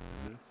key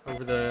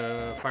over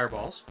the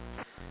fireballs.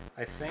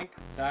 I think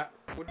that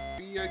would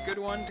be a good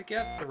one to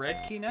get. The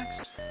red key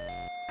next.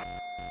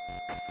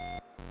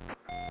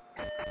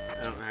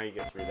 I don't know how you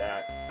get through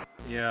that.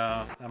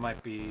 Yeah, that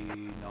might be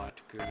not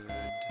good.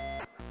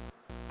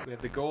 We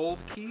have the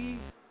gold key.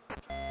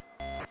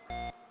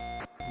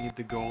 Need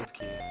the gold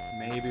key.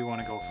 Maybe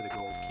want to go for the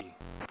gold key.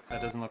 Because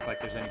that doesn't look like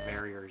there's any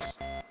barriers.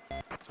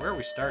 Where are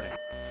we starting?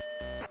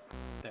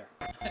 There.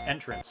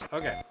 Entrance.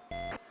 Okay.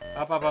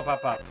 Up, up, up,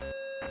 up, up.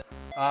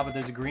 Ah, but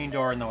there's a green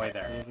door in the way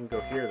there. And you can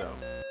go here, though.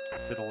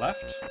 To the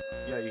left?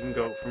 Yeah, you can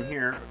go from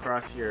here,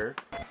 across here,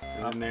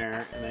 and then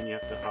there, and then you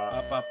have to hop.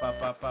 Up, up,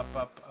 up, up, up,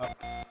 up, up.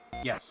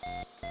 Yes.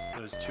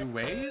 There's two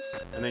ways?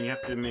 And then you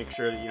have to make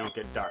sure that you don't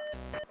get ducked.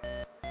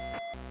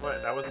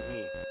 What? That wasn't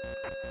me.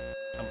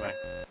 Something.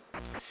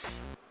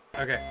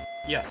 Okay.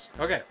 Yes.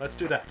 Okay, let's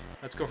do that.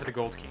 Let's go for the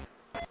gold key.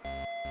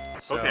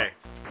 So, okay.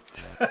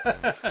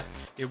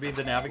 You'll be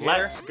the navigator?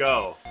 Let's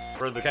go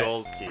for the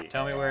gold key.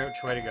 Tell me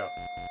which way to go.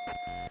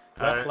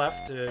 Left,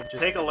 left.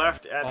 Just take a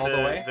left at all the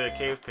way? the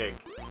cave pig.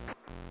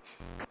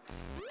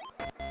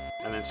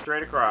 And then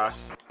straight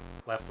across.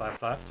 Left,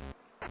 left, left.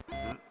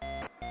 And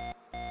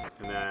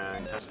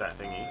then touch that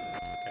thingy.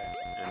 Okay.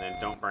 And then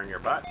don't burn your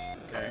butt.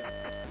 Okay.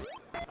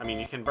 I mean,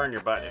 you can burn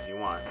your butt if you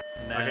want.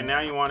 Then, okay, now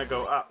you want to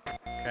go up.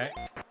 Okay.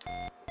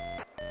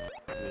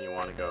 And then you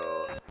want to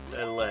go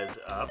a les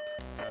up.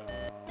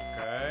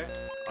 Okay.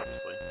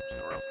 Obviously, there's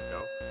nowhere else to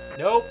go.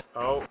 Nope.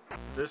 Oh,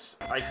 this,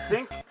 I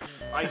think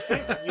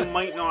you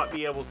might not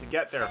be able to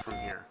get there from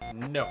here.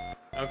 No.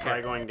 Okay.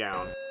 Try going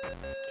down.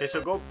 Okay,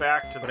 so go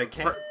back to but the... I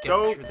can't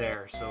get through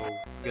there, so...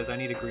 Because I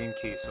need a green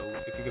key, so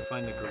if you could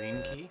find the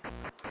green key...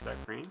 Is that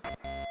green?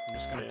 I'm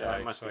just gonna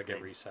die so I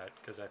get reset,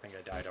 because I think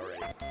I died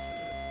already.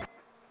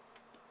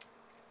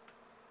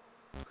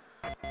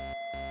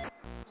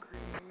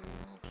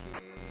 Green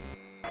key...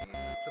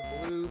 It's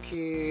a blue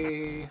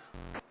key...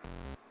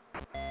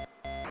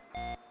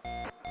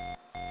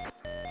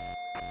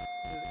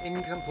 This is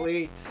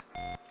incomplete.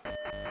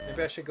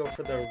 Maybe I should go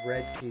for the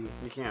red key.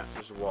 You can't.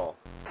 There's a wall.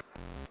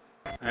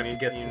 I need to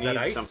get... You Is need that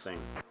ice? something.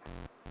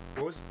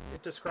 What was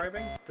it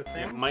describing? The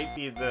thing? It might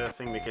be the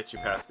thing that gets you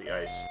past the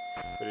ice,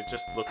 but it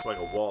just looks like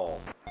a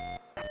wall.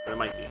 But it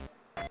might be.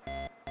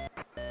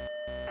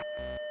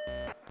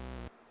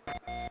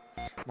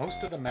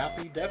 Most of the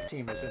Mappy dev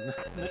team is in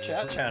the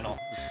chat channel.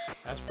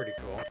 That's pretty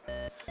cool.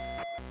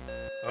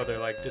 Oh, they're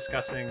like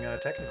discussing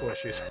technical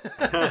issues.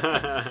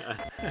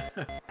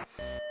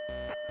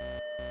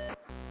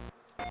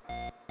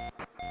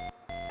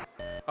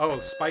 Oh,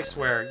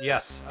 spiceware,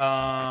 yes.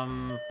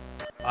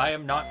 I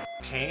am not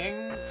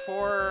paying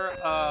for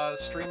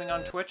streaming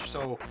on Twitch,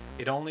 so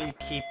it only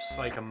keeps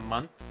like a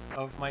month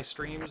of my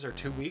streams or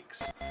 2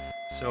 weeks.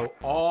 So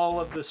all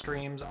of the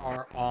streams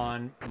are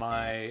on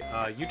my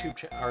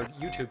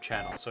YouTube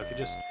channel. So if you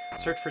just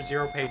search for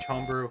ZeroPage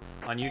Homebrew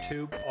on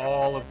YouTube,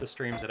 all of the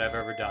streams that I've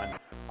ever done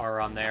are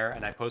on there,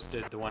 and I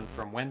posted the one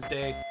from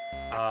Wednesday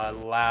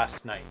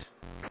last night.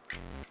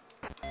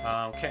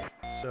 Okay,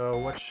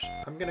 so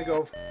I'm gonna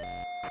go.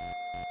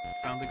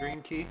 Found the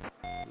green key?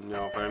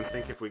 No, but I'm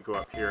thinking if we go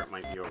up here, it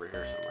might be over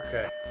here somewhere.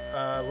 Okay.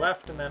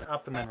 Left and then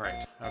up and then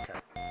right. Okay.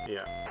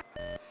 Yeah.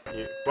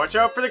 Watch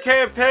out for the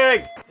cave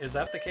pig! Is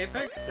that the cave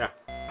pig? Yeah.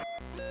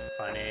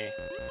 Funny.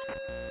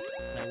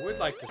 And I would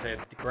like to say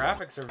that the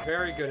graphics are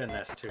very good in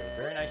this too.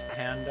 Very nice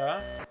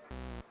panda.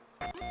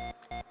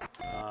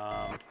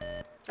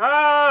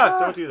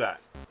 Don't do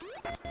that.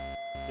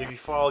 If you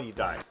fall, you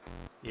die.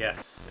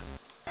 Yes.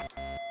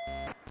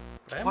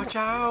 Watch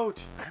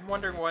out! I'm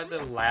wondering why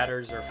the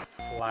ladders are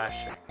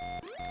flashing.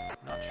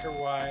 Not sure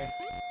why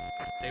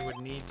they would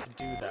need to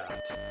do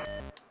that.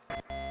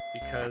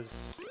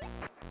 Because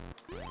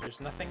there's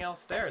nothing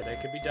else there. They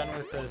could be done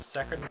with a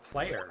second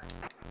player.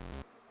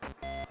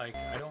 Like,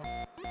 I don't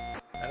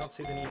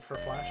see the need for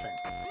flashing.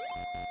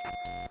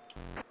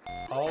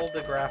 All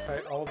the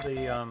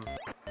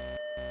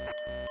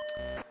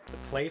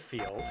play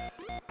field,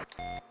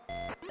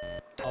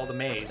 all the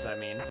maze, I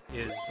mean,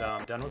 is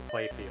done with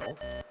play field.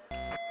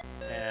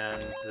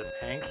 And the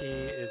Panky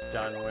is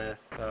done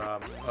with,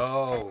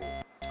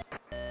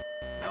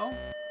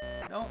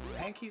 No,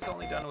 Panky's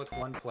only done with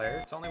one player.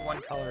 It's only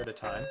one color at a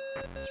time.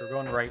 So we're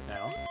going right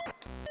now.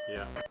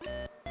 Yeah.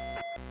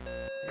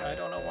 Yeah, I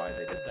don't know why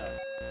they did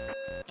that.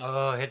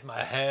 Oh, hit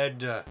my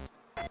head.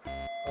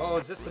 Oh,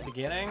 is this the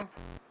beginning?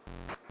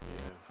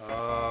 Yeah.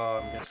 Oh,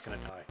 I'm just gonna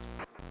die.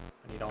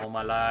 I need all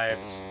my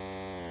lives.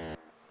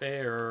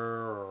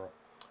 Bear.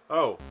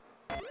 Oh.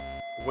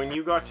 When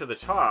you got to the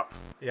top,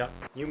 yeah,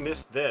 you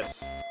missed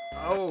this.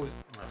 Oh.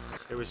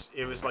 It was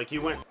like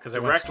you went because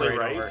directly I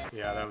went right. Over.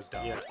 Yeah, that was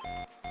dumb. Yeah.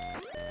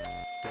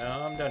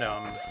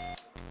 Dumb.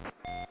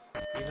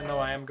 Even though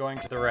I am going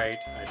to the right,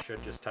 I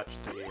should just touch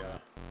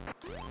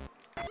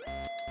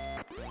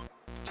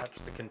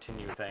the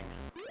continue thing.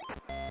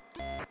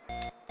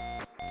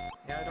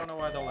 Yeah, I don't know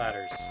why the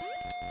ladders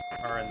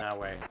are in that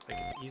way. They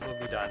could easily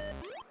be done.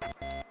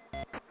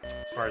 As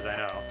far as I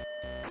know.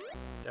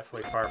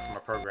 Definitely far from a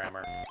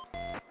programmer.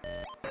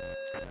 I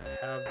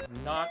have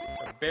not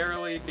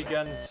barely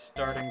begun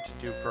starting to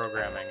do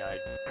programming. I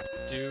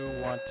do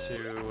want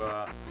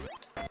to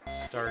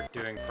start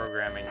doing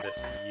programming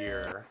this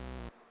year.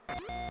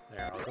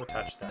 There, I'll go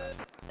touch that.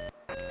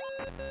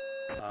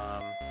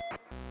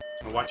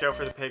 Watch out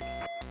for the pig.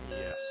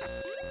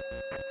 Yes.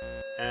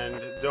 And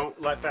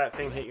don't let that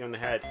thing hit you in the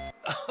head.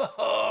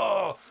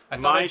 Oh!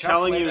 My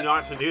telling you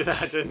not to do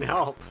that didn't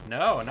help.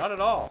 No, not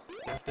at all. You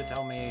have to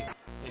tell me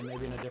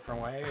maybe in a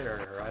different way,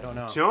 or I don't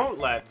know. Don't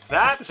let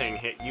that thing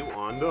hit you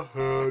on the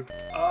head.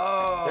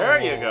 Oh! There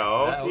you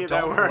go. See,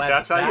 that worked.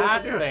 That's how you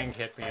have to do it. That thing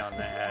hit me on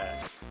the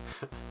head.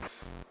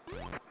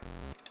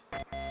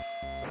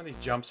 Some of these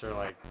jumps are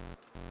like...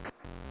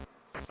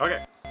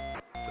 Okay.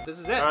 So this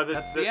is it.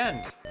 That's the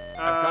end.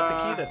 I've got the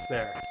key that's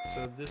there.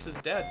 So this is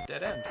dead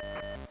end.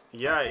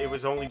 Yeah, it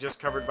was only just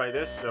covered by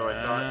this, so I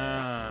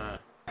thought...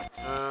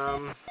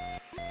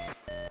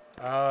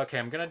 Okay,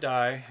 I'm gonna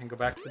die and go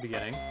back to the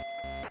beginning.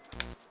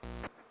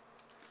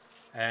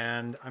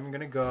 And I'm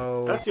gonna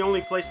go... That's the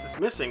only place that's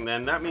missing,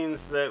 then. That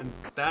means that...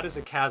 That is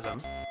a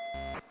chasm.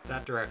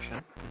 That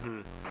direction.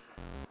 Mm-hmm.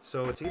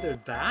 So it's either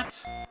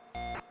that...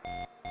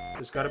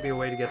 There's got to be a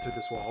way to get through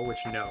this wall, which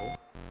no.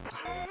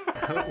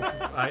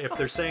 If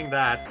they're saying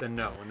that, then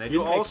no. And they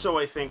you also,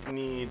 I think,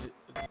 need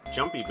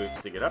jumpy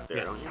boots to get up there,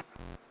 yes. don't you?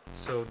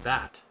 So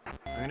that.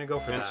 I'm going to go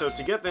for that. And so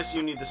to get this,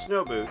 you need the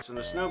snow boots, and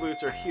the snow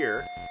boots are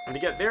here. And to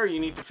get there, you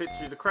need to fit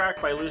through the crack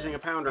by losing a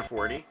pound or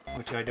 40.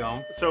 Which I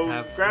don't. So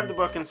grab the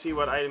book and see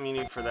what item you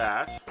need for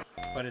that.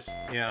 But it's,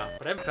 yeah,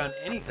 but I haven't found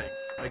anything.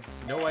 Like,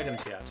 no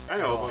items yet. I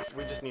know, but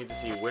we just need to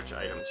see which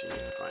items you need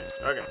to find.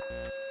 Okay.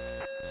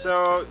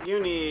 So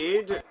you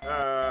need,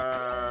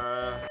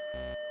 high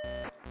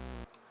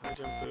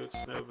jump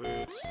boots, snow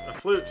boots, a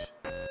flute.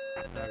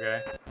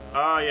 Okay.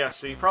 Yeah,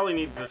 so you probably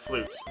need the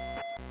flute.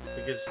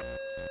 Because...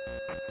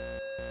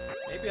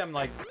 Maybe I'm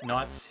like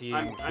not seeing.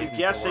 I'm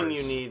guessing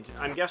you need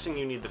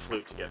the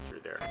flute to get through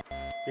there,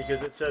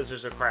 because it says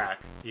there's a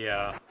crack.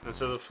 Yeah. And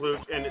so the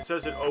flute, and it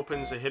says it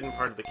opens a hidden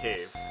part of the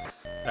cave.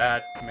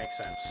 That makes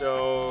sense.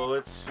 So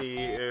let's see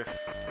if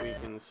we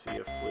can see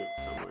a flute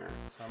somewhere.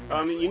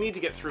 So you need to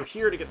get through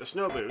here to get the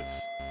snow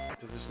boots,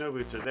 because the snow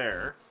boots are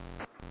there.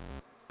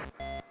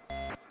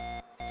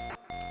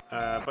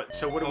 But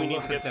so what do we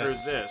need to get through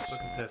this?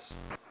 Look at this.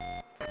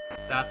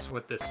 That's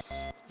what this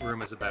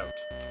room is about.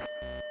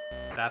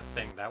 That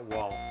thing, that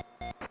wall.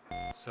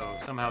 So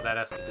somehow that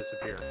has to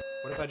disappear.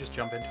 What if I just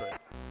jump into it?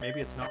 Maybe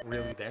it's not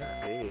really there.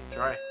 Hey,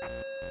 try.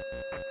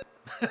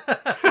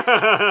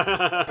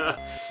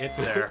 It's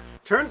there.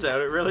 Turns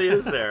out it really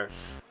is there.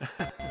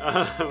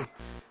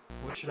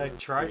 What should I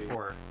try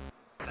for?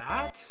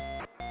 That?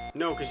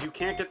 No, because you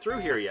can't get through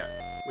here yet.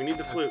 We need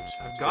the flute.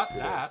 I've got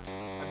that.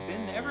 I've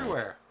been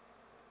everywhere.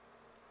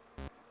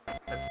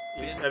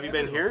 Have you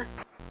been here?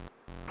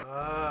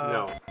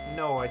 No.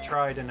 No, I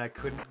tried and I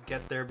couldn't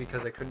get there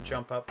because I couldn't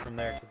jump up from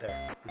there to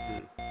there.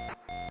 Mm-hmm.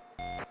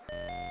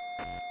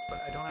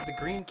 But I don't have the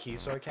green key,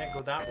 so I can't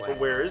go that way. But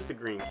where is the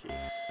green key?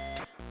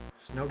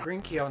 There's no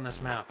green key on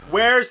this map.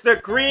 Where's the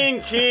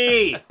green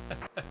key?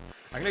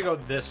 I'm gonna go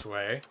this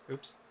way.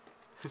 Oops.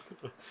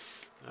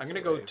 I'm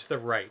gonna go to the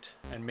right,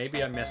 and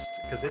maybe I missed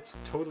because it's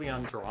totally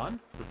undrawn,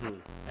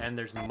 and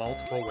there's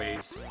multiple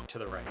ways to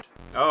the right.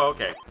 Oh,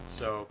 okay.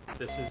 So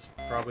this is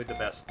probably the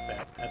best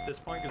bet at this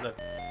point because I've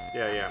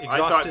Yeah.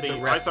 exhausted the I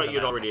rest thought of the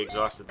you'd map. already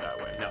exhausted that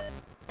way. No.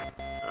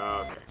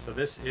 Oh, okay. So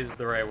this is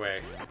the right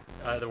way.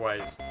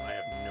 Otherwise, I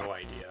have no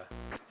idea,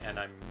 and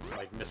I'm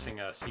like missing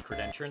a secret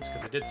entrance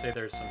because it did say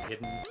there's some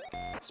hidden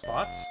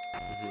spots.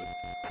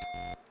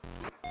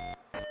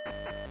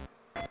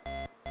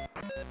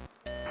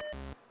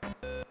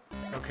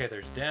 Okay,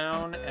 there's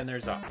down and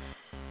there's up.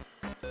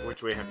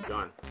 Which way have you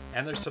gone?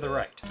 And there's to the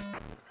right.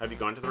 Have you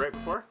gone to the right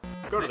before?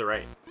 Go to the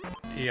right.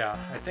 Yeah,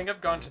 I think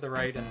I've gone to the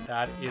right and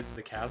that is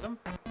the chasm.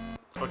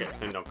 Okay,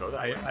 then don't go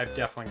that way. I've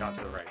definitely gone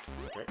to the right.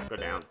 Okay, go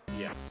down.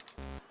 Yes.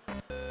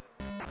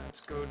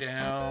 Let's go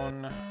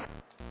down.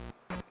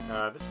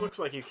 This looks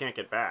like you can't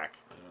get back.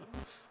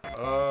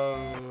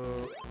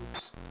 Oh,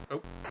 oops.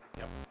 Oh,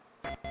 yep.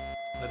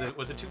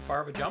 Was it too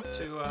far of a jump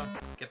to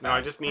get back? No,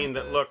 I just mean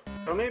that, look.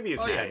 Oh, maybe you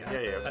can. Yeah,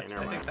 Okay, That's,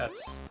 never I mind. think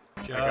that's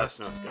just... I got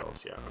no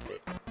skills, yeah, okay.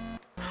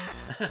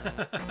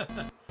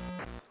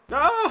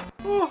 No!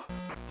 Oh!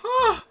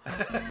 Oh!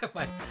 Am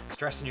I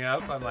stressing you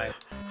out by my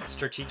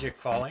strategic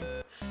falling?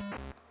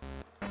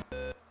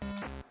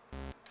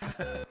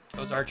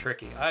 Those are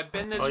tricky. I've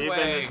been this way. Oh, you've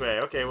been this way.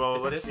 Okay, well,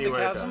 Is let's this see the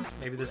what chasm? it does.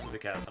 Maybe this is the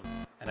chasm.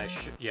 And I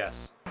should...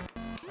 Yes.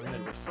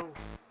 We're so...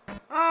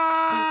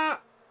 Ah!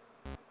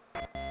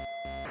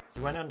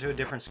 You went onto a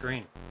different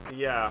screen.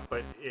 Yeah,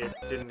 but it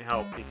didn't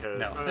help because...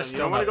 No, there's you still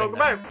don't want to go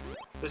nothing back.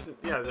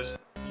 There's...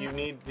 You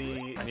need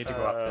the... I need to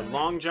go up then.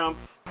 long jump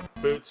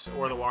boots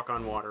or the walk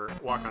on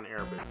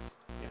air boots.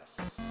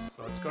 Yes.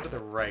 So let's go to the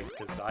right,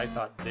 because I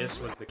thought this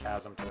was the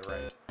chasm to the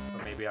right.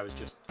 But maybe I was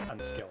just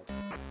unskilled.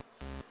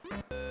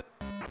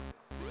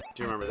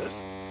 Do you remember this?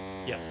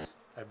 Yes,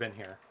 I've been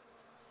here.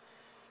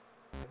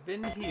 I've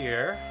been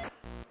here,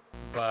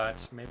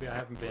 but maybe I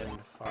haven't been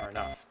far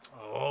enough.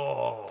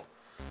 Oh!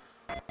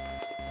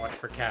 Watch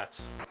for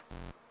cats.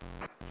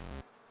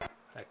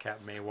 That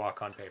cat may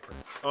walk on paper.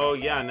 Oh,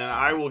 yeah, and then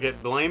I will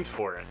get blamed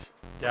for it.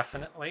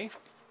 Definitely.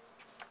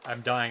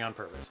 I'm dying on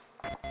purpose.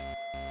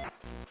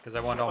 Because I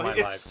want all my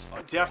lives.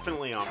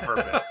 Definitely on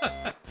purpose.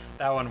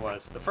 That one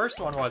was. The first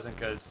one wasn't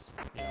because,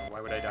 you know,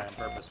 why would I die on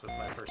purpose with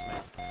my first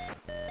man?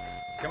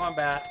 Come on,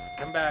 bat.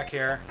 Come back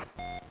here.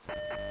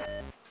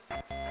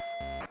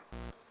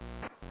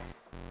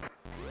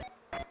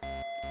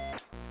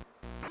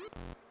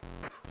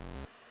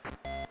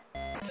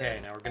 Okay,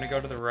 now we're going to go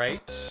to the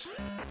right.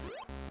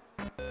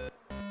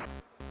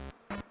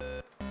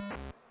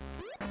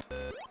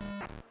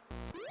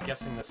 I'm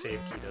guessing the save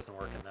key doesn't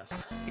work in this.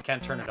 You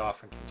can't turn it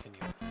off and continue.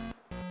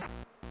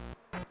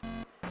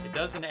 It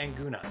does in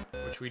Anguna,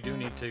 which we do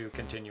need to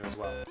continue as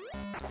well.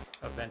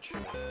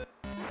 Eventually.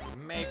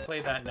 We may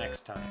play that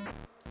next time.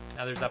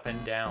 Now there's up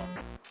and down.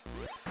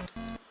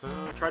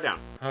 Try down.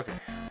 Okay.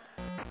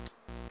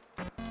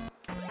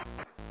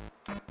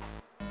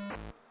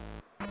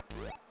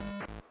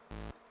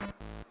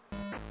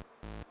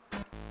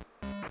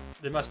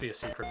 There must be a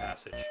secret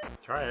passage.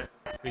 Try it.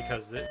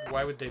 Because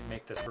why would they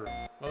make this room?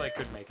 Well, they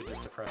could make it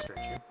just to frustrate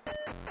you.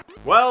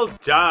 Well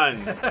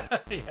done!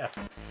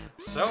 Yes.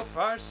 So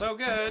far, so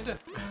good.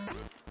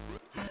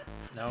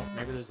 No,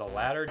 maybe there's a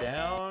ladder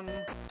down.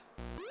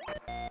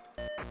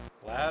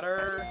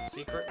 Ladder.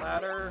 Secret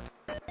ladder.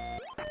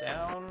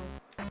 Down.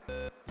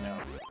 No.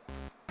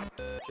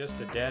 Just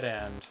a dead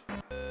end.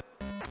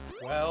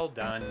 Well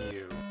done,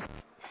 you.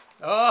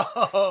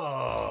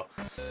 Oh!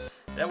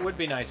 That would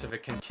be nice if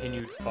it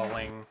continued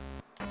falling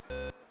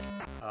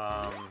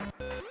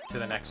to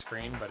the next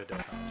screen, but it does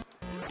not.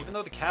 Even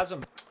though the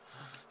chasm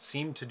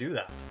seemed to do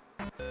that.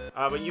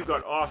 But you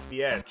got off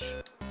the edge.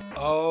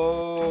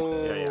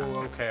 Oh, Yeah.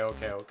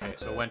 Okay.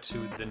 So it went to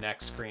the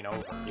next screen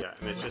over. Yeah,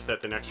 and it's just that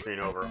the next screen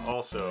over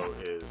also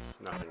is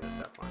nothingness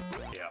that one.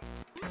 Yeah.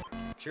 So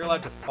you're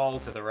allowed to fall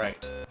to the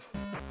right.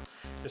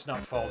 Just not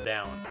fall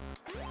down.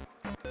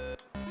 I'm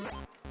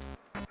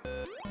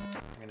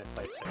gonna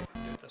play it safe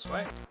and do it this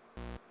way.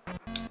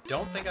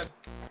 Don't think I've...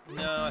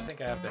 No, I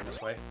think I have been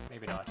this way.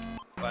 Maybe not.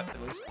 But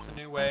at least it's a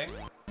new way.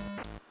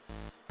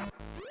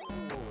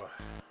 Ooh.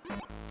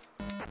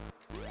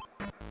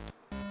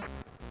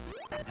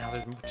 Now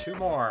there's two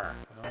more.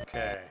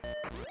 Okay.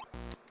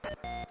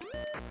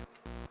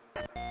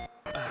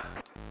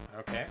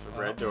 Okay. So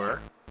red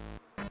door.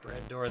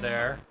 Red door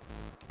there.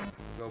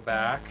 Go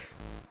back.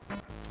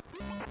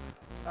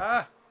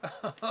 Ah!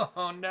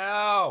 Oh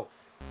no!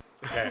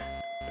 Okay.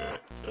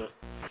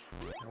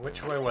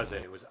 Which way was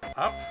it? It was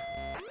up.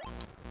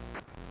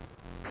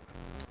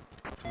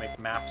 To make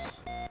maps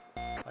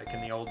like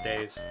in the old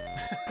days.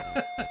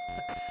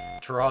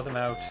 Draw them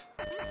out.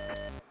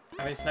 I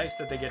mean, it's nice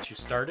that they get you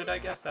started, I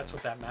guess. That's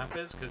what that map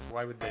is, because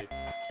why would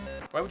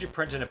you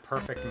print in a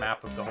perfect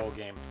map of the whole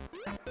game?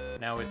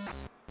 Now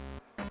it's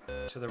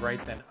to the right,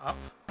 then up?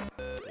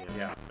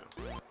 Yeah. So.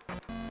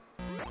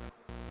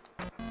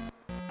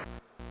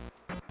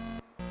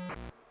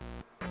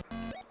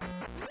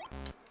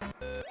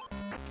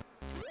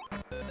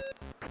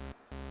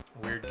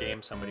 Weird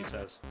game, somebody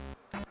says.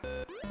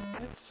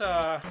 It's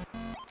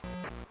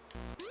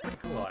pretty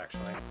cool,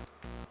 actually.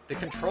 The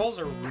controls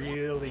are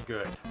really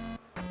good.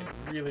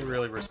 And really,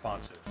 really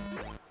responsive.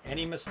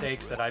 Any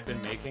mistakes that I've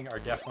been making are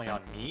definitely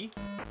on me,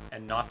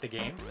 and not the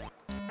game.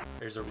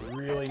 There's a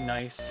really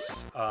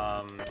nice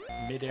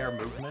mid-air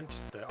movement.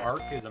 The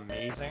arc is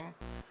amazing.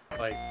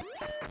 Like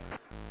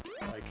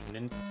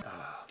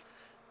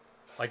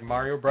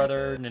Mario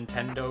Brother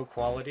Nintendo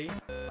quality.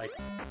 Like,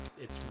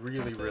 it's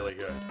really, really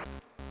good.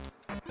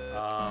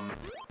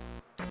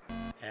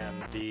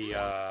 And the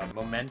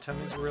momentum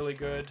is really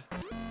good.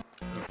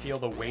 You feel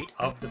the weight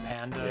of the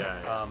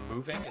panda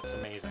moving. It's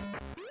amazing.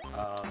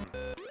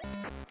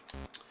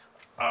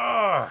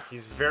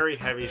 He's very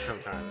heavy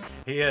sometimes.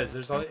 He is.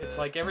 It's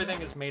like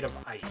everything is made of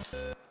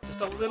ice.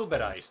 Just a little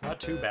bit ice, not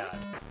too bad.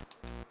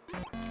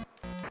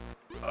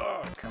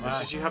 Oh, come on. It's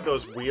just you have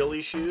those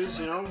wheelie shoes,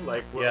 you know,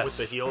 like Yes. with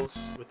the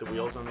heels, with the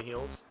wheels on the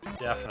heels.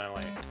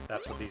 Definitely.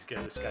 That's what this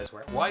guy's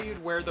wearing. Why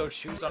you'd wear those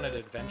shoes on an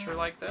adventure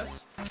like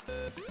this?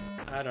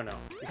 I don't know.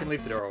 You can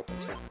leave the door open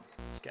too.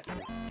 It's getting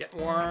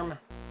warm.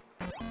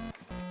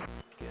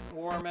 Getting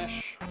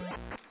warmish.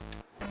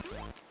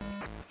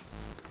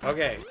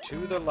 Okay, to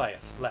the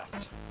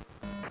left.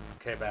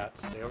 Okay, Bat,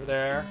 stay over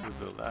there.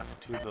 To the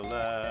left, to the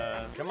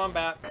left. Come on,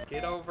 Bat,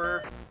 get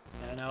over.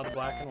 And now the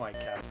black and white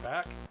cat's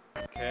back.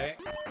 Okay.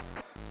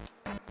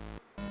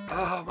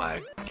 Oh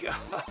my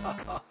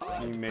god.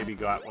 You maybe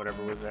got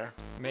whatever was there.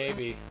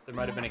 Maybe. There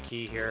might have been a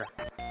key here.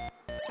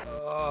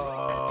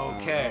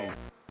 Okay.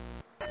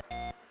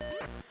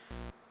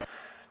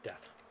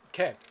 Death.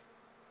 Okay.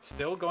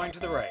 Still going to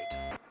the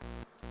right.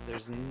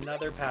 There's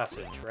another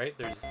passage, right?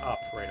 There's up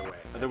right away.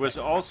 There was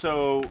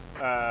also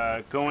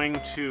going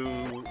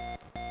to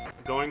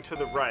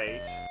the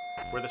right,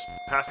 where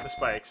past the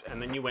spikes,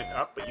 and then you went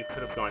up, but you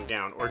could have gone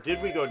down. Or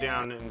did we go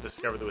down and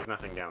discover there was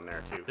nothing down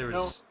there too? There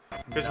was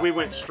because we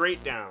went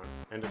straight down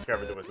and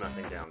discovered there was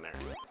nothing down there.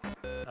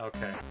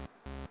 Okay.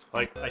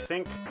 Like I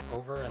think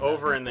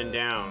over and then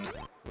down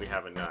we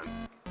haven't done.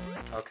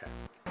 Okay.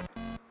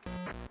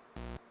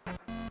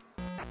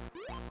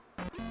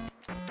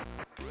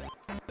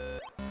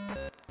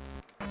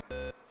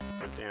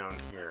 So down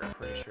here.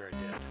 Pretty sure I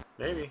did.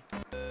 Maybe.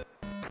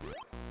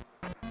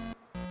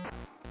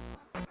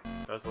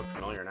 Does look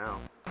familiar now.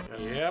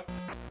 Yeah. Yep.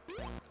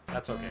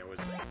 That's okay. It was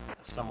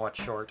somewhat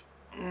short.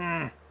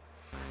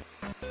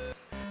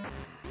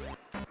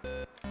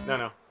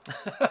 No.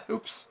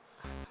 Oops.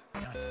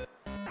 God.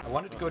 I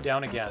wanted to go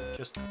down again,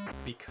 just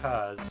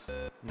because...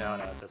 No,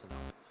 it doesn't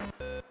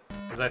help.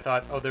 Because I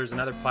thought, oh, there's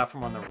another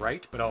platform on the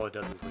right, but all it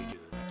does is lead you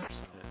to there,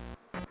 so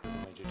it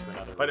doesn't lead you to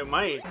another But room. it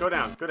might. Go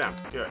down. Do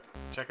it.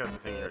 Check out the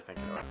thing you were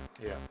thinking about.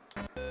 Yeah.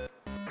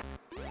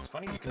 It's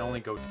funny you can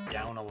only go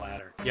down a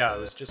ladder. Yeah, I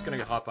was just going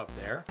to hop up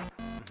there.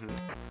 Mm-hmm.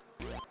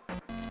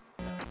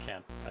 No, you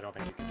can't. I don't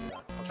think you can do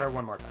that. I'll try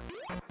one more time.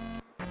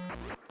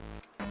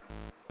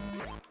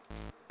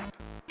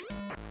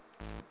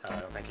 I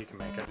don't think you can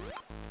make it.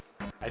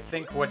 I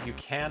think what you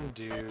can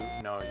do...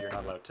 No, you're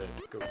not allowed to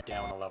go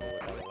down a level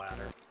without a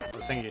ladder. I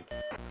was thinking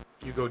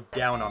you go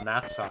down on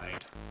that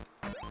side.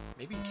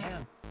 Maybe you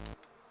can.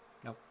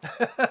 Nope.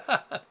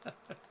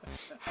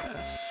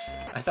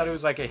 I thought it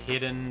was like a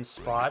hidden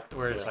spot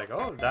where it's like,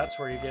 oh, that's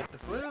where you get the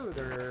flute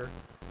or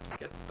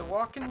get the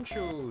walking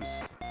shoes.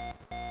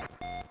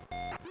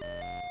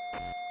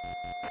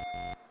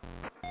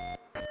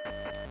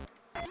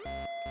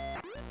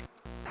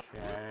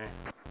 Okay.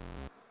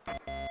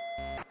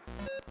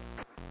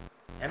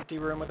 Empty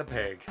room with a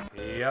pig.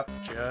 Yep,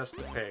 just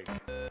a pig.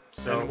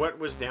 So And what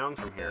was down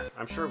from here?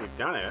 I'm sure we've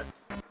done it.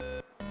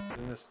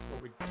 isn't this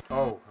what we...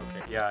 Oh,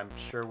 okay. Yeah, I'm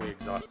sure we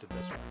exhausted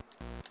this one.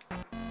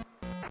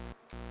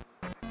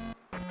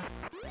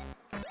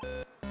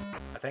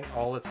 I think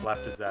all that's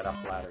left is that up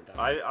ladder.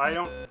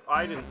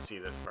 I didn't see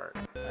this part.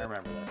 I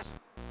remember this.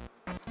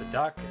 It's the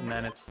duck, and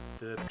then it's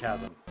the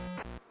chasm.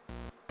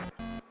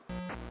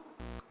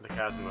 The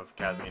chasm of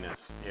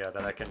chasminess. Yeah,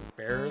 that I can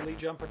barely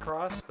jump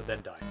across, but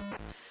then die.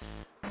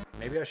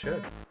 Maybe I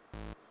should.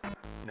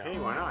 No. Hey,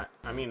 why not?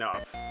 I mean,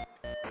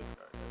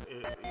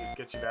 it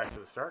gets you back to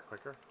the start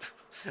quicker.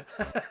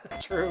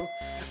 True.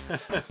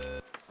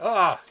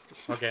 Ah!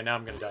 Okay, now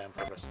I'm gonna die on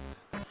purpose.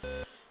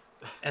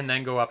 And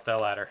then go up the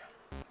ladder.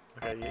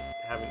 Okay,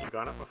 haven't you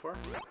gone up before?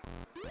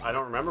 I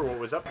don't remember what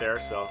was up there,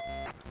 so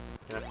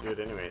you're gonna have to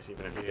do it anyways,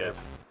 even if you did.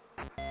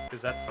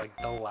 because that's like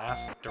the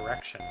last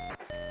direction.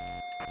 I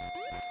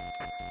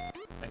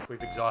think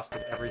we've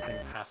exhausted everything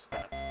past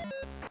that.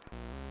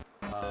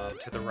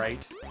 To the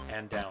right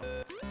and down.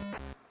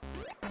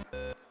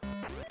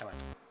 Come on.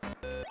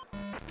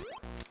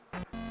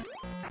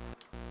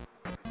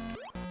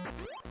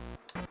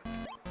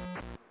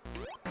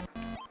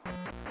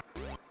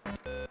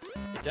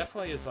 It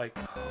definitely is like,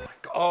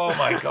 oh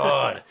my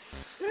god.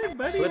 Hey,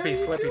 buddy, Slippy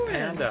how you doing?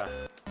 Panda.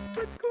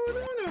 What's going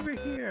on over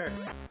here?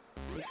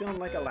 You feeling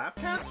like a lap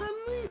cat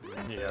suddenly?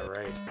 Yeah,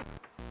 right.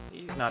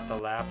 He's not the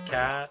lap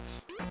cat.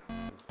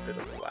 He's a bit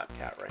of a lap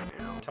cat right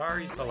now.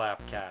 Atari's the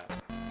lap cat.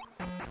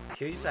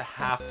 He's a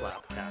half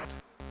lap cat.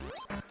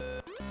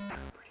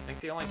 I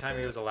think the only time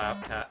he was a lap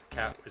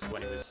cat was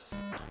when he was...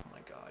 Oh my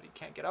god, he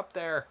can't get up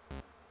there.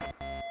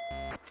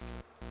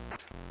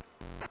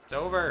 It's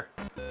over.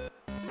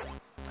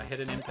 I hit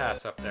an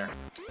impasse up there.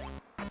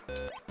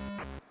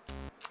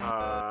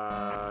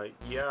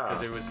 Yeah.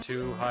 Because it was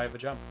too high of a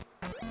jump.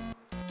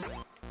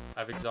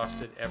 I've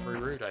exhausted every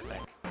route, I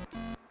think.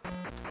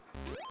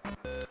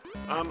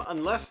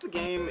 Unless the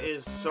game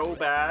is so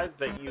bad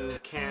that you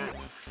can't,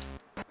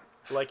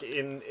 like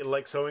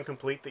so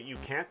incomplete that you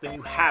can't, then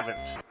you haven't.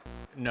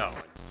 No,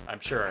 I'm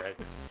sure.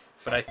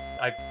 But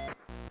I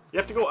You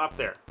have to go up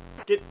there.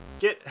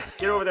 Get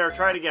over there.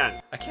 Try it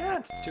again. I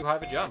can't. It's too high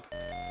of a jump.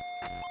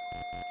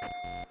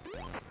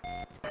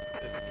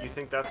 You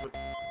think that's what?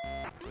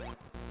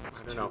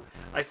 I don't know.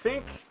 I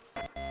think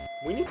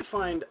we need to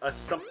find a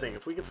something.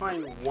 If we could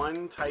find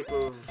one type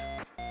of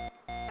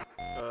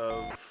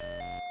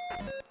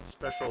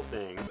special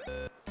thing.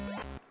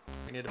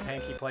 We need a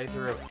Panky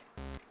playthrough.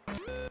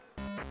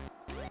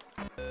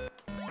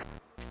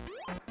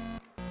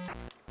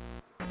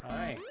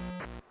 Hi.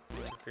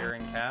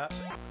 Interfering cat.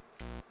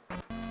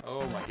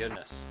 Oh my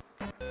goodness.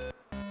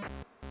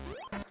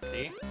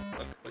 See?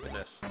 Look at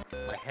this.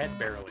 My head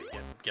barely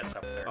gets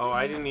up there. Oh,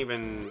 I didn't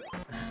even...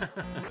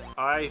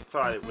 I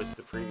thought it was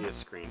the previous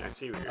screen. I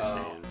see what you're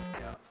saying.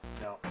 Yeah.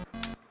 No.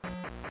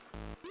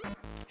 You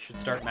should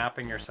start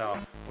mapping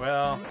yourself.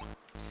 Well,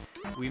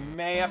 we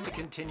may have to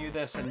continue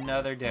this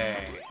another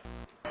day.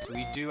 So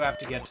we do have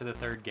to get to the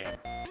third game.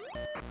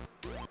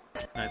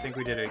 And I think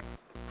we did a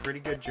pretty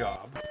good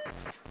job.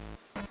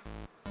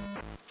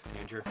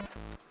 Danger.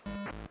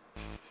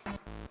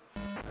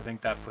 I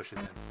think that pushes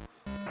in.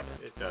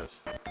 It does.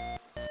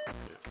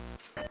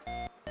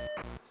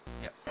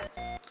 Yep.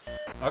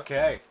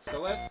 Okay,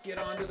 so let's get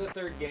on to the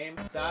third game.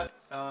 That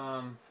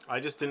I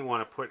just didn't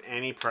want to put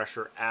any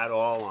pressure at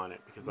all on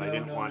it because I No,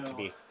 didn't no, want no. to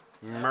be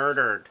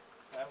murdered.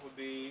 That would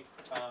be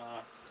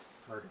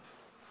murder.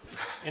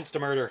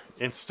 Insta-murder.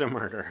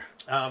 Insta-murder.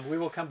 We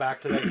will come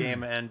back to that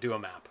game and do a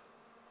map.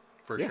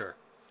 For sure.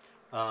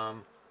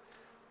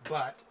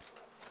 But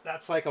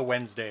that's like a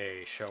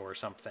Wednesday show or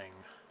something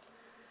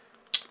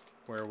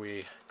where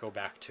we go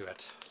back to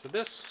it. So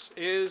this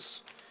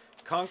is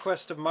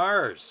Conquest of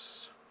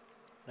Mars.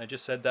 I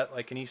just said that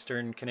like an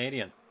Eastern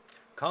Canadian.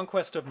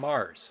 Conquest of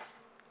Mars.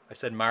 I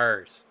said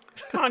Mars.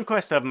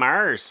 Conquest of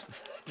Mars.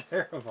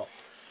 Terrible.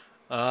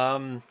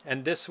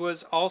 And this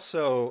was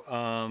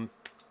also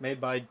made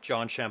by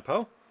John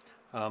Champeau,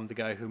 the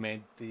guy who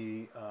made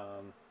the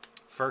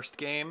first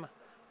game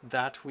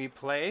that we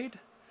played.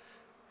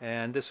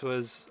 And this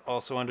was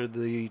also under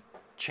the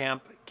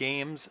Champ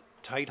Games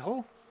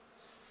title.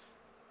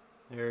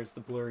 There's the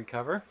blurry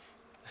cover.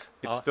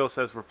 It still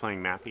says we're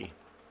playing Mappy.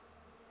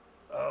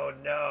 Oh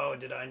no,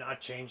 did I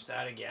not change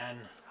that again?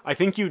 I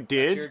think you your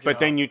did, but job.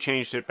 then you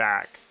changed it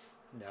back.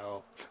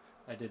 No,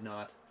 I did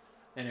not.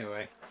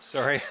 Anyway,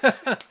 sorry.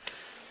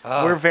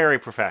 We're very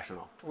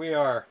professional. We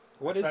are.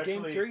 What is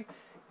Game Especially- 3?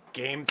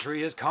 Game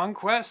 3 is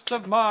Conquest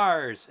of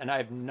Mars, and I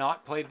have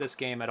not played this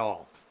game at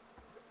all.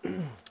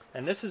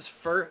 And this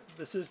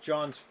is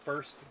John's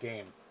first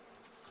game.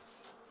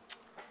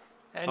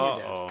 And you're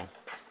dead. Uh-oh.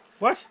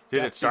 What? Did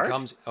it Death start?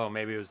 becomes- oh,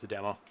 maybe it was the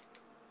demo.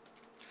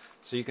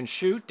 So you can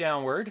shoot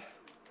downward,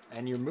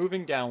 and you're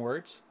moving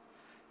downwards.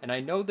 And I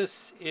know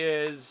this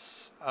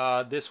is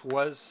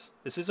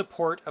this is a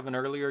port of an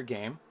earlier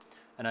game,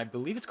 and I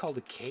believe it's called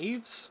the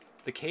Caves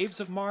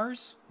of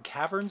Mars,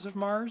 Caverns of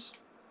Mars,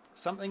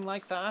 something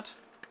like that.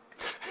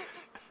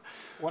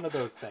 One of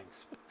those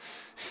things.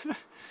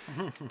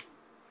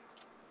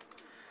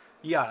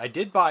 Yeah, I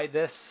did buy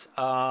this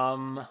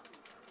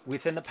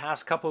within the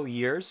past couple of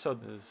years. So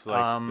This is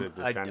like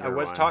the I Defender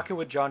was one. talking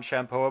with John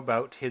Champeau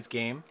about his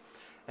game,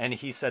 and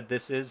he said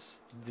this is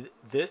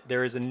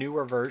there is a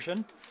newer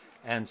version,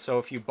 and so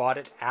if you bought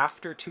it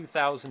after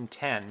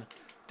 2010,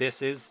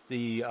 this is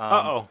the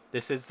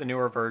this is the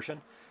newer version.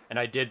 And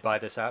I did buy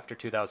this after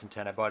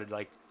 2010. I bought it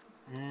like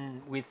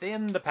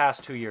within the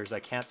past 2 years.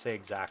 I can't say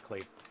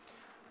exactly.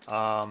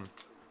 So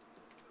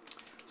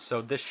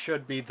this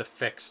should be the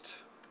fixed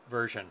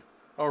version.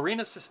 Oh,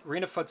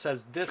 Renafoot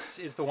says this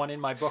is the one in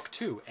my book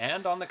too,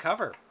 and on the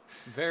cover.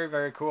 Very,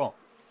 very cool.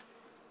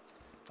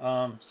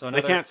 So They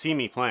another... can't see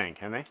me playing,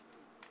 can they?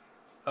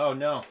 Oh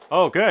no,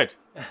 Oh, good.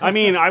 I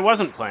mean, I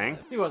wasn't playing.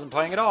 he wasn't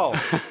playing at all.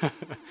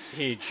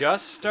 He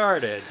just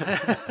started.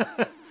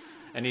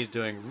 And he's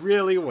doing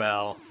really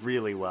well.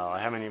 Really well. I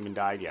haven't even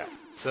died yet.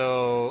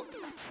 So,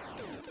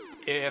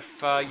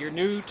 if you're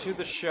new to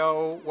the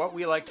show, what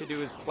we like to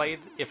do is play...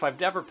 If I've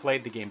never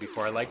played the game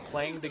before, I like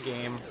playing the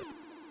game...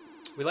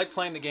 We like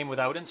playing the game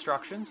without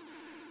instructions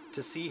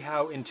to see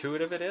how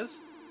intuitive it is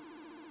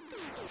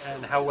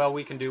and how well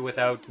we can do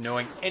without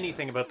knowing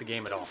anything about the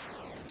game at all.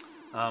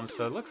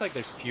 So it looks like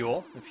there's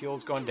fuel. The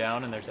fuel's going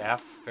down, and there's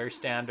F, very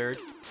standard.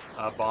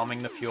 Bombing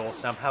the fuel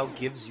somehow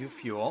gives you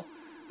fuel.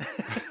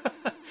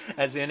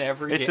 As in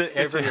every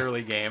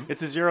early game.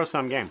 It's a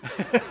zero-sum game.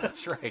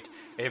 That's right.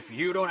 If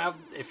you don't have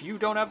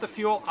the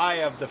fuel, I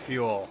have the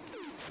fuel.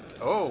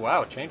 Oh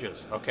wow, it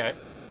changes. Okay.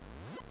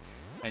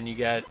 And you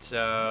get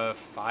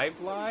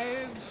 5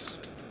 lives.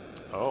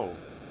 Oh.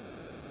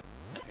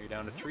 You're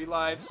down to 3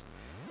 lives.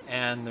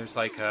 And there's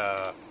like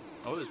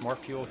there's more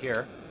fuel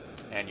here.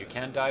 And you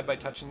can die by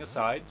touching the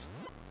sides.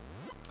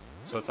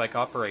 So it's like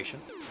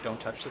Operation. Don't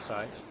touch the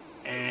sides.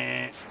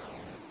 And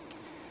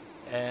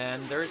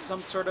there's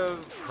some sort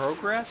of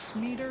progress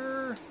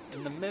meter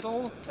in the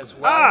middle as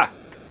well. Ah!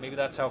 Maybe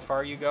that's how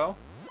far you go.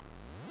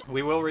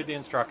 We will read the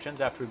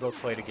instructions after we both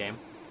played a game.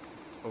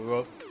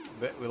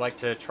 But we like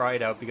to try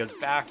it out because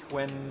back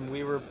when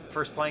we were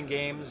first playing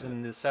games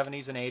in the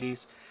 70s and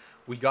 80s,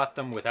 we got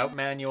them without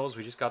manuals.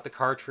 We just got the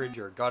cartridge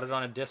or got it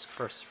on a disc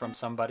from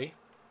somebody.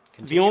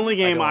 Continue? The only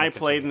game I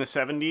played in the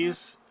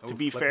 70s, to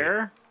be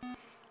fair,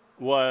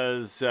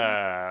 was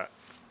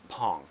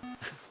Pong.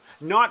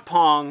 Not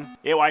Pong.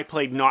 I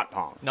played not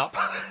Pong. Not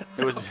Pong.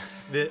 It was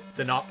the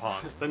not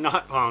Pong. The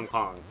not Pong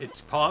Pong.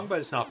 It's Pong, but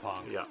it's not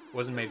Pong. Yeah. It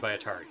wasn't made by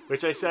Atari.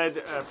 Which I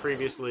said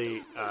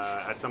previously,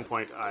 at some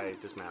point I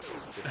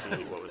dismantled to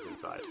see what was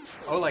inside.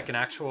 Oh, like an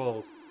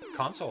actual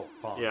console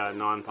Pong? Yeah,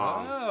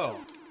 non-Pong. Oh,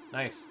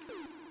 nice.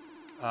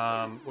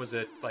 Was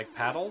it like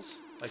paddles?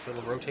 Like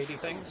little rotating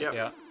things? Yep.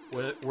 Yeah.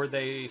 Were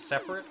they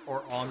separate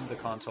or on the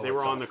console They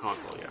itself? were on the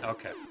console, yeah.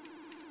 Okay.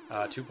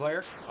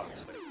 2-player?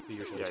 Obviously. The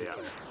usual 2-player.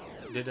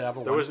 Did it have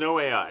a There was no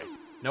AI.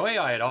 No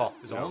AI at all.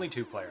 It was only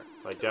 2-player.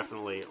 So I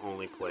definitely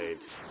only played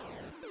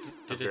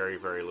very,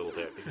 very little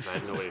bit because I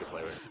had nobody to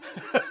play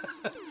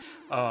with.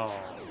 Oh,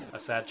 a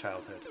sad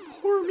childhood.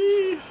 Poor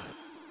me.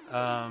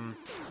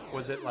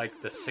 Was it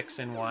like the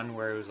 6-in-1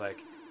 where it was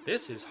like,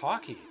 this is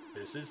hockey,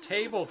 this is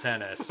table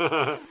tennis?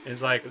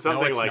 It's like,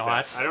 something no, it's like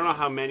not. that. I don't know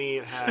how many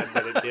it had,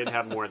 but it did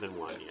have more than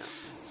one, yeah.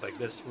 It's like,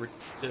 this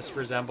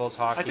resembles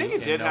hockey. I think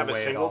it did in have no a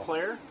way single at all.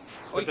 player.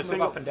 Oh, you can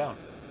move up and down.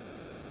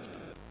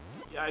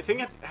 Yeah, I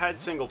think it had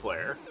single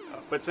player,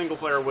 but single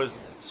player was...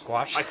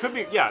 Squash? I could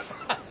be, yeah.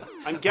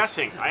 I'm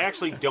guessing. I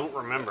actually don't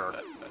remember.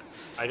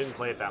 I didn't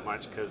play it that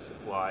much because,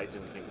 well, I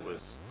didn't think it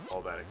was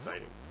all that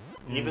exciting.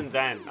 Even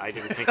then, I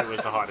didn't think it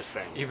was the hottest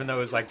thing. Even though it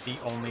was like the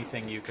only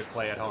thing you could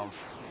play at home.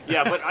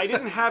 Yeah, but I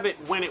didn't have it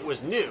when it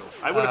was new.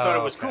 I would have thought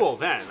it was cool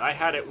then. I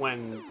had it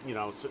when, you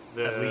know,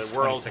 the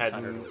world had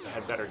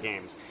better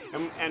games.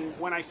 And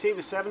when I say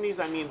the 70s,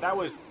 I mean that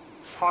was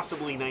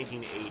possibly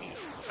 1980.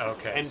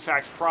 Okay. In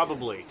fact,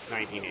 probably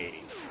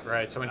 1980.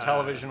 Right, so when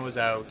television was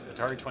out,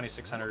 Atari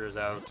 2600 was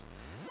out,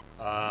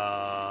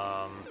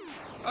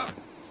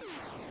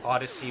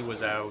 Odyssey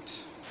was out,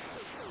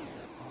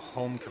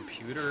 home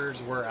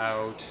computers were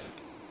out.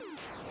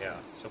 Yeah,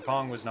 so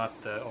Pong was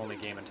not the only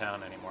game in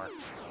town anymore.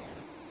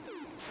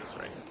 That's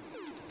right.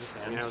 Does this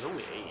end? I mean, I was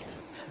only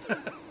 8.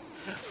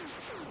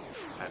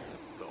 At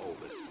the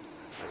oldest.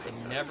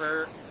 I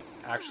never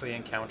actually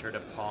encountered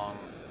a Pong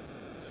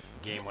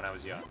game when I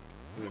was young.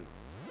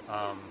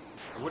 I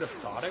would have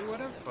thought I would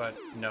have, but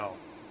no.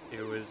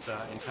 It was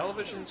in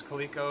televisions,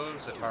 Colecos,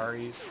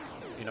 Ataris,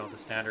 you know, the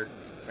standard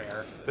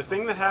fare. The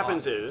thing that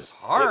happens is,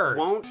 hard. it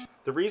won't...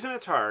 The reason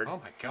it's hard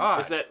Oh my god.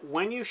 is that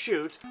when you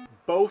shoot,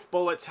 both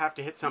bullets have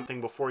to hit something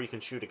before you can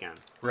shoot again.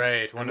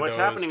 Right. And what's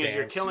happening is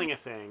you're killing a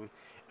thing,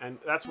 and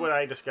that's what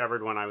I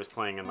discovered when I was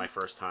playing in my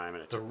first time,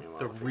 and it took me a while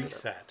the to figure it out.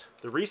 reset.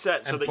 The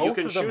reset so And that you both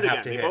can of them shoot have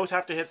again. to They hit. both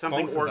have to hit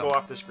something Both of or them. go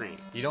off the screen.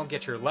 You don't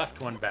get your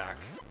left one back.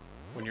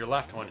 When your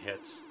left one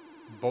hits,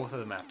 both of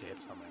them have to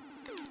hit something.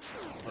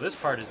 Well, this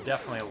part is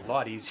definitely a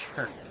lot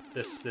easier.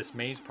 This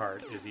maze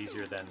part is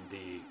easier than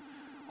the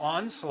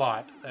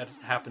onslaught that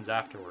happens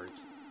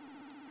afterwards.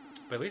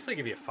 But at least they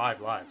give you 5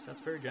 lives.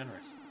 That's very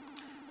generous.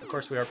 Of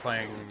course, we are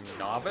playing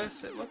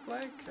Novice, it looked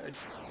like. I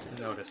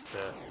didn't notice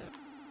the...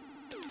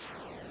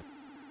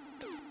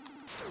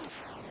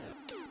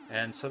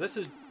 And so this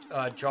is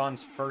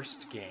John's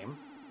first game.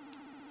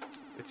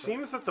 It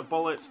seems that the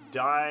bullets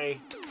die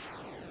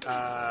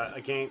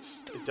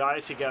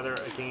together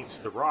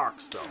against the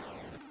rocks, though.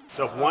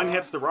 So if one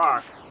hits the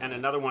rock and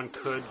another one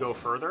could go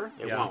further,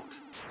 it won't.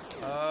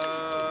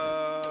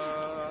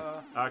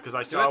 Because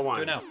I saw one.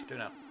 Do it now. Do it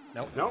now.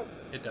 Nope. Nope.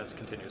 It does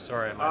continue.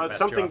 Sorry, I might have messed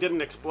something you up.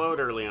 didn't explode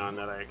early on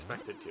that I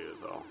expected to,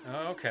 is all.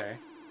 Okay.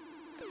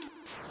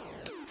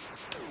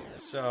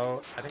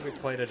 So, I think we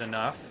played it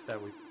enough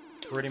that we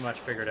pretty much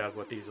figured out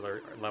what these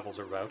levels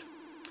are about.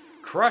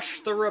 Crush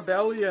the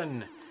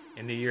Rebellion!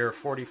 In the year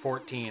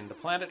 4014, the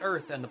planet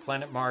Earth and the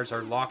planet Mars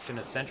are locked in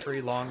a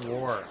century-long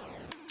war.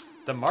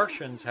 The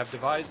Martians have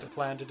devised a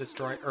plan to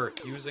destroy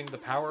Earth using the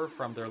power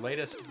from their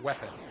latest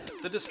weapon,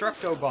 the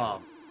Destructo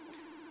Bomb.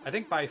 I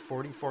think by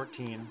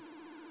 4014,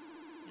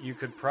 you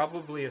could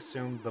probably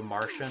assume the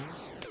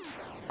Martians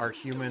are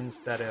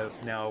humans that have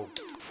now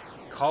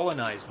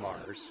colonized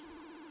Mars,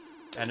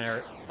 and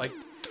are like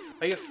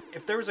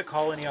if there was a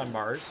colony on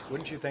Mars,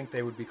 wouldn't you think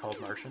they would be called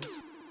Martians?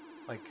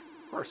 Like,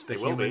 Of course, the they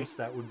will be. humans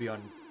that would be on.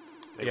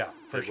 They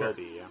sure. will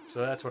be, yeah.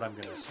 So that's what I'm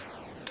going to assume.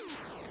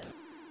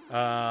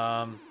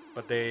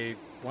 But they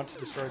want to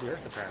destroy the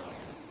Earth, apparently.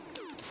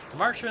 The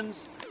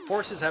Martians'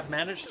 forces have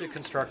managed to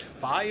construct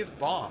 5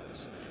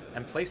 bombs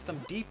and place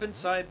them deep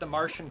inside the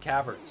Martian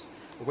caverns,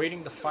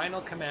 awaiting the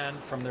final command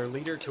from their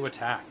leader to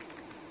attack.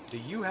 Do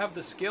you have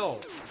the skill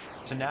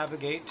to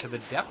navigate to the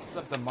depths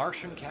of the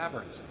Martian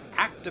caverns,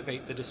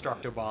 activate the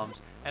Destructo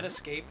Bombs, and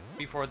escape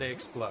before they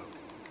explode?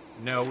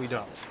 No, we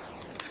don't.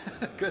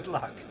 Good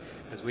luck,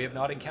 as we have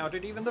not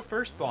encountered even the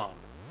first bomb.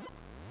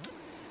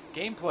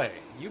 Gameplay.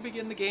 You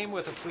begin the game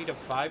with a fleet of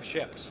 5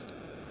 ships.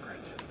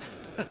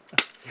 Great.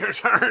 Your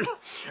turn.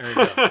 There you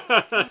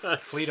go.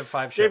 Fleet of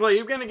 5 ships. Gameplay.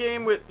 You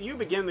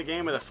begin the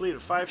game with a fleet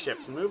of 5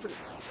 ships and move.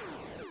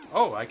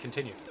 Oh, I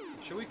continued.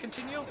 Should we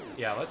continue?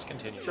 Yeah, let's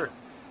continue. Sure.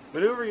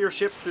 Maneuver your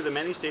ship through the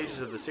many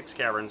stages of the 6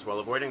 caverns while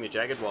avoiding the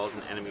jagged walls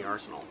and enemy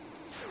arsenal.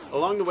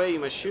 Along the way, you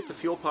must shoot the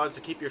fuel pods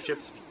to keep your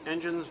ship's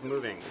engines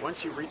moving.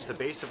 Once you reach the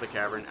base of the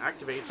cavern,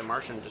 activate the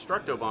Martian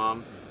Destructo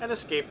Bomb and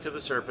escape to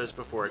the surface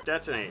before it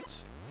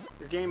detonates.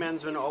 Your game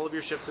ends when all of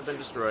your ships have been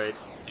destroyed,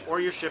 or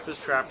your ship is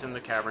trapped in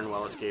the cavern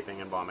while escaping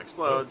and bomb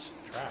explodes.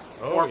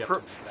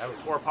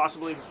 Or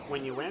possibly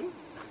when you win?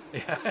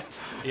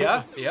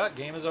 Yeah,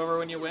 game is over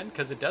when you win,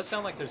 because it does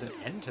sound like there's an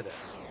end to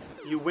this.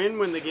 You win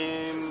the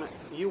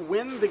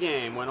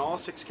game when all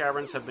 6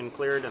 caverns have been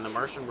cleared and the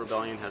Martian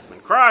rebellion has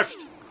been crushed.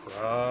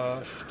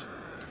 A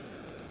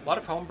lot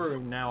of homebrew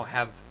now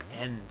have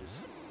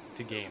ends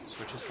to games,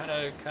 which is kind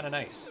of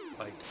nice.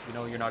 Like, you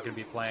know, you're not going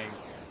to be playing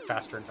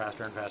faster and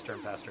faster and faster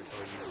and faster until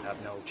you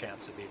have no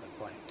chance of even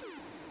playing.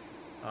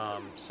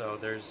 So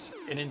there's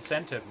an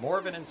incentive, more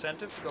of an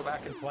incentive to go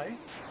back and play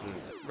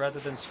rather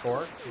than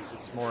score, because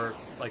it's more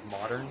like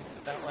modern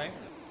that way,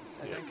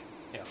 I think.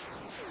 Yeah.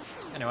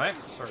 Anyway,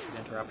 sorry for the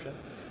interruption.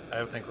 I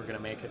don't think we're going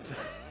to make it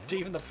to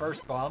even the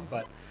first bomb,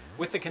 but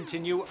with the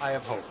continue, I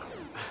have hope.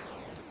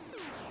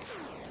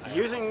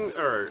 Using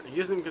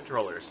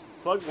controllers.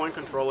 Plug one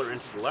controller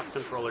into the left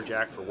controller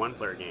jack for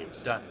 1-player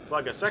games. Done.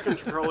 Plug a second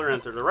controller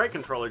into the right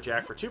controller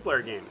jack for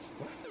 2-player games.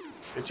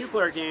 In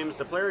 2-player games,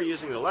 the player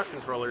using the left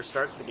controller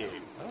starts the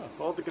game. Oh.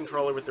 Hold the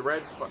controller with the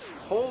red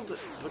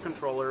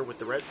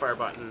fire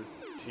button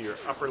to your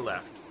upper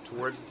left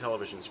towards the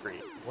television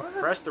screen. What?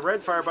 Press the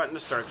red fire button to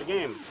start the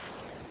game.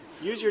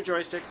 Use your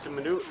joystick to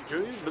maneuver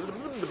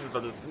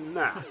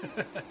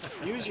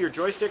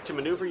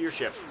your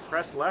ship.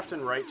 Press left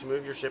and right to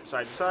move your ship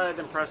side to side,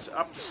 then press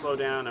up to slow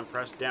down and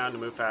press down to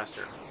move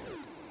faster.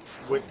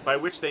 By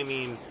which they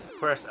mean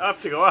press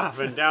up to go up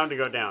and down to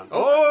go down.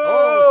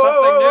 Oh,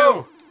 something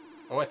new!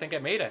 Oh, I think I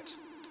made it.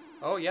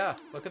 Oh yeah,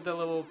 look at the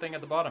little thing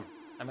at the bottom.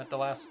 I'm at the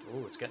last.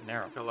 Oh, it's getting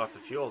narrow. Got lots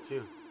of fuel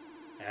too.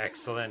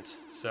 Excellent.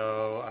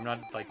 So I'm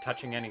not like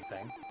touching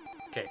anything.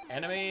 Okay,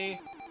 enemy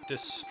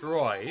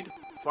destroyed.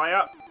 Fly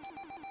up.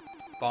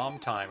 Bomb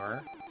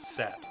timer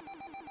set.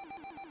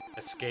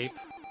 Escape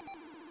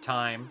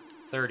time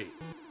 30.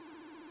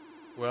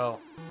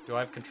 Well, do I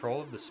have control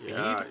of the speed?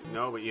 Yeah,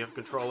 no, but you have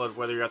control of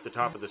whether you're at the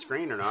top of the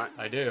screen or not.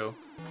 I do.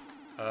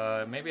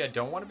 Maybe I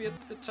don't want to be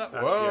at the top.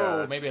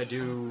 Maybe I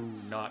do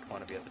not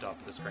want to be at the top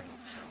of the screen.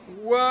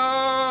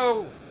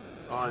 Whoa!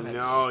 Oh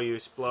no, you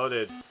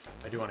exploded.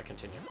 I do want to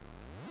continue.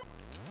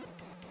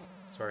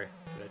 Sorry,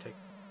 did I take...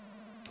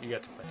 You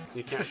got to play next.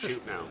 You can't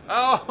shoot now.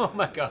 Oh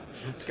my god,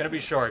 it's gonna be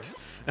short.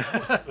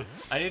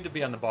 I need to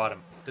be on the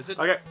bottom. Does it?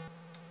 Okay.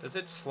 Does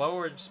it slow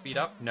or speed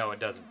up? No, it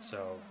doesn't.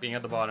 So being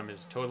at the bottom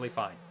is totally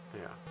fine.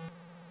 Yeah.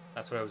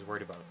 That's what I was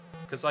worried about.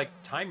 Because like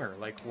timer,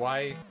 like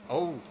why?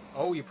 Oh,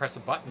 you press a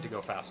button to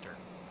go faster.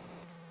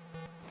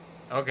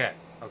 Okay,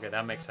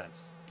 that makes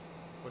sense.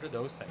 What are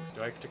those things?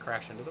 Do I have to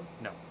crash into them?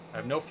 No, I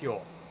have no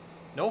fuel.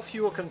 No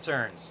fuel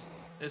concerns.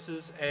 This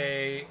is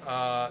a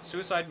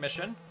suicide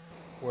mission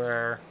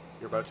where...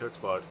 You're about to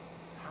explode.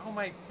 How am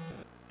I...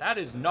 That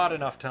is not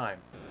enough time.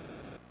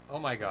 Oh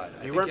my god.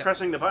 You weren't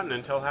pressing the button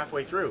until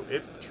halfway through.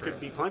 It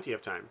could be plenty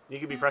of time. You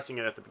could be pressing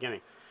it at the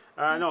beginning.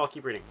 No, I'll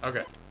keep reading.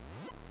 Okay.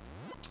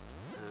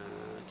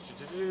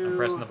 I'm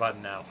pressing the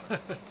button now.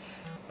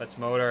 Let's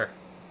motor.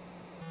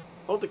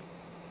 Hold the...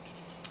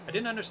 I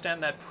didn't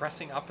understand that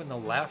pressing up in the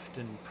left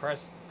and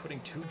putting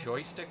 2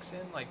 joysticks in.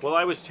 Like. Well,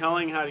 I was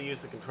telling how to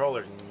use the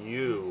controllers, and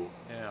you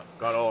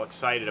got all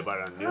excited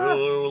about a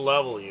new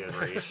level you had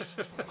reached.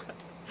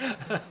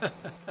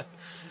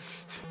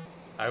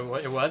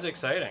 It was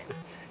exciting.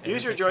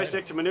 Use your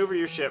joystick to maneuver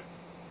your ship.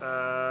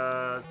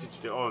 And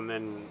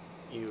then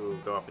you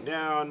go up and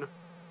down.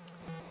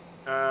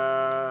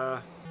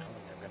 I don't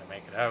think I'm gonna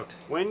make it out.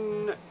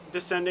 When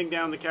descending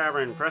down the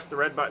cavern, press the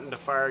red button to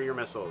fire your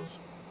missiles.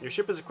 Your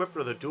ship is equipped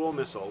with a dual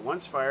missile.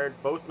 Once fired,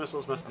 both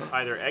missiles must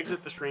either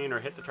exit the screen or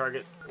hit the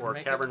target or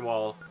cavern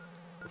wall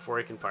before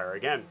you can fire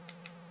again.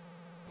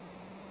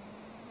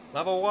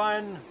 Level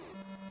 1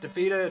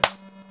 defeated.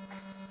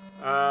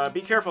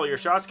 Be careful. Your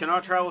shots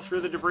cannot travel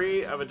through the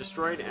debris of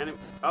destroyed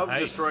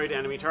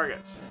enemy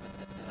targets.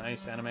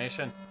 Nice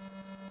animation.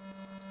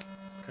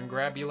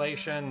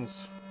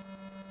 Congratulations.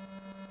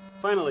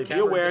 Finally, be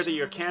aware that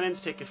your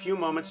cannons take a few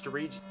moments to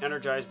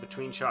re-energize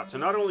between shots. So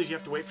not only do you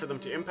have to wait for them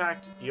to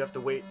impact, you have to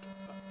wait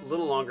a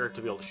little longer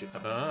to be able to shoot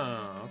them.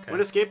 Oh, okay. When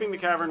escaping the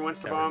cavern, once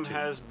the bomb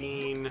has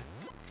been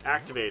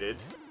activated,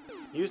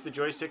 use the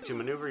joystick to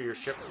maneuver your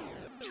ship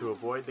to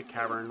avoid the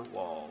cavern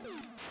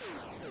walls.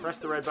 Press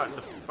the red button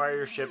to fire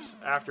your ship's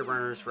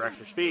afterburners for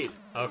extra speed.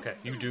 Okay,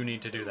 you do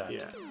need to do that.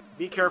 Yeah.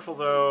 Be careful,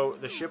 though.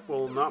 The ship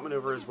will not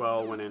maneuver as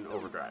well when in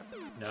overdrive.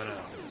 No.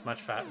 It's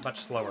much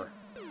slower.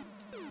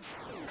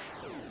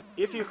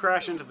 If you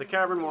crash into the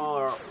cavern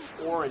wall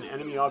or an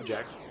enemy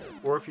object,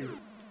 or if you...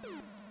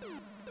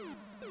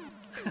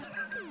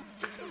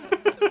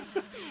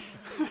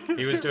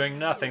 He was doing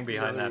nothing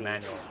behind that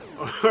manual.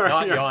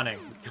 Not yawning.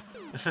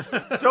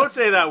 Don't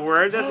say that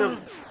word. That's a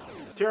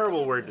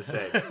terrible word to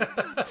say.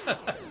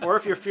 Or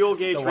if your fuel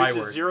gauge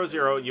reaches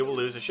 0-0, you will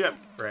lose a ship.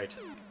 Right.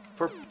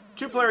 For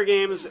two-player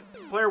games,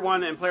 Player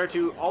 1 and Player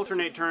 2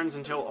 alternate turns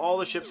until all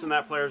the ships in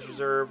that player's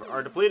reserve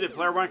are depleted.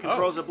 Player 1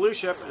 controls a blue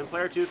ship, and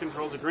Player 2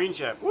 controls a green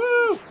ship. Woo!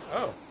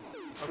 Oh.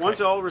 Okay. Once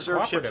all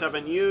reserve ships have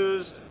been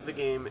used, the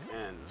game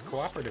ends. It's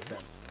cooperative then.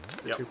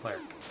 Yep. Two-player.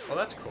 Well,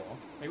 that's cool.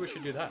 Maybe we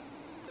should do that.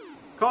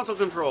 Console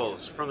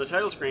controls. From the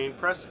title screen,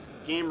 press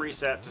Game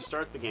Reset to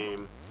start the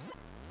game,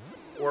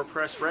 or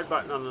press red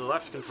button on the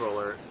left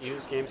controller.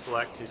 Use Game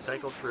Select to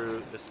cycle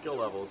through the skill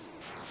levels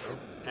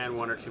and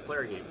one or two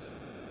player games.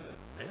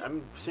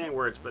 I'm saying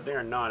words, but they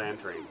are not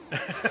entering.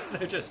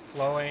 They're just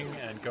flowing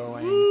and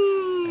going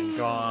and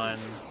gone.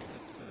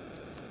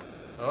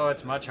 Oh,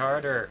 it's much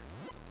harder.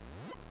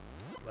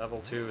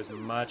 Level 2 is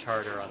much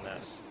harder on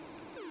this.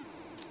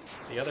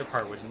 The other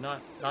part was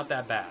not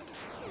that bad.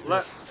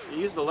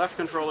 Use the left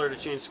controller to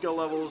change skill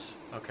levels.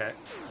 Okay.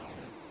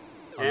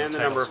 And the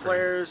number of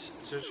players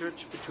to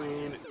switch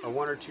between a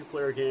one or two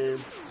player game.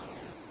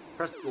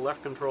 Press the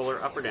left controller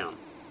up or down.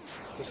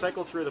 To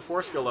cycle through the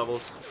 4 skill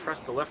levels,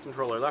 press the left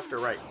controller left or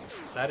right.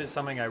 That is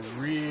something I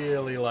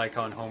really like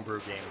on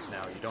homebrew games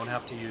now. You don't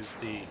have to use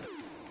the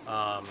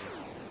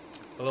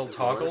little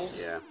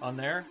toggles on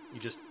there. You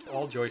just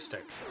all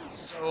joystick.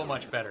 So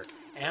much better.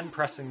 And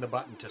pressing the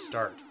button to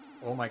start.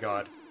 Oh my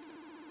god.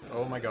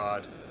 Oh my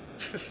god.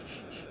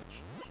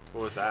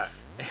 What was that?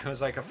 It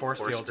was like a force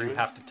field screen? you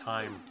have to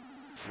time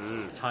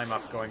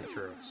up going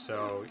through.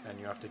 So, and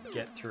you have to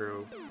get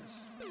through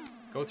this.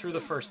 Go through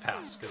the first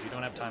pass, because you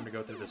don't have time to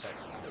go through the second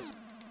pass.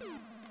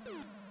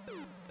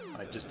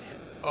 I just hit.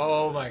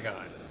 Oh my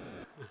god.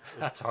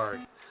 That's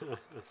hard.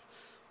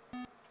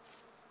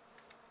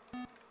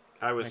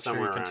 I was Make sure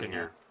somewhere you around continue.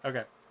 here.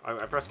 Okay.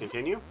 I press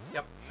continue?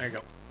 Yep, there you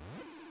go.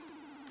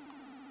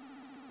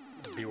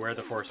 Beware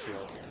the force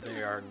fields.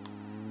 They are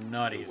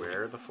not easy.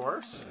 Beware the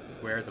force?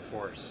 Beware the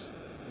force.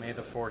 May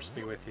the force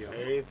be with you.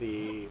 May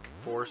the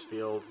force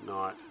field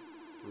not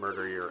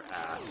murder your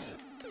ass.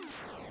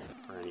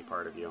 Or any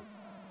part of you.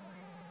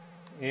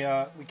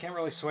 Yeah, we can't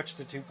really switch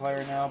to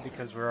 2-player now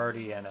because we're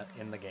already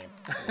in the game.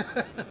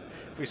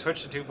 If we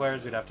switch to 2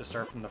 players, we'd have to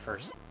start from the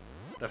first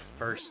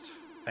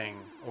thing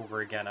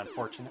over again,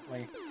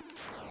 unfortunately.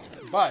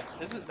 But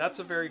that's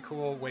a very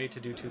cool way to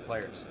do 2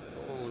 players.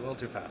 Oh, a little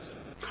too fast.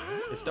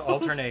 Is to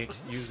alternate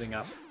using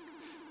up.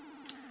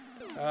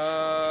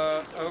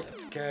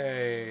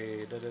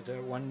 Okay.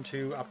 1,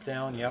 2, up,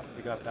 down. Yep,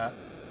 we got that.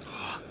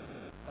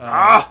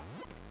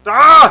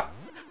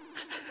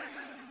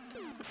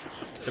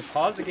 To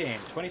pause a game,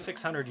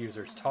 2,600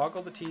 users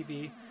toggle the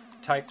TV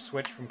type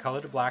switch from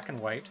color to black and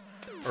white,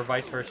 or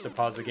vice versa to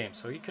pause the game.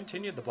 So he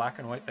continued the black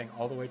and white thing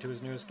all the way to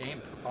his newest game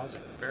for pausing.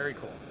 Very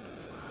cool.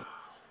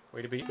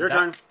 Way to be. Your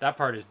turn. That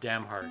part is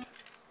damn hard.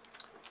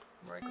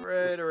 Like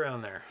right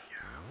around there.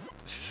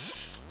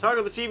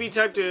 Toggle the TV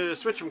type to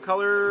switch from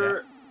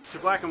color to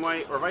black and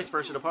white, or vice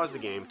versa to pause the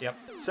game. Yep.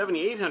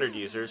 7,800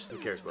 users. Who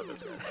cares about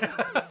those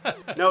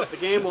guys? Note, the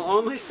game will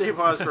only stay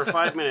paused for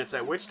 5 minutes,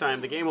 at which time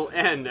the game will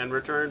end and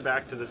return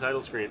back to the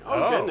title screen.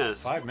 Oh,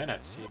 goodness. 5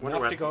 minutes. You Wonder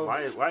have to go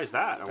why is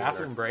that?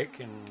 bathroom break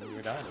and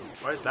you're done.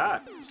 Why is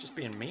that? He's just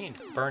being mean.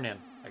 Burn in,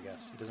 I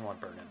guess. He doesn't want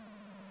burn in.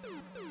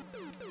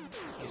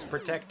 He's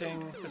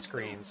protecting the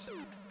screens.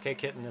 Okay,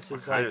 kitten, this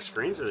is What kind of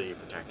screens are you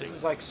protecting? This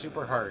is like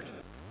super hard.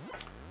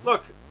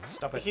 Look,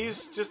 Stop it.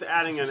 He's just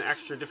adding an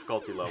extra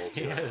difficulty level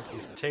to it. He is.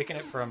 He's taking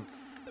it from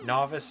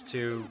novice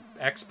to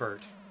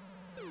expert.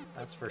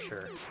 That's for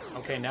sure.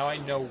 Okay, now I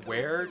know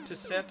where to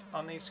sit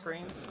on these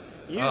screens.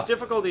 Use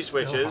difficulty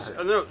switches.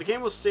 hard. No, the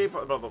game will stay.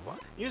 Blah, blah, blah.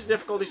 Use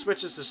difficulty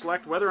switches to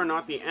select whether or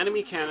not the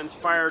enemy cannons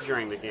fire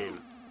during the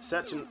game.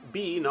 Set to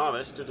B,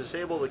 novice, to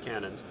disable the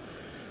cannons.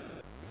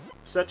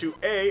 Set to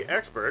A,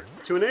 expert,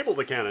 to enable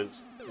the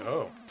cannons.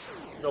 Oh.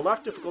 The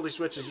left difficulty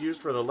switch is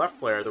used for the left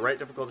player. The right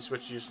difficulty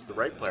switch is used for the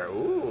right player.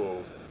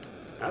 Ooh.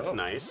 That's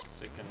nice.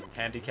 So you can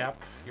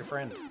handicap your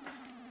friend.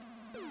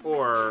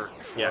 Or,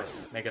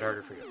 yes. Make it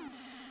harder for you.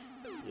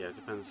 Yeah, it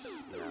depends.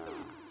 Yeah.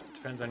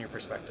 Depends on your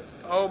perspective.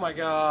 Oh my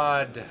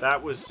god!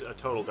 That was a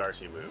total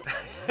Darcy move.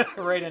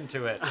 Right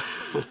into it.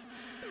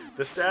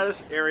 The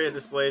status area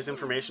displays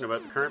information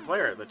about the current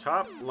player. The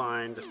top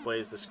line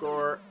displays the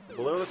score.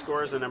 Below the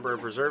score is the number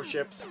of reserve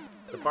ships.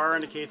 The bar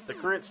indicates the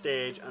current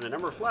stage, and the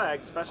number of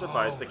flags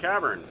specifies the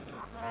cavern.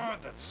 Oh,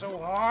 that's so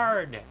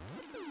hard.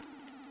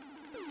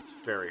 It's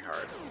very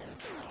hard.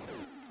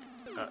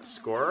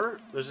 Score.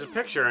 There's a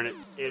picture, and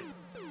it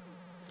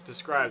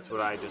describes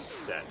what I just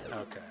said.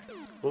 Okay.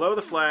 Below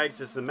the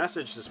flags is the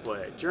message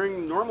display.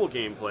 During normal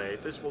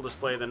gameplay, this will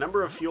display the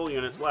number of fuel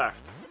units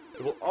left.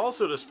 It will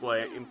also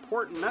display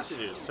important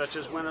messages, such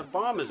as when a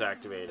bomb is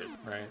activated.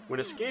 Right. When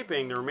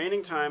escaping, the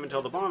remaining time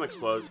until the bomb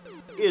explodes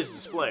is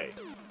displayed.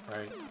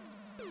 Right.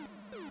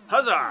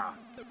 Huzzah!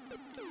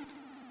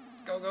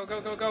 Go, go,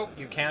 go, go, go.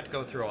 You can't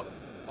go through all of them.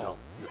 No.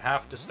 You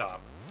have to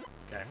stop.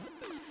 Okay.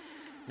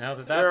 Now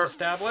that that's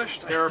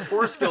established... There are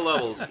 4 skill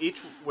levels,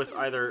 each with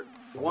either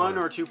 1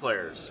 or 2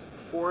 players.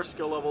 4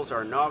 skill levels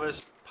are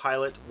Novice,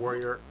 Pilot,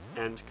 Warrior,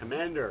 and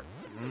Commander.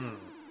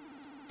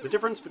 The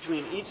difference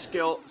between each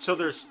skill... So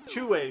there's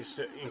 2 ways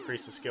to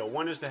increase the skill.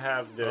 One is to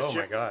have the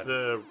ship,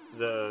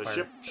 the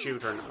ship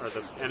shoot or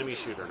the enemy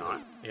shoot or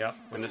not. Yep.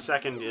 And the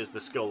second is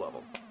the skill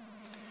level.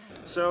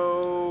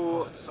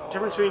 So, the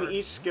difference between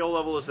each skill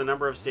level is the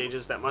number of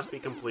stages that must be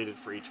completed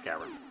for each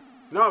cavern.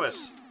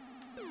 Novice.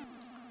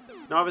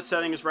 Novice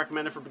setting is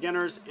recommended for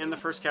beginners. In the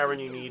first cavern,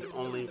 you need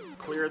only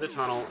clear the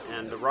tunnel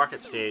and the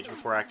rocket stage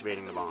before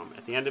activating the bomb.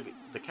 At the end of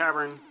the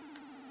cavern...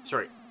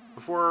 Sorry.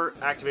 Before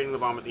activating the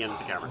bomb at the end of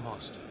the cavern.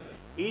 Almost.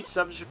 Each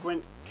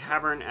subsequent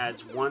cavern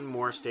adds 1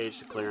 more stage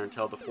to clear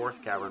until the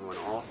 4th cavern, when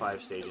all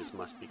 5 stages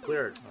must be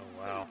cleared.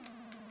 Oh, wow.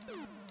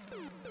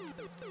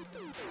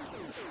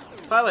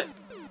 Pilot.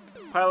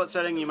 Pilot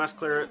setting, you must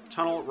clear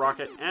tunnel,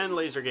 rocket, and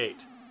laser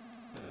gate.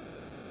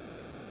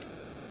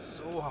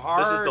 So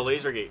hard. This is the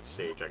laser gate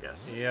stage, I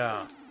guess.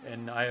 Yeah,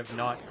 and I have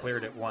not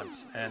cleared it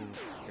once. And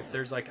if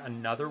there's like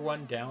another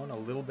one down a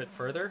little bit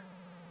further,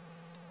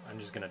 I'm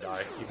just gonna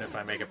die, even if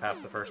I make it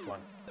past the first one.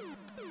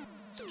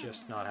 It's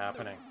just not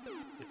happening.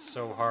 It's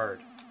so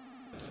hard.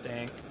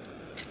 Staying.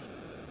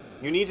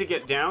 You need to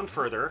get down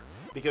further,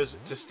 because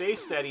to stay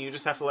steady, you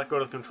just have to let go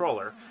of the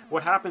controller.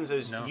 What happens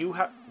is you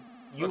have...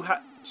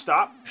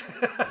 Stop.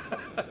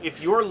 If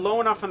you're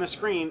low enough on the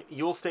screen,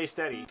 you'll stay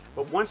steady.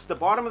 But once the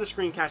bottom of the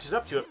screen catches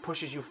up to it,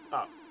 pushes you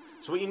up.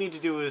 So what you need to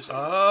do is stay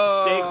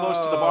close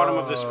to the bottom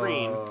of the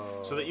screen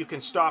so that you can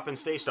stop and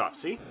stay stopped.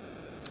 See?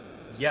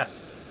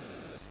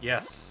 Yes.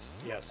 Yes.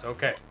 Yes.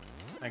 Okay.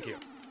 Thank you.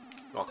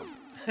 Welcome.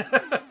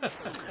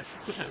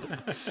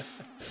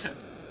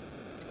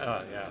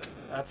 Oh, yeah.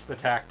 That's the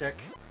tactic.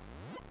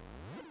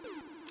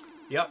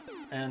 Yep.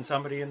 And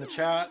somebody in the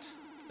chat...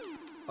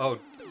 Oh,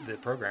 the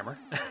programmer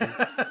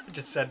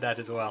just said that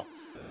as well.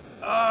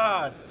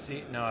 Ah,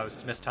 see, no, I was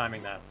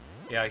mistiming that.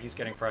 Yeah, he's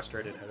getting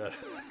frustrated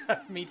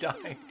at me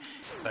dying.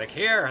 It's like,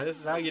 here, this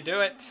is how you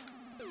do it.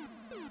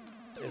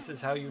 This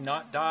is how you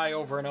not die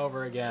over and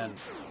over again.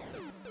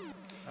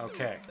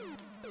 Okay.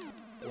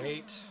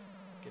 Wait.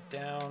 Get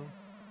down.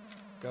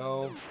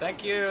 Go.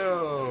 Thank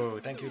you.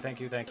 Thank you, thank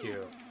you, thank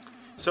you.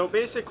 So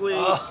basically,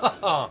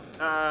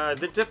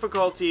 the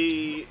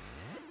difficulty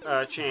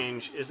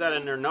change is that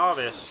in their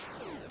novice,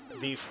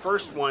 the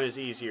first one is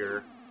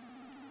easier,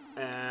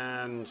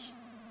 and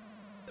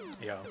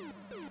yeah,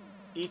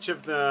 each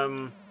of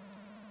them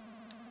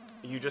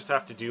you just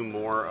have to do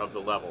more of the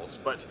levels.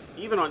 But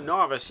even on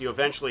novice, you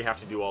eventually have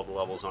to do all the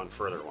levels on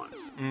further ones.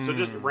 So it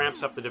just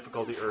ramps up the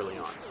difficulty early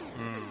on.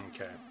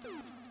 Okay.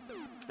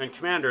 And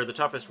Commander, the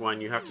toughest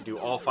one, you have to do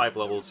all 5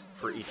 levels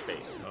for each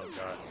base. Oh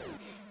god.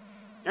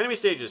 Enemy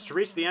stages. To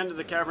reach the end of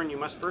the cavern, you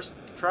must first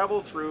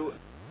travel through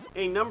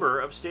a number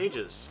of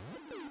stages.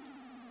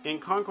 In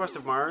Conquest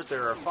of Mars,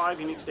 there are 5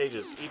 unique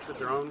stages, each with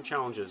their own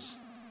challenges.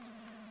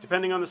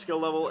 Depending on the skill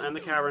level and the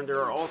cavern,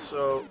 there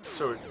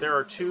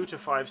are 2 to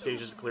 5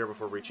 stages to clear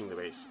before reaching the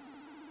base.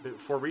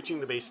 Before reaching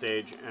the base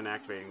stage and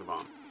activating the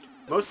bomb.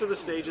 Most of the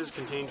stages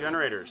contain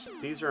generators.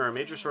 These are a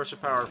major source of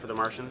power for the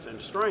Martians, and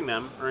destroying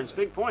them earns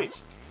big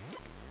points.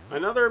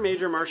 Another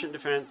major Martian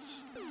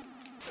defense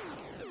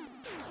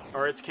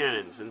are its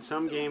cannons. In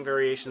some game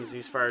variations,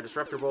 these fire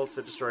disruptor bolts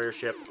that destroy your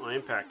ship on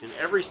impact. In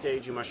every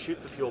stage, you must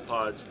shoot the fuel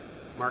pods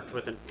marked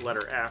with the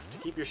letter F to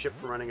keep your ship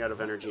from running out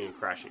of energy and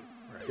crashing.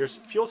 Right. Your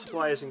fuel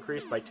supply is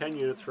increased by 10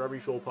 units for every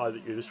fuel pod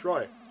that you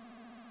destroy.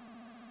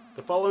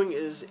 The following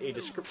is a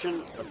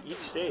description of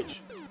each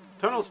stage.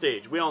 Tunnel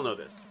stage. We all know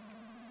this.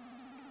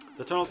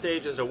 The tunnel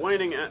stage is a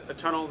winding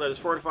tunnel that is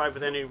fortified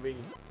with enemy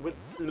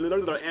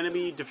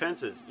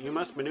defenses. You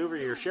must maneuver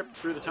your ship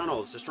through the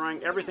tunnels,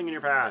 destroying everying in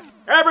your path.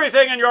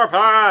 Everything in your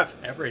path!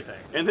 Everything.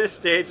 In this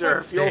stage, there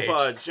are fuel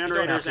pods,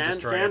 generators, and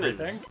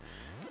cannons.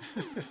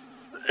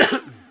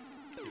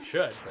 You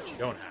should, but you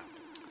don't have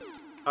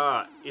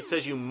to. It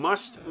says you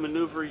must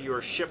maneuver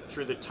your ship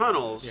through the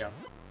tunnels,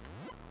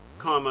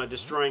 comma,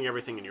 destroying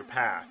everything in your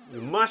path.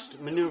 You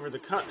must maneuver the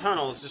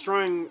tunnels,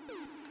 destroying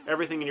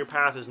Everything in your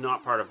path is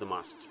not part of the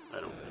must, I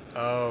don't think.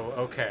 Oh,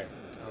 okay.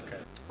 Okay.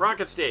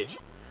 Rocket stage.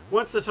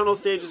 Once the tunnel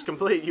stage is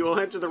complete, you will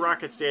enter the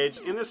rocket stage.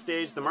 In this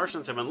stage, the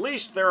Martians have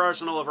unleashed their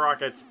arsenal of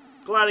rockets.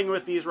 Colliding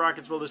with these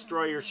rockets will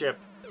destroy your ship.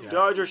 Yeah.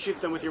 Dodge or shoot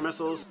them with your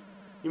missiles.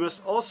 You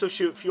must also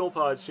shoot fuel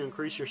pods to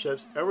increase your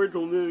ship's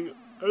ever-dwindling...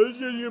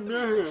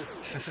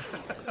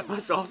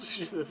 must also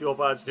shoot the fuel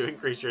pods to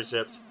increase your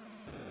ship's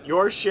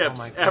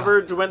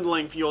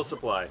ever-dwindling fuel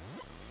supply.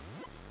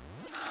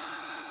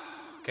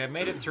 Okay, I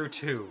made it through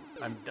 2.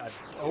 I'm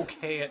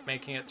okay at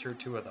making it through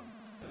 2 of them.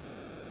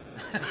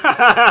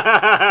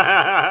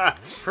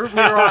 Prove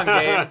me wrong,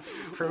 game.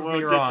 Prove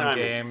me wrong,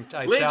 game.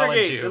 I laser challenge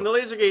gates. you. In the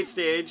laser gate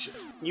stage,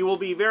 you will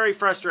be very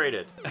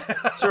frustrated.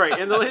 Sorry,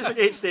 in the laser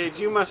gate stage,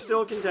 you must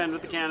still contend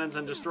with the cannons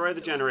and destroy the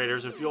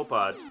generators and fuel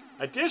pods.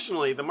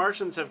 Additionally, the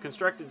Martians have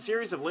constructed a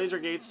series of laser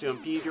gates to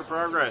impede your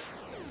progress.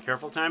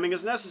 Careful timing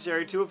is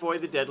necessary to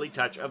avoid the deadly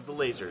touch of the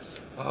lasers.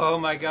 Oh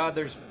my god,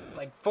 there's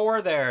like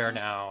 4 there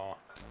now.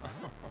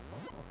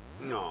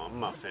 No,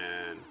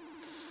 Muffin.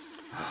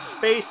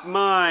 Space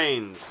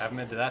mines. Haven't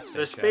been to that stage.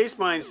 The space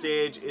mine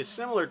stage is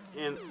similar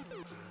in...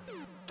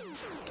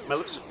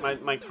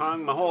 My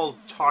tongue, my whole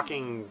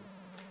talking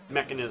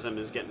mechanism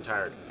is getting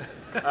tired.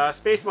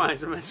 Space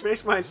mines. The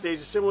space mine stage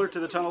is similar to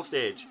the tunnel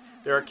stage.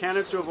 There are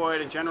cannons to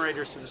avoid and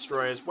generators to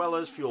destroy, as well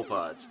as fuel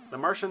pods. The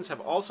Martians have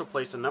also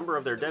placed a number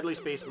of their deadly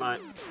space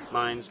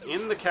mines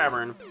in the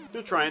cavern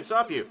to try and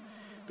stop you.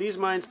 These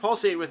mines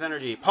pulsate with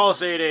energy.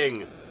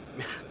 Pulsating!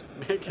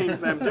 Making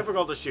them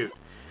difficult to shoot.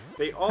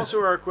 They also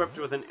are equipped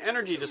with an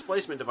energy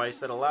displacement device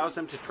that allows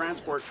them to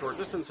transport short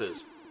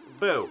distances.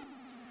 Boo.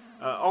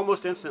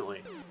 Almost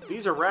instantly.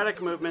 These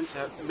erratic movements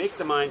make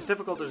the mines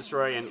difficult to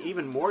destroy and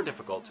even more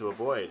difficult to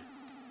avoid.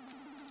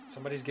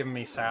 Somebody's giving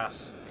me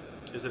sass.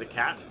 Is it a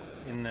cat?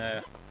 In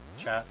the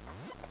chat.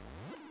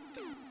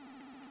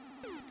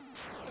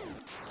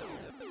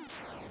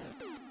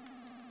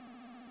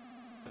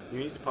 You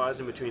need to pause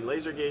in between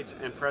laser gates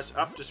and press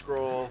up to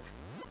scroll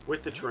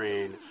with the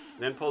terrain,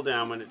 then pull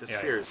down when it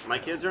disappears. Yeah. My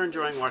kids are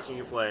enjoying watching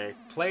you play.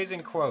 Plays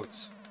in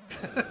quotes.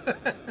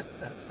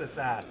 That's the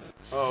sass.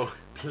 Oh.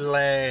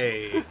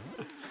 Play.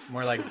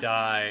 More like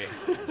die.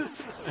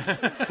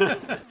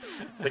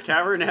 The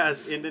cavern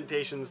has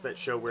indentations that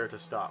show where to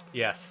stop.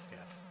 Yes,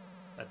 yes.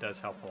 That does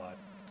help a lot.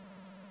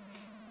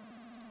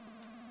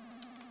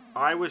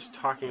 I was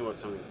talking about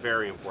something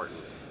very important.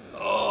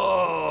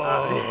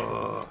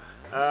 Oh!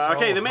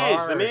 Okay, the maze.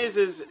 Hard. The maze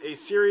is a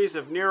series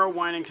of narrow,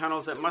 winding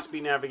tunnels that must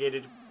be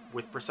navigated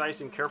with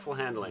precise and careful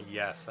handling.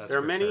 Yes, that's There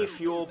are for many sure.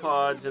 fuel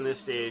pods in this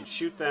stage.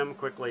 Shoot them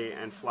quickly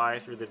and fly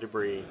through the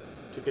debris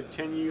to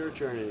continue your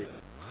journey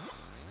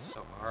This is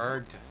so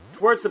hard.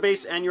 towards the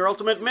base and your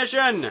ultimate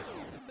mission.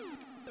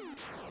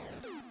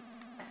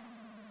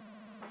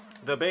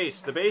 The base.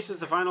 The base is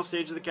the final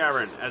stage of the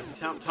cavern. As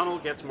the tunnel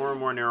gets more and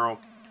more narrow,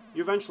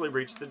 you eventually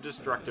reach the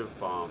Destructo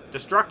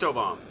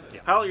bomb.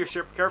 Yeah. Pilot your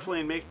ship carefully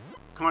and make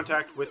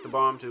contact with the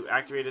bomb to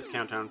activate its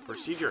countdown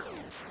procedure.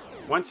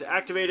 Once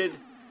activated,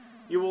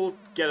 you will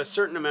get a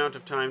certain amount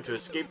of time to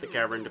escape the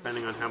cavern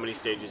depending on how many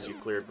stages you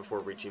cleared before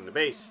reaching the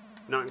base,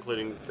 not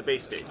including the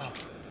base stage. Oh.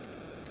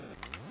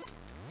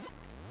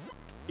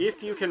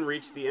 If you can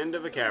reach the end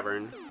of a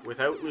cavern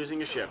without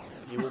losing a ship,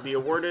 you will be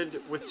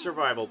awarded with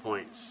survival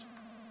points.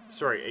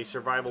 Sorry, a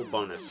survival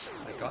bonus.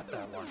 I got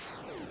that once.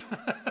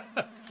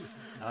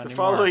 The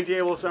following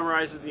table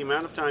summarizes the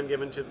amount of time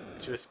given to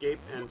escape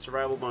and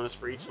survival bonus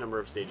for each number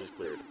of stages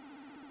cleared.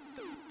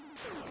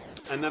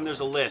 And then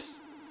there's a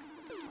list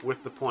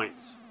with the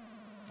points.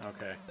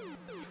 Okay.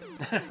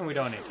 We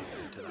don't need to get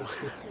into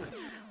that.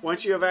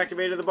 Once you have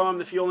activated the bomb,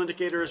 the fuel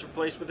indicator is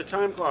replaced with a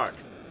time clock.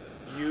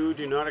 You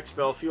do not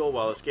expel fuel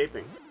while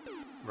escaping.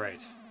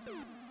 Right.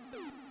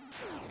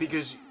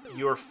 Because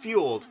you're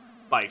fueled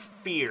by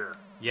fear.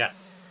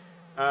 Yes.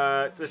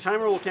 The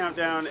timer will count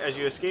down as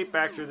you escape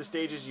back through the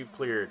stages you've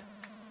cleared.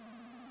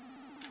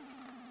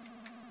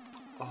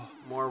 Oh,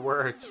 more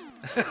words.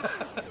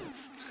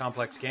 It's a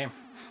complex game.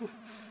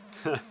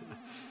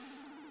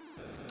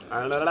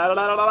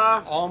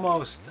 La-la-la-la-la-la.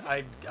 Almost.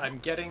 I'm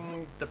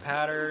getting the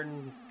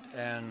pattern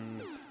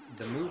and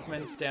the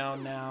movements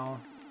down now.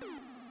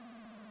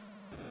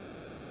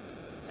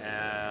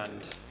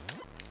 And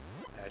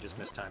I just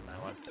mistimed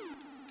that one.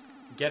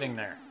 Getting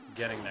there.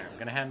 Getting there. I'm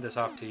going to hand this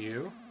off to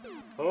you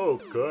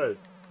Oh, good.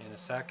 in a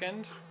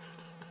second.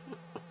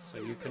 So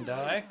you can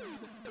die.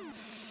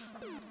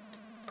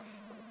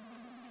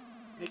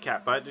 Hey,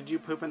 Catbutt, did you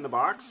poop in the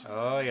box?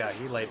 Oh yeah,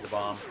 he laid the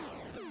bomb.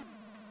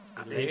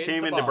 He Laid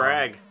came the in to bomb.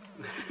 brag.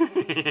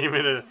 He came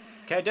in to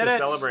Okay, did it.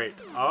 celebrate.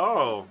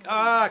 Oh.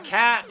 Ah,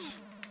 cat.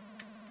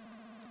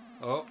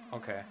 Oh,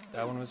 okay.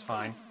 That one was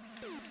fine.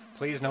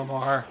 Please no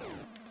more.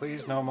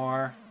 Please no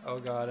more. Oh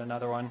god,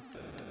 another one.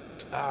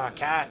 Ah,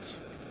 cat.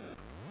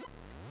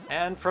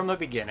 And from the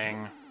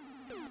beginning.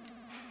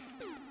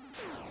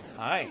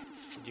 Hi.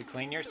 Did you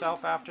clean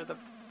yourself after the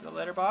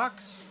litter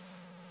box?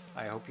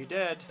 I hope you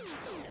did.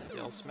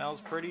 Still smells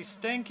pretty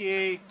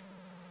stinky.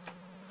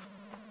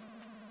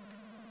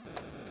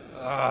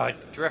 Ah, I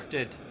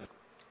drifted.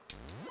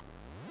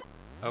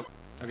 Oh,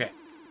 Okay.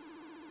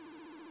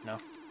 No.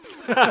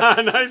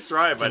 Nice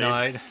try, buddy.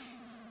 Denied.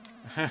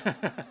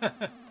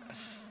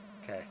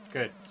 Okay,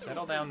 good.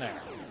 Settle down there.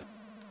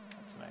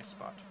 That's a nice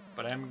spot.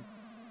 But I'm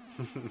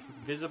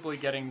visibly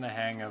getting the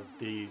hang of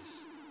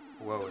these...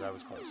 Whoa, that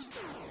was close.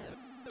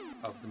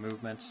 Of the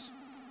movements.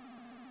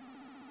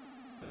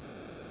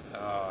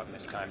 Oh, I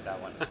mistimed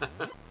that one.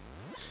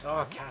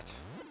 Oh, cat.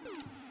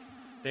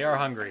 They are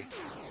hungry.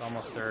 It's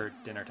almost their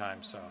dinner time,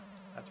 so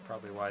that's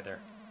probably why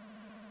they're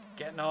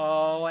getting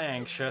all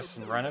anxious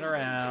and running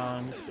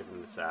around. Give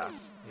them the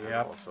sass.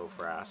 Yep. Also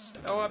frass.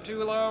 Oh, up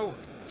too low.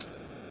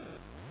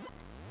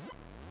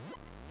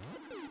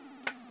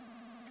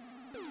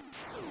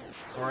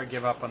 Before I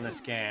give up on this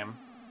game,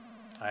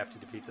 I have to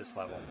defeat this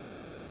level.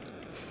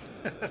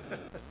 What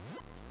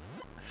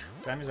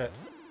time is it?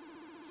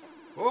 It's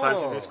time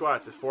to do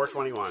squats. It's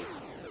 4:21.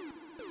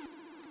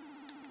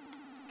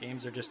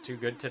 Games are just too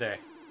good today.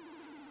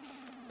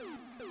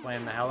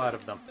 Playing the hell out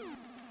of them.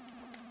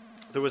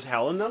 There was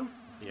hell in them?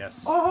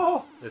 Yes.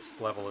 Oh!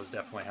 This level is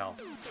definitely hell.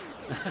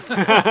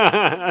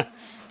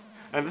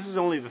 And this is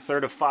only the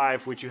third of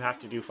 5, which you have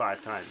to do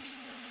 5 times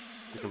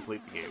to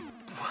complete the game.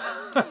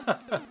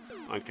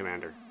 On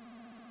Commander.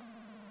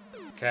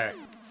 Okay.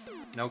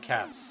 No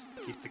cats.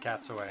 Keep the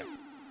cats away.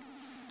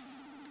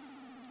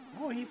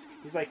 Oh, he's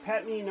like,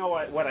 pet me. No,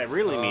 what I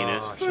really mean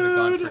is I should have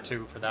gone for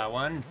 2 for that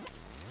one.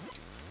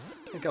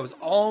 I think I was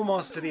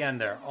almost to the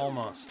end there.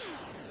 Almost.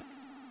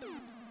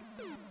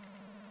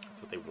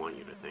 That's what they want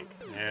you to think.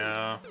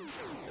 Yeah.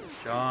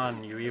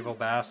 John, you evil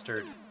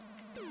bastard.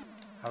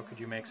 How could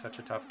you make such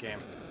a tough game?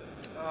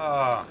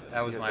 Oh,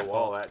 that was my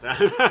fault. That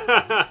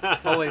time.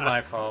 Fully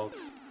my fault.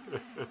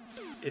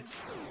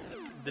 It's...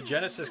 The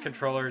Genesis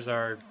controllers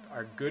are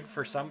good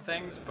for some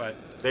things, but...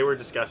 They were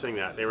discussing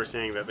that. They were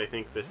saying that they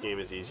think this game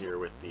is easier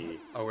with the...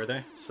 Oh, were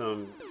they?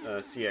 Some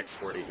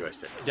CX40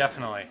 joystick.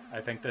 Definitely.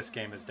 I think this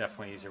game is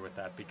definitely easier with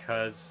that,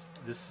 because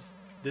this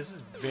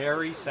is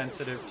very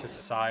sensitive to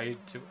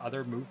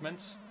other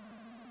movements.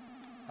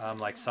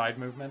 Like side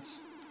movements.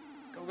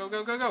 Go, go,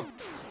 go, go, go!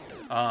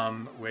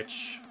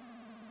 Which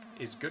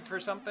is good for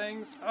some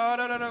things. Oh,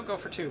 no, no, no, go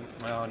for 2.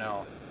 Oh,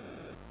 no.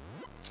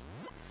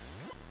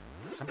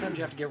 Sometimes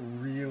you have to get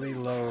really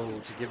low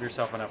to give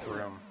yourself enough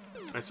room.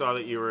 I saw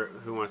that you were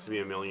Who Wants to Be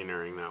a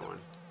Millionairing that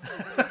one.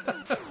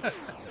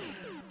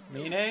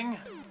 Meaning?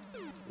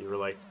 You were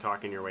like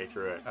talking your way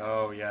through it.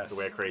 Oh, yes. The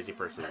way a crazy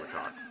person would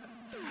talk.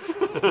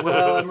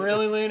 Well, I'm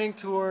really leaning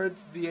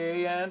towards the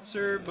A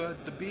answer,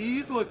 but the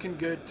B's looking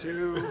good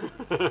too.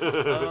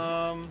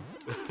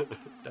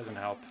 Doesn't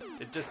help.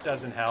 It just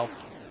doesn't help.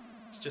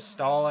 It's just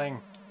stalling.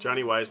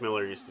 Johnny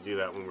Weissmiller used to do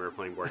that when we were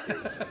playing board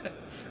games.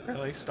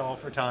 Really? Stall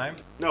for time?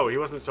 No, he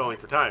wasn't stalling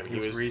for time. He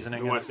was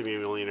reasoning. Who Wants to Be a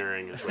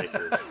Millionairing his way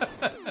through.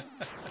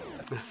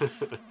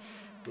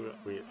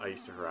 I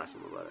used to harass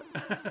him about it.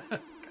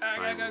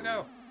 Go, go,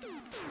 go.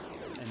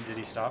 And did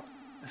he stop?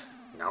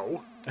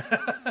 No.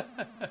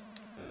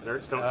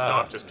 Nerds don't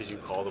stop just because you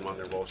call them on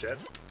their bullshit.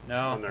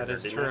 No, their that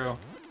is nerdiness. true.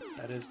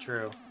 That is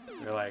true.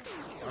 They're like,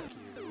 fuck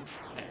you,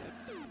 and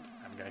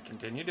I'm going to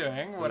continue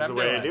doing what I'm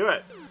doing. This is the way I do it.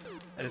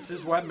 This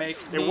is what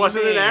makes me It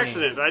wasn't me. an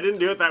accident. I didn't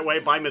do it that way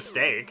by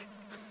mistake.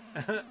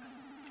 Go,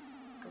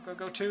 go,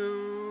 go,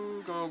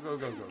 2. Go, go,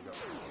 go, go, go.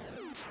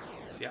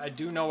 See, I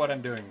do know what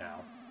I'm doing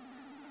now.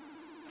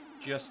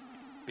 Just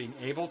being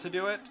able to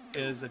do it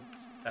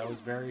that was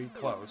very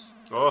close.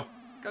 Oh.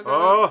 Go, go,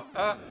 Oh.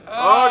 go.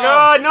 Oh,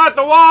 God, not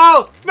the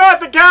wall! Not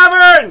the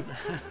cavern!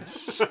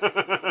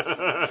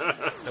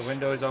 The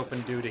window is open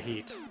due to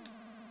heat.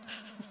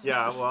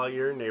 Yeah, well,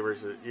 your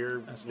neighborhood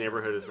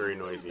is very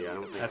noisy. I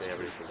don't think That's they have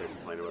true. anything to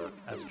complain about.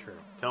 That's true.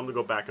 Tell them to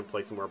go back and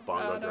play some more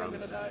bongo Oh, no, I'm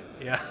drums. gonna die.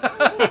 Yeah.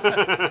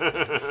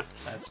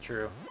 That's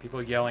true.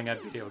 People yelling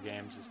at video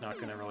games is not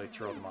going to really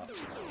throw them off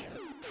too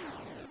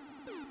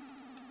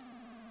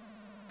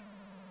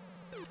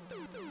much.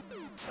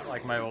 Not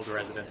like my old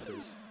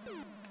residences,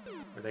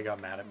 where they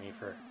got mad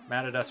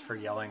at us for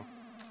yelling.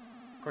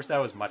 Of course, that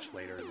was much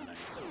later in the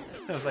night.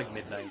 It was like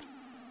midnight.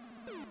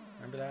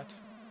 Remember that?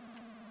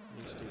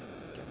 You used to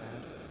get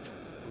mad?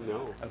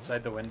 No.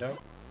 Outside the window?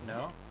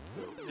 No?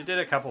 No. They did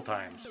a couple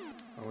times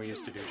when we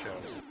used to do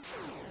shows.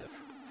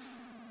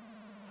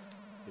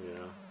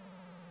 Yeah.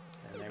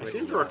 And they I would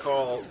seem to yell.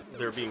 recall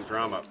there being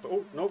drama.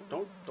 Oh, no,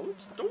 don't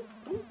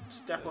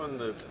step on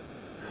the...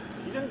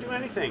 He didn't do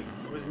anything.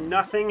 There was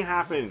nothing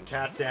happened.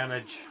 Cat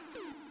damage.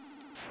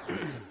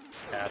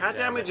 Cat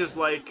damage is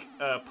like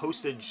a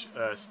postage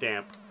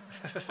stamp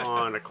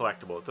on a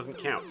collectible. It doesn't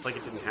count. It's like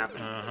it didn't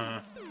happen. Uh-huh.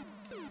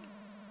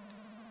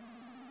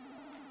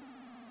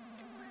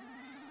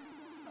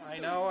 I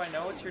know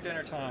it's your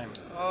dinner time.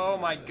 Oh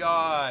my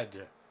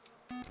god.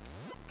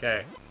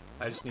 Okay,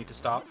 I just need to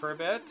stop for a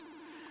bit.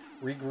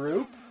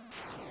 Regroup.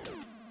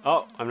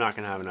 Oh, I'm not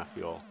going to have enough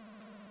fuel.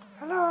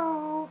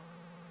 Hello.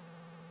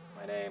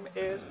 My name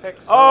is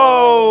Pixel.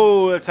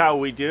 Oh, that's how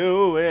we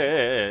do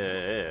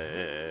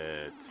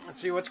it. Let's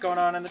see what's going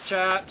on in the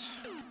chat.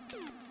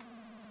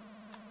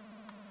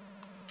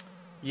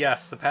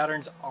 Yes, the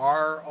patterns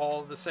are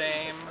all the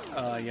same.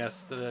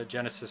 Yes, the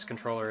Genesis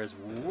controller is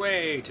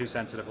way too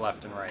sensitive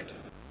left and right.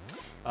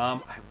 I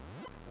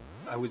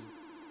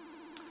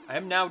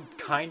am now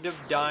kind of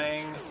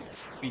dying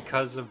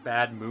because of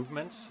bad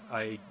movements.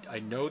 I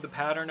know the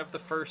pattern of the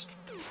first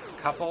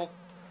couple,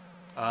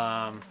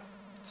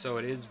 so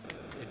it's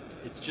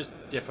just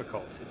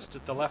difficult. It's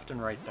just the left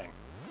and right thing.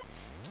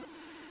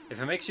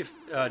 If it makes you,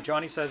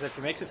 Johnny says, if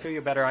it makes it feel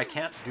you better, I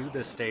can't do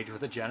this stage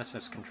with a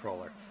Genesis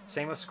controller.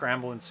 Same with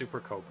Scramble and Super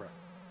Cobra.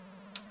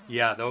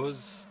 Yeah,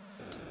 those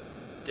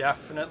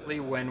definitely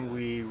when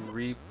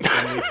we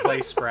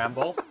play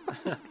Scramble,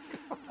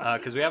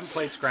 because we haven't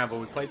played Scramble.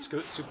 We played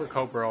Super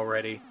Cobra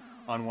already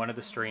on one of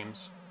the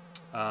streams,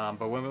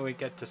 but when we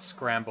get to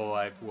Scramble,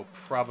 I will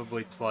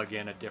probably plug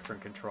in a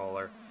different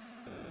controller.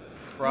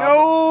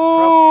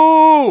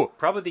 Probably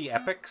the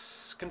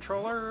Epix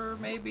controller,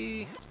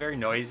 maybe. It's very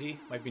noisy.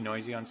 Might be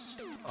noisy on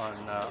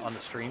the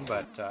stream,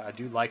 but I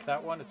do like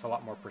that one. It's a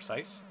lot more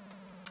precise.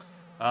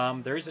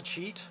 There is a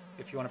cheat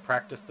if you want to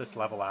practice this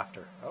level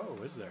after. Oh,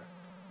 is there?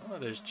 Oh,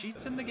 there's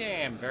cheats in the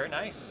game. Very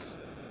nice.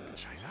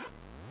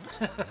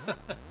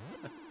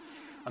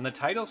 On the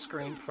title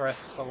screen, press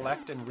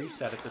select and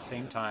reset at the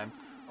same time.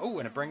 Oh,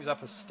 and it brings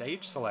up a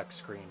stage select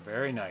screen.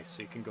 Very nice.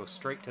 So you can go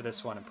straight to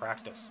this one and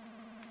practice.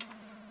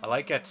 I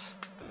like it.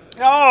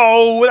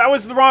 Oh, that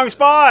was the wrong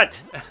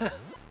spot!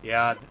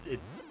 Yeah,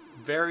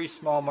 very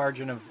small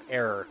margin of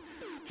error.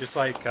 Just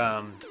like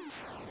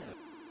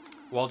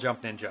Wall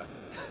Jump Ninja.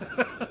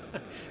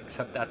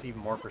 Except that's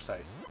even more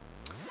precise.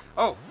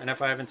 Oh, and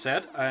if I haven't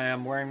said, I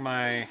am wearing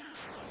my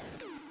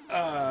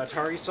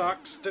Atari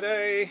socks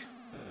today.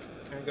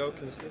 There we go.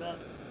 Can you see that?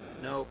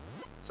 No.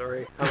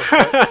 Sorry.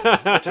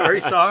 Atari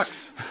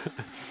socks.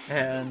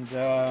 And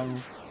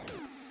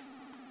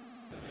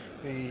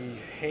the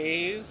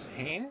Haynes?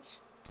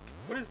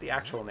 What is the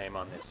actual name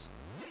on this?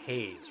 It's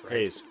Hayes, right?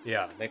 Hayes.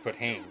 Yeah, they put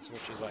Haynes,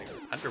 which is like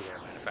underwear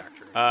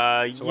manufacturer. So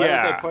yeah.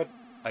 why would they put,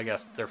 I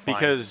guess they're fine.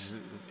 Because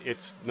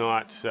it's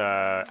not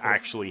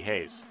actually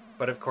Hayes.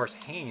 But of course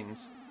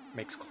Haynes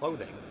makes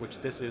clothing, which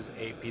this is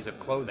a piece of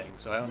clothing,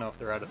 so I don't know if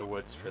they're out of the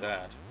woods for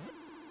that.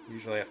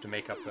 Usually I have to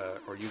make up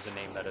or use a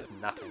name that has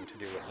nothing to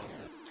do with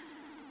it.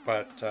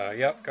 But,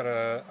 yep, got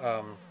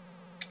a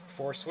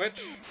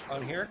 4-switch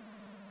on here.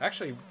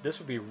 Actually, this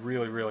would be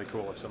really, really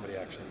cool if somebody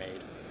actually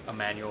made a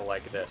manual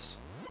like this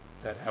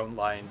that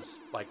outlines,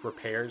 like,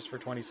 repairs for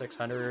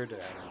 2600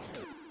 and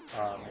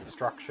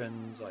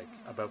instructions, like,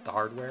 about the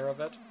hardware of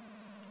it.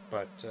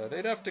 But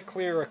they'd have to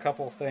clear a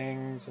couple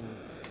things and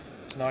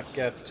not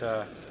get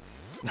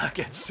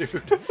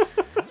sued.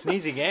 It's an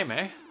easy game,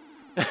 eh?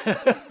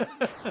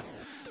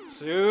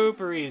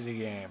 Super easy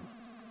game.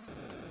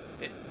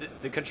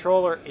 The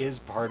controller is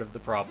part of the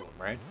problem,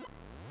 right?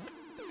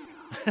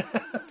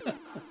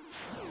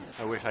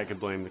 I wish I could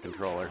blame the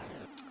controller.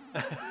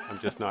 I'm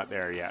just not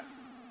there yet.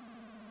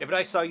 Yeah, but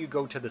I saw you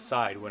go to the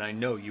side when I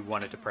know you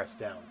wanted to press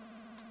down.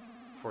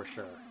 For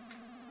sure.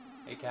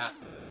 Hey, cat.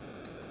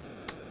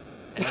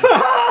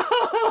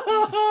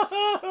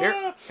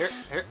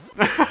 Here.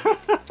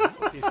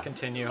 Please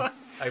continue.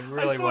 I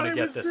really want to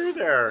get this. Through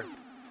there.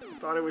 I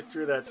thought it was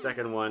through that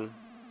second one.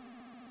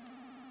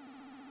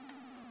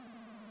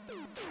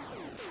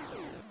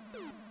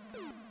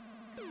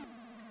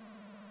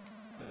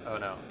 Oh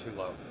no, too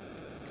low.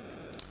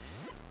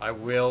 I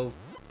will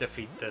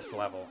defeat this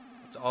level.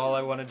 That's all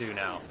I want to do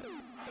now.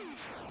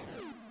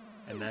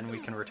 And then we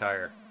can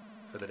retire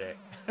for the day.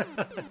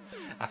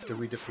 After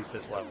we defeat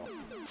this level.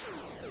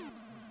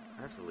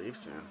 I have to leave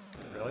soon.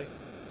 Really?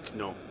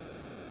 No.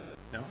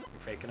 No?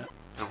 You're faking it?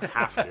 I don't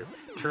have to.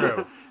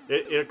 True.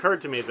 It occurred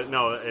to me that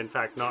no, in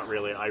fact, not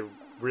really. I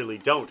really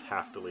don't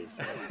have to leave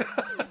soon.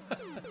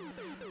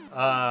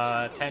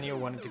 Tanya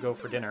wanted to go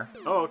for dinner.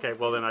 Oh, okay.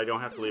 Well, then I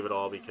don't have to leave at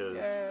all because...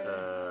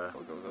 Go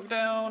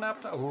down,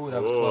 up, down. Ooh,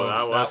 that was Whoa,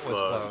 close. That was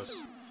close.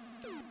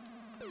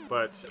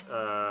 But,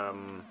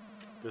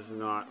 this is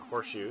not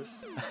horseshoes.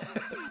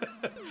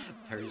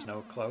 There is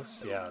no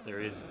close. Yeah, there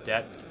is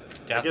death.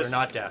 Death or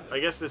not death. I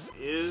guess this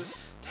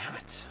is... Damn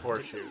it.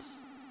 Horseshoes.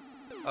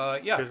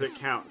 Yeah. Because it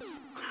counts.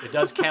 It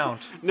does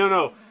count.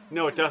 No,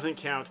 it doesn't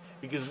count.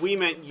 Because we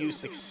meant you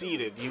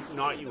succeeded. You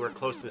were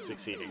close to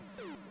succeeding.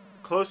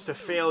 Close to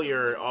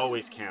failure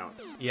always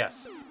counts.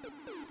 Yes.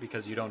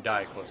 Because you don't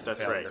die close to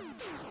failure.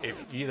 That's right.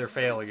 If you either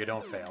fail or you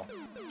don't fail.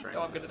 That's right.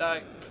 Oh, I'm gonna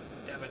die.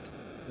 Damn it.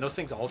 And those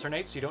things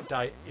alternate, so you don't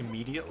die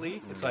immediately.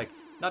 Mm-hmm. It's like,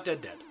 not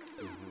dead.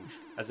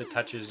 Mm-hmm. As it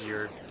touches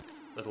your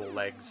little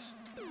legs.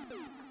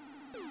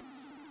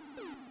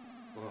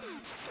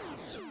 Oof.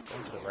 It's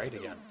going to the right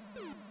again.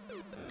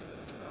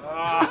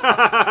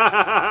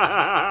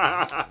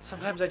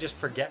 Sometimes I just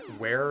forget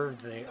where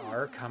they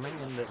are coming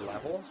in the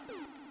level.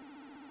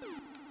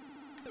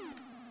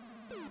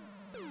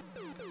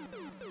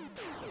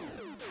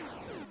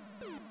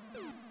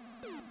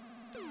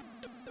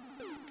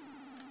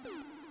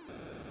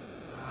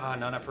 Not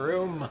enough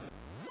room.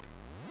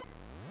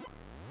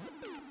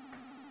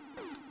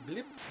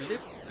 Blip,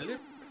 blip,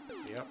 blip.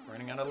 Yep,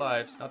 running out of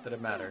lives. Not that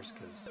it matters,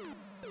 because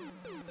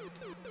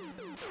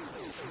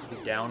be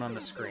down on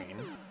the screen.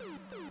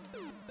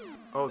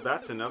 Oh,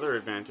 that's another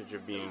advantage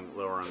of being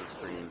lower on the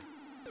screen,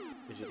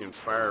 is you can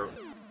fire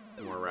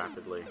more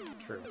rapidly.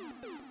 True.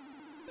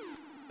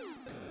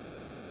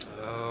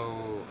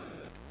 Oh.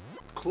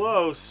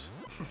 Close.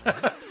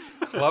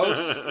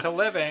 Close to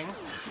living,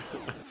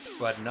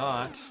 but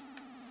not.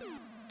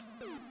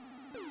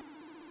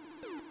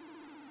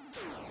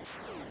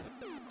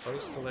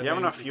 Close to living. You have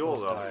enough fuel,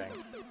 though. Dying.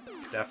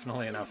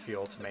 Definitely enough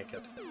fuel to make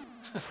it.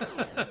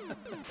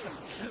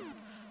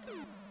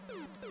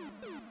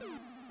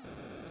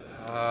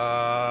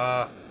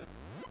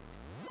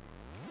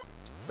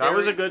 That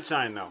was a good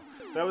sign, though.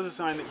 That was a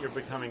sign that you're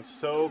becoming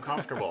so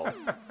comfortable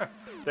that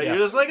Yes, you're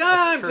just like,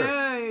 that's true.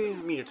 I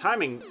mean, your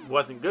timing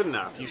wasn't good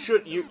enough.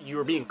 You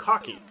were being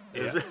cocky.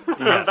 Yeah.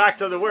 Yes. Back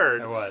to the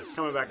word. It was.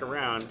 Coming back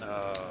around.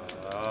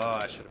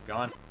 I should have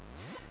gone.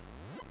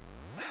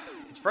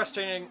 It's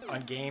frustrating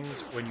on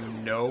games when you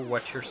know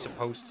what you're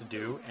supposed to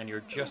do and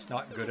you're just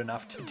not good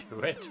enough to do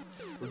it.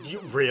 You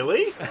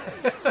really?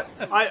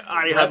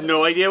 I have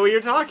no idea what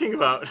you're talking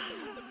about.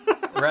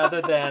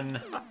 rather than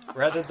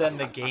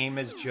the game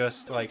is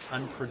just like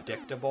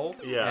unpredictable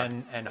Yeah.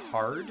 and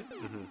hard.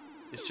 Mm-hmm.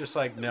 It's just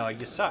like, no,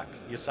 you suck.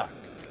 You suck.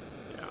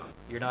 Yeah.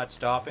 You're not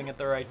stopping at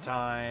the right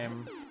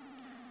time.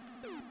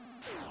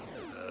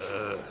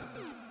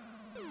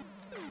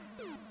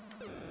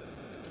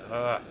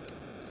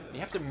 You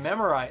have to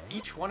memorize.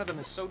 Each one of them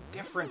is so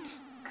different.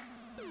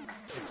 You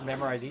have to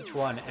memorize each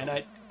one, and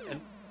I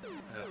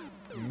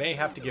may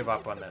have to give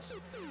up on this,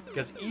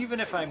 because even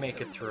if I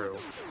make it through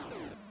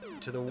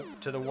to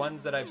the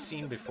ones that I've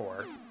seen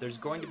before, there's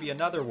going to be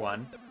another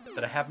one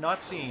that I have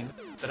not seen,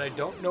 that I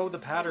don't know the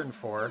pattern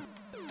for,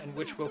 and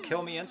which will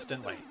kill me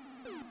instantly.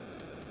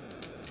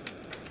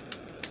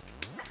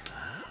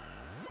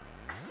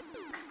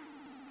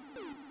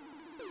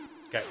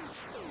 Okay.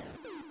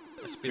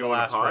 This will be the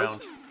last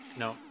round.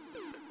 No.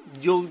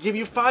 You'll give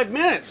you 5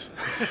 minutes.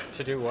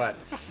 To do what?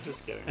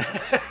 Just kidding.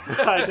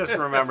 I just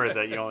remembered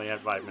that you only had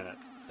 5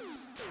 minutes.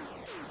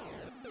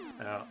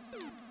 No.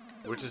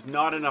 Which is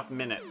not enough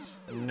minutes.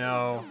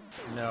 No.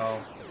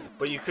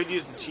 But you could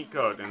use the cheat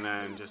code and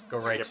then just Go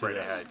right skip to right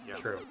this. ahead. Yeah.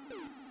 True.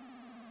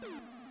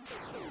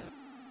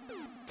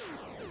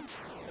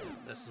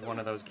 This is one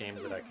of those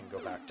games that I can go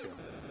back to.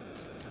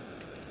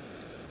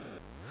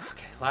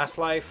 Okay, last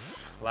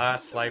life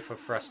of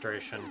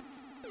frustration.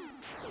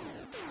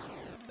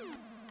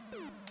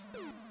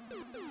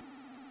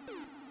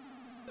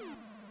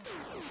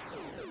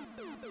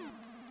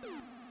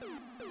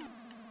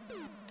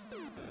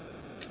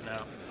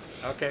 No.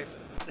 Okay.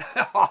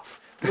 Off.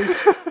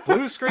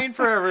 Blue screen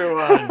for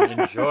everyone.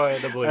 Enjoy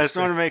the blue I just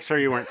screen. want to make sure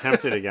you weren't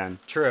tempted again.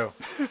 True.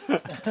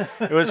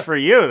 It was for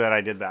you that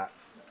I did that.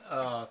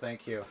 Oh,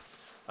 thank you.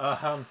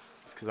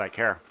 It's because I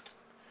care.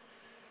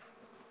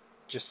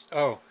 Just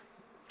Uh-oh.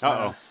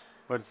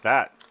 What's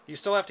that? you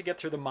still have to get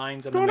through the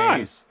mines and What's the going on?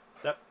 maze.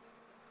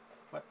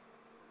 What?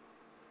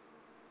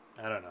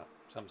 I don't know.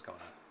 Something's going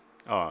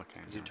on. Oh, okay.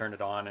 Because you turned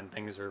it on and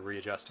things are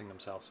readjusting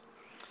themselves.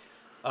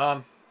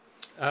 And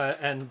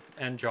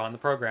John, the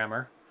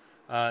programmer,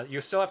 you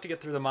still have to get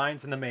through the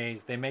mines and the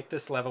maze. They make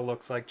this level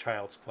looks like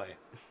child's play.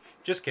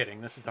 Just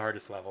kidding. This is the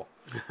hardest level,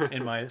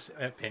 in my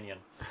opinion.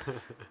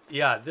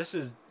 Yeah, this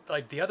is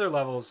like the other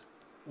levels.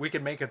 We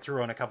can make it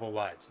through on a couple of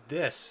lives.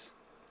 This,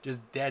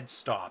 just dead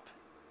stop.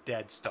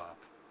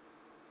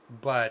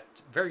 But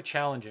very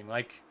challenging.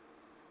 Like,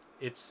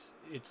 it's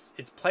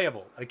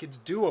playable. Like, it's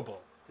doable.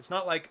 It's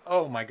not like,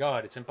 oh my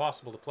god, it's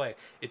impossible to play.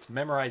 It's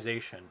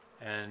memorization,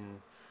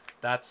 and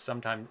that's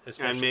sometimes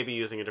especially. And maybe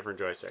using a different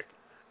joystick.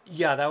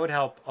 Yeah, that would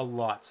help a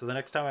lot. So the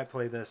next time I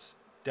play this,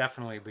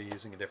 definitely be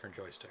using a different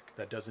joystick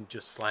that doesn't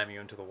just slam you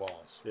into the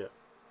walls. Yeah.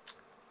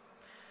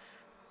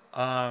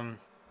 So-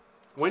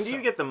 When do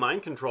you get the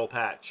mind control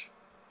patch?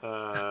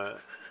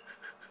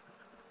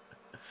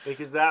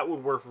 Because that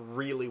would work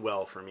really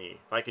well for me.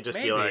 If I could just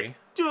be Maybe. like,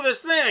 do this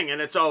thing, and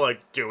it's all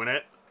like, doing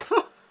it.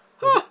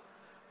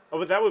 Oh,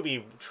 but that would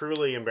be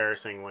truly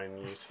embarrassing when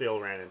you still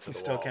ran into You the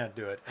still wall. can't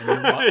do it. And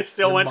your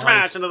Still your went mind-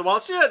 smash into the wall.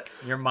 Shit.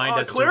 Your mind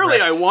has clearly,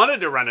 direct, I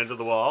wanted to run into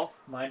the wall.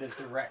 Mind is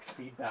direct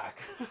feedback.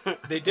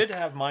 They did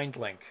have Mind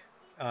Link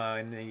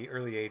in the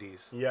early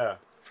 80s Yeah.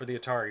 for the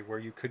Atari where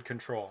you could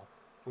control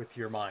with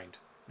your mind.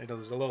 It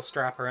was a little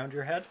strap around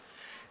your head.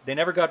 It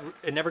never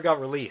got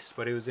released,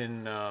 but it was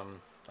in the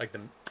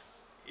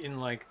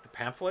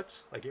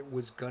pamphlets. Like, it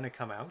was gonna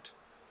come out,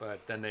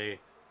 but then they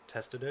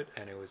tested it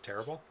and it was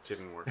terrible.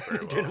 Didn't work very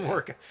well. It didn't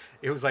work.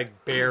 It was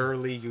like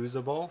barely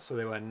usable, so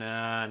they went,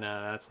 nah,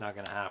 that's not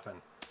gonna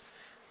happen.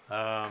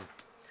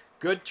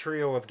 Good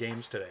trio of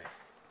games today.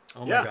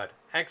 Oh my Yeah. god,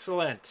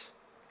 excellent!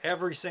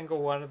 Every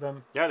single one of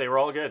them. Yeah, they were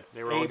all good.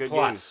 They were all A good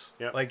plus, games.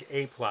 Yep. like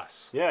A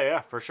plus. Yeah,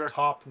 for sure.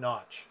 Top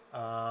notch.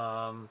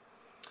 I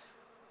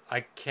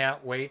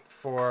can't wait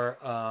for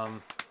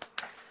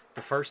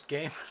the first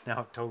game. Now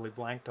I've totally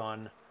blanked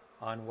on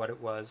what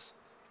it was.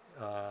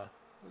 What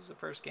was the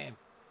first game?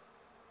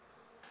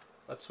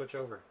 Let's switch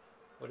over.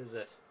 What is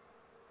it?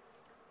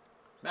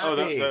 Oh,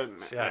 Mappy.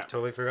 Yeah, I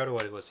totally forgot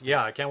what it was.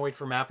 Yeah, I can't wait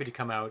for Mappy to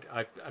come out.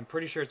 I'm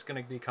pretty sure it's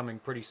going to be coming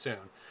pretty soon.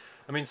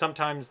 I mean,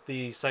 sometimes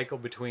the cycle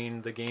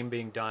between the game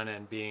being done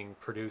and being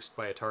produced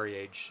by Atari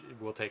Age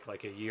will take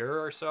like a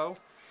year or so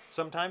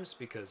sometimes,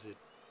 because it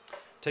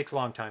takes a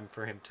long time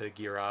for him to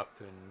gear up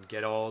and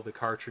get all the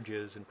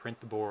cartridges and print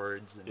the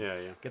boards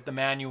and get the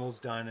manuals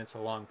done. It's a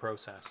long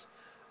process.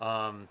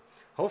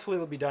 Hopefully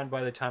it'll be done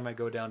by the time I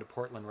go down to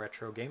Portland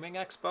Retro Gaming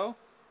Expo,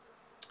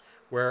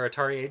 where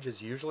Atari Age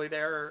is usually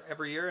there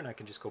every year, and I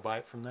can just go buy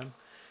it from them.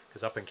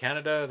 Because up in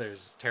Canada,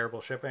 there's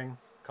terrible shipping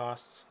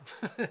costs,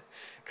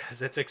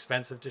 because it's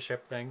expensive to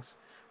ship things.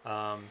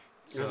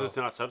 Because it's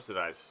not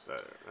subsidized.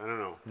 I don't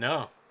know.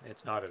 No,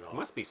 it's not at all.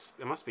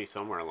 It must be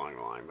somewhere along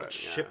the line.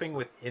 But yeah, shipping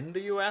within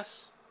the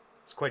U.S.,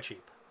 it's quite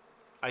cheap.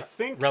 I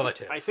think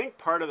relative. I think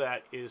part of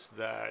that is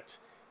that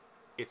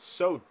it's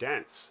so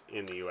dense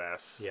in the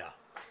U.S. Yeah.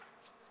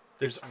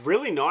 There's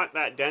really not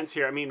that dense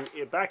here. I mean,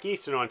 back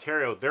east in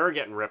Ontario, they're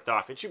getting ripped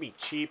off. It should be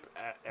cheap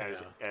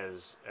as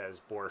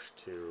borscht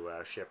to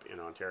ship in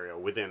Ontario,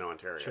 within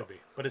Ontario. Should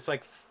be. But it's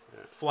like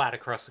flat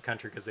across the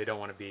country because they don't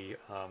want to be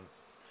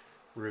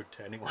rude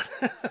to anyone.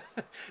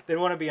 They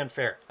don't want to be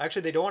unfair.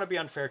 Actually, they don't want to be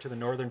unfair to the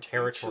Northern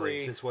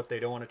Territories is what they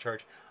don't want to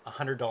charge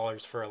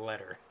 $100 for a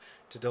letter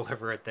to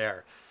deliver it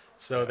there.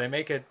 So they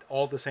make it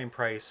all the same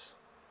price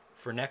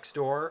for next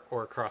door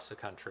or across the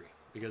country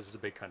because it's a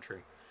big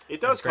country. It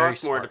does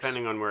cost more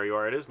depending on where you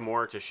are. It is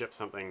more to ship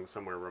something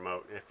somewhere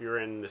remote. If you're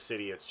in the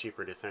city, it's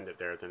cheaper to send it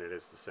there than it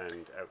is to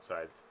send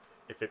outside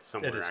if it's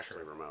somewhere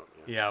actually remote.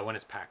 Yeah, when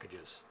it's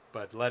packages.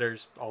 But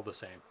letters, all the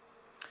same.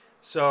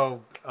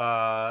 So,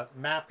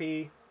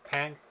 Mappy,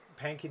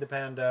 Panky the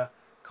Panda,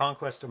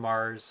 Conquest of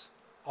Mars,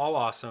 all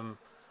awesome.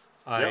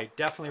 I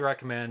definitely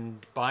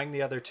recommend buying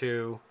the other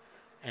two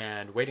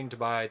and waiting to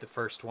buy the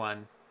first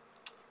one.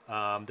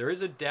 There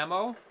is a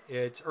demo.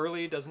 It's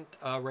early, doesn't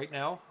right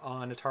now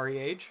on Atari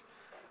Age.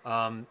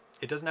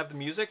 It doesn't have the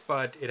music,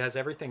 but it has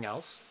everything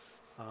else.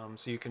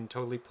 So you can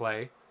totally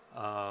play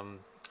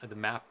the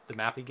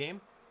Mappy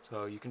game.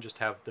 So you can just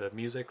have the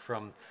music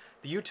from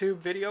the YouTube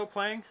video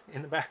playing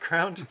in the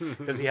background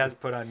because he has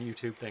put on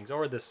YouTube things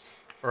or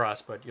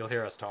us, but you'll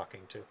hear us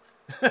talking too.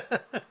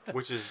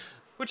 Which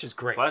is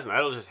great. Pleasant.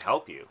 That'll just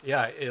help you.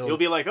 Yeah, you'll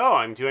be like, oh,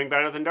 I'm doing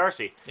better than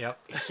Darcy. Yep.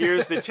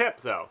 Here's the tip,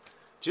 though.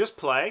 Just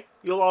play.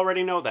 You'll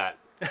already know that.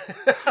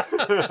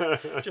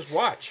 Just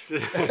watch.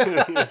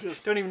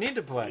 Don't even need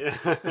to play.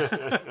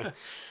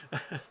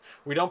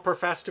 We don't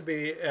profess to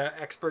be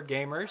expert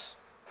gamers.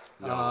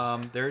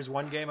 No. There's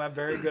one game I'm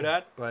very good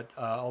at, but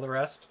all the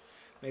rest,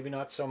 maybe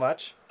not so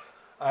much.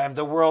 I am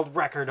the world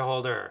record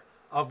holder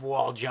of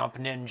Wall Jump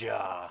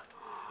Ninja.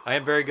 I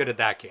am very good at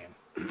that game.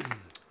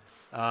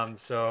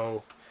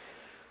 So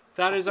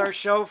that is our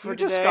show for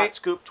today. You just got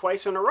scooped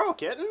twice in a row,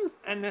 kitten.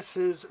 And this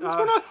is... What's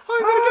going on?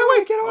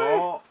 Oh, get away!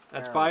 Oh,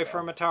 that's bye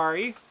from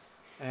Atari.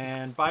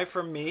 And bye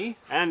from me.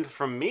 And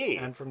from me.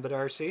 And from the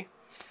Darcy.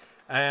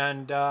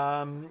 And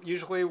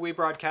usually we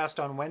broadcast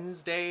on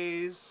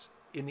Wednesdays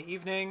in the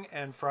evening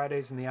and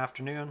Fridays in the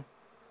afternoon.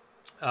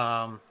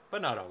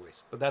 But not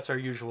always. But that's our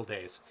usual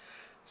days.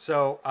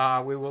 So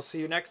we will see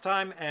you next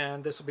time.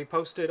 And this will be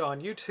posted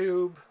on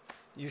YouTube.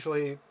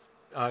 Usually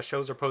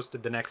shows are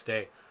posted the next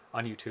day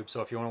on YouTube.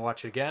 So if you want to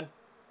watch it again,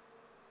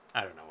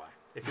 I don't know why.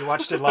 If you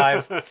watched it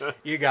live,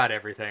 you got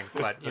everything.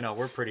 But, you know,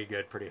 we're pretty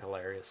good, pretty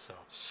hilarious. So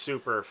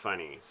super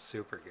funny.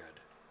 Super good.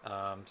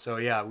 So,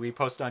 yeah, we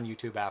post on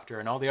YouTube after,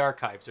 and all the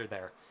archives are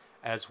there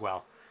as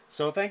well.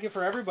 So thank you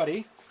for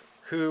everybody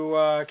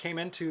who came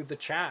into the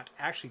chat.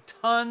 Actually,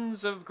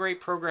 tons of great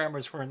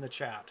programmers were in the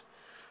chat.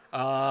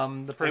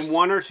 And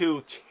one or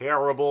two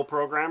terrible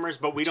programmers,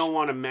 but we don't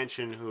want to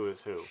mention who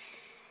is who.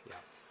 Yeah.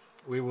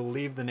 We will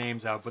leave the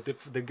names out. But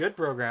the good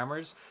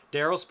programmers,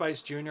 Daryl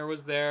Spice Jr.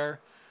 was there.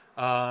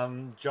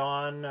 John,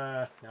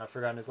 now I've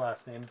forgotten his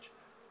last name,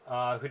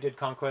 who did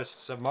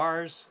Conquests of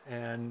Mars,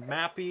 and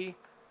Mappy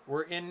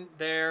were in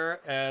there,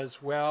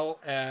 as well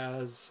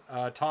as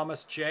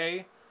Thomas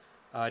J.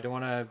 I don't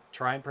want to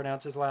try and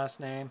pronounce his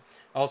last name.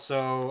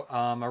 Also,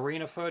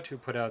 Arenafoot, who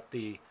put out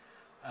the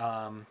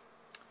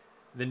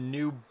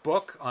new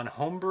book on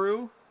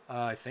Homebrew.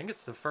 I think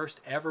it's the first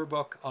ever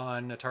book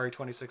on Atari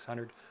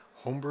 2600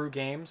 Homebrew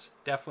games.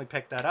 Definitely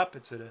pick that up.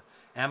 It's at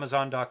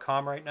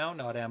Amazon.com right now,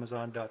 not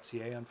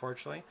Amazon.ca,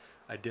 unfortunately.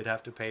 I did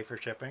have to pay for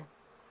shipping.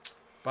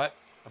 But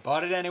I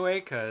bought it anyway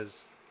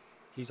because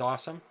he's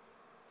awesome.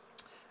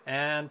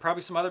 And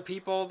probably some other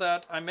people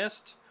that I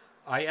missed.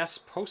 I.S.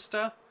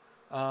 Posta,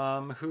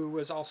 who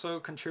was also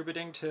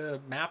contributing to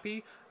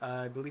Mappy.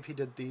 I believe he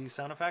did the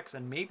sound effects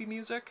and maybe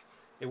music.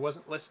 It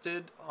wasn't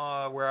listed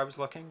where I was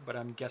looking, but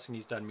I'm guessing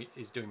he's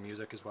doing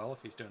music as well if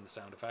he's doing the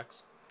sound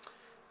effects.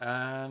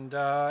 And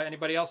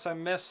anybody else I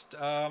missed?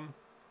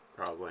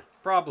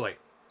 Probably.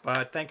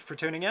 But thank you for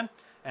tuning in,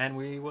 and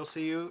we will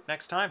see you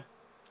next time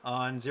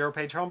on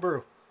ZeroPage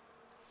Homebrew.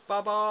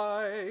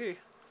 Bye-bye.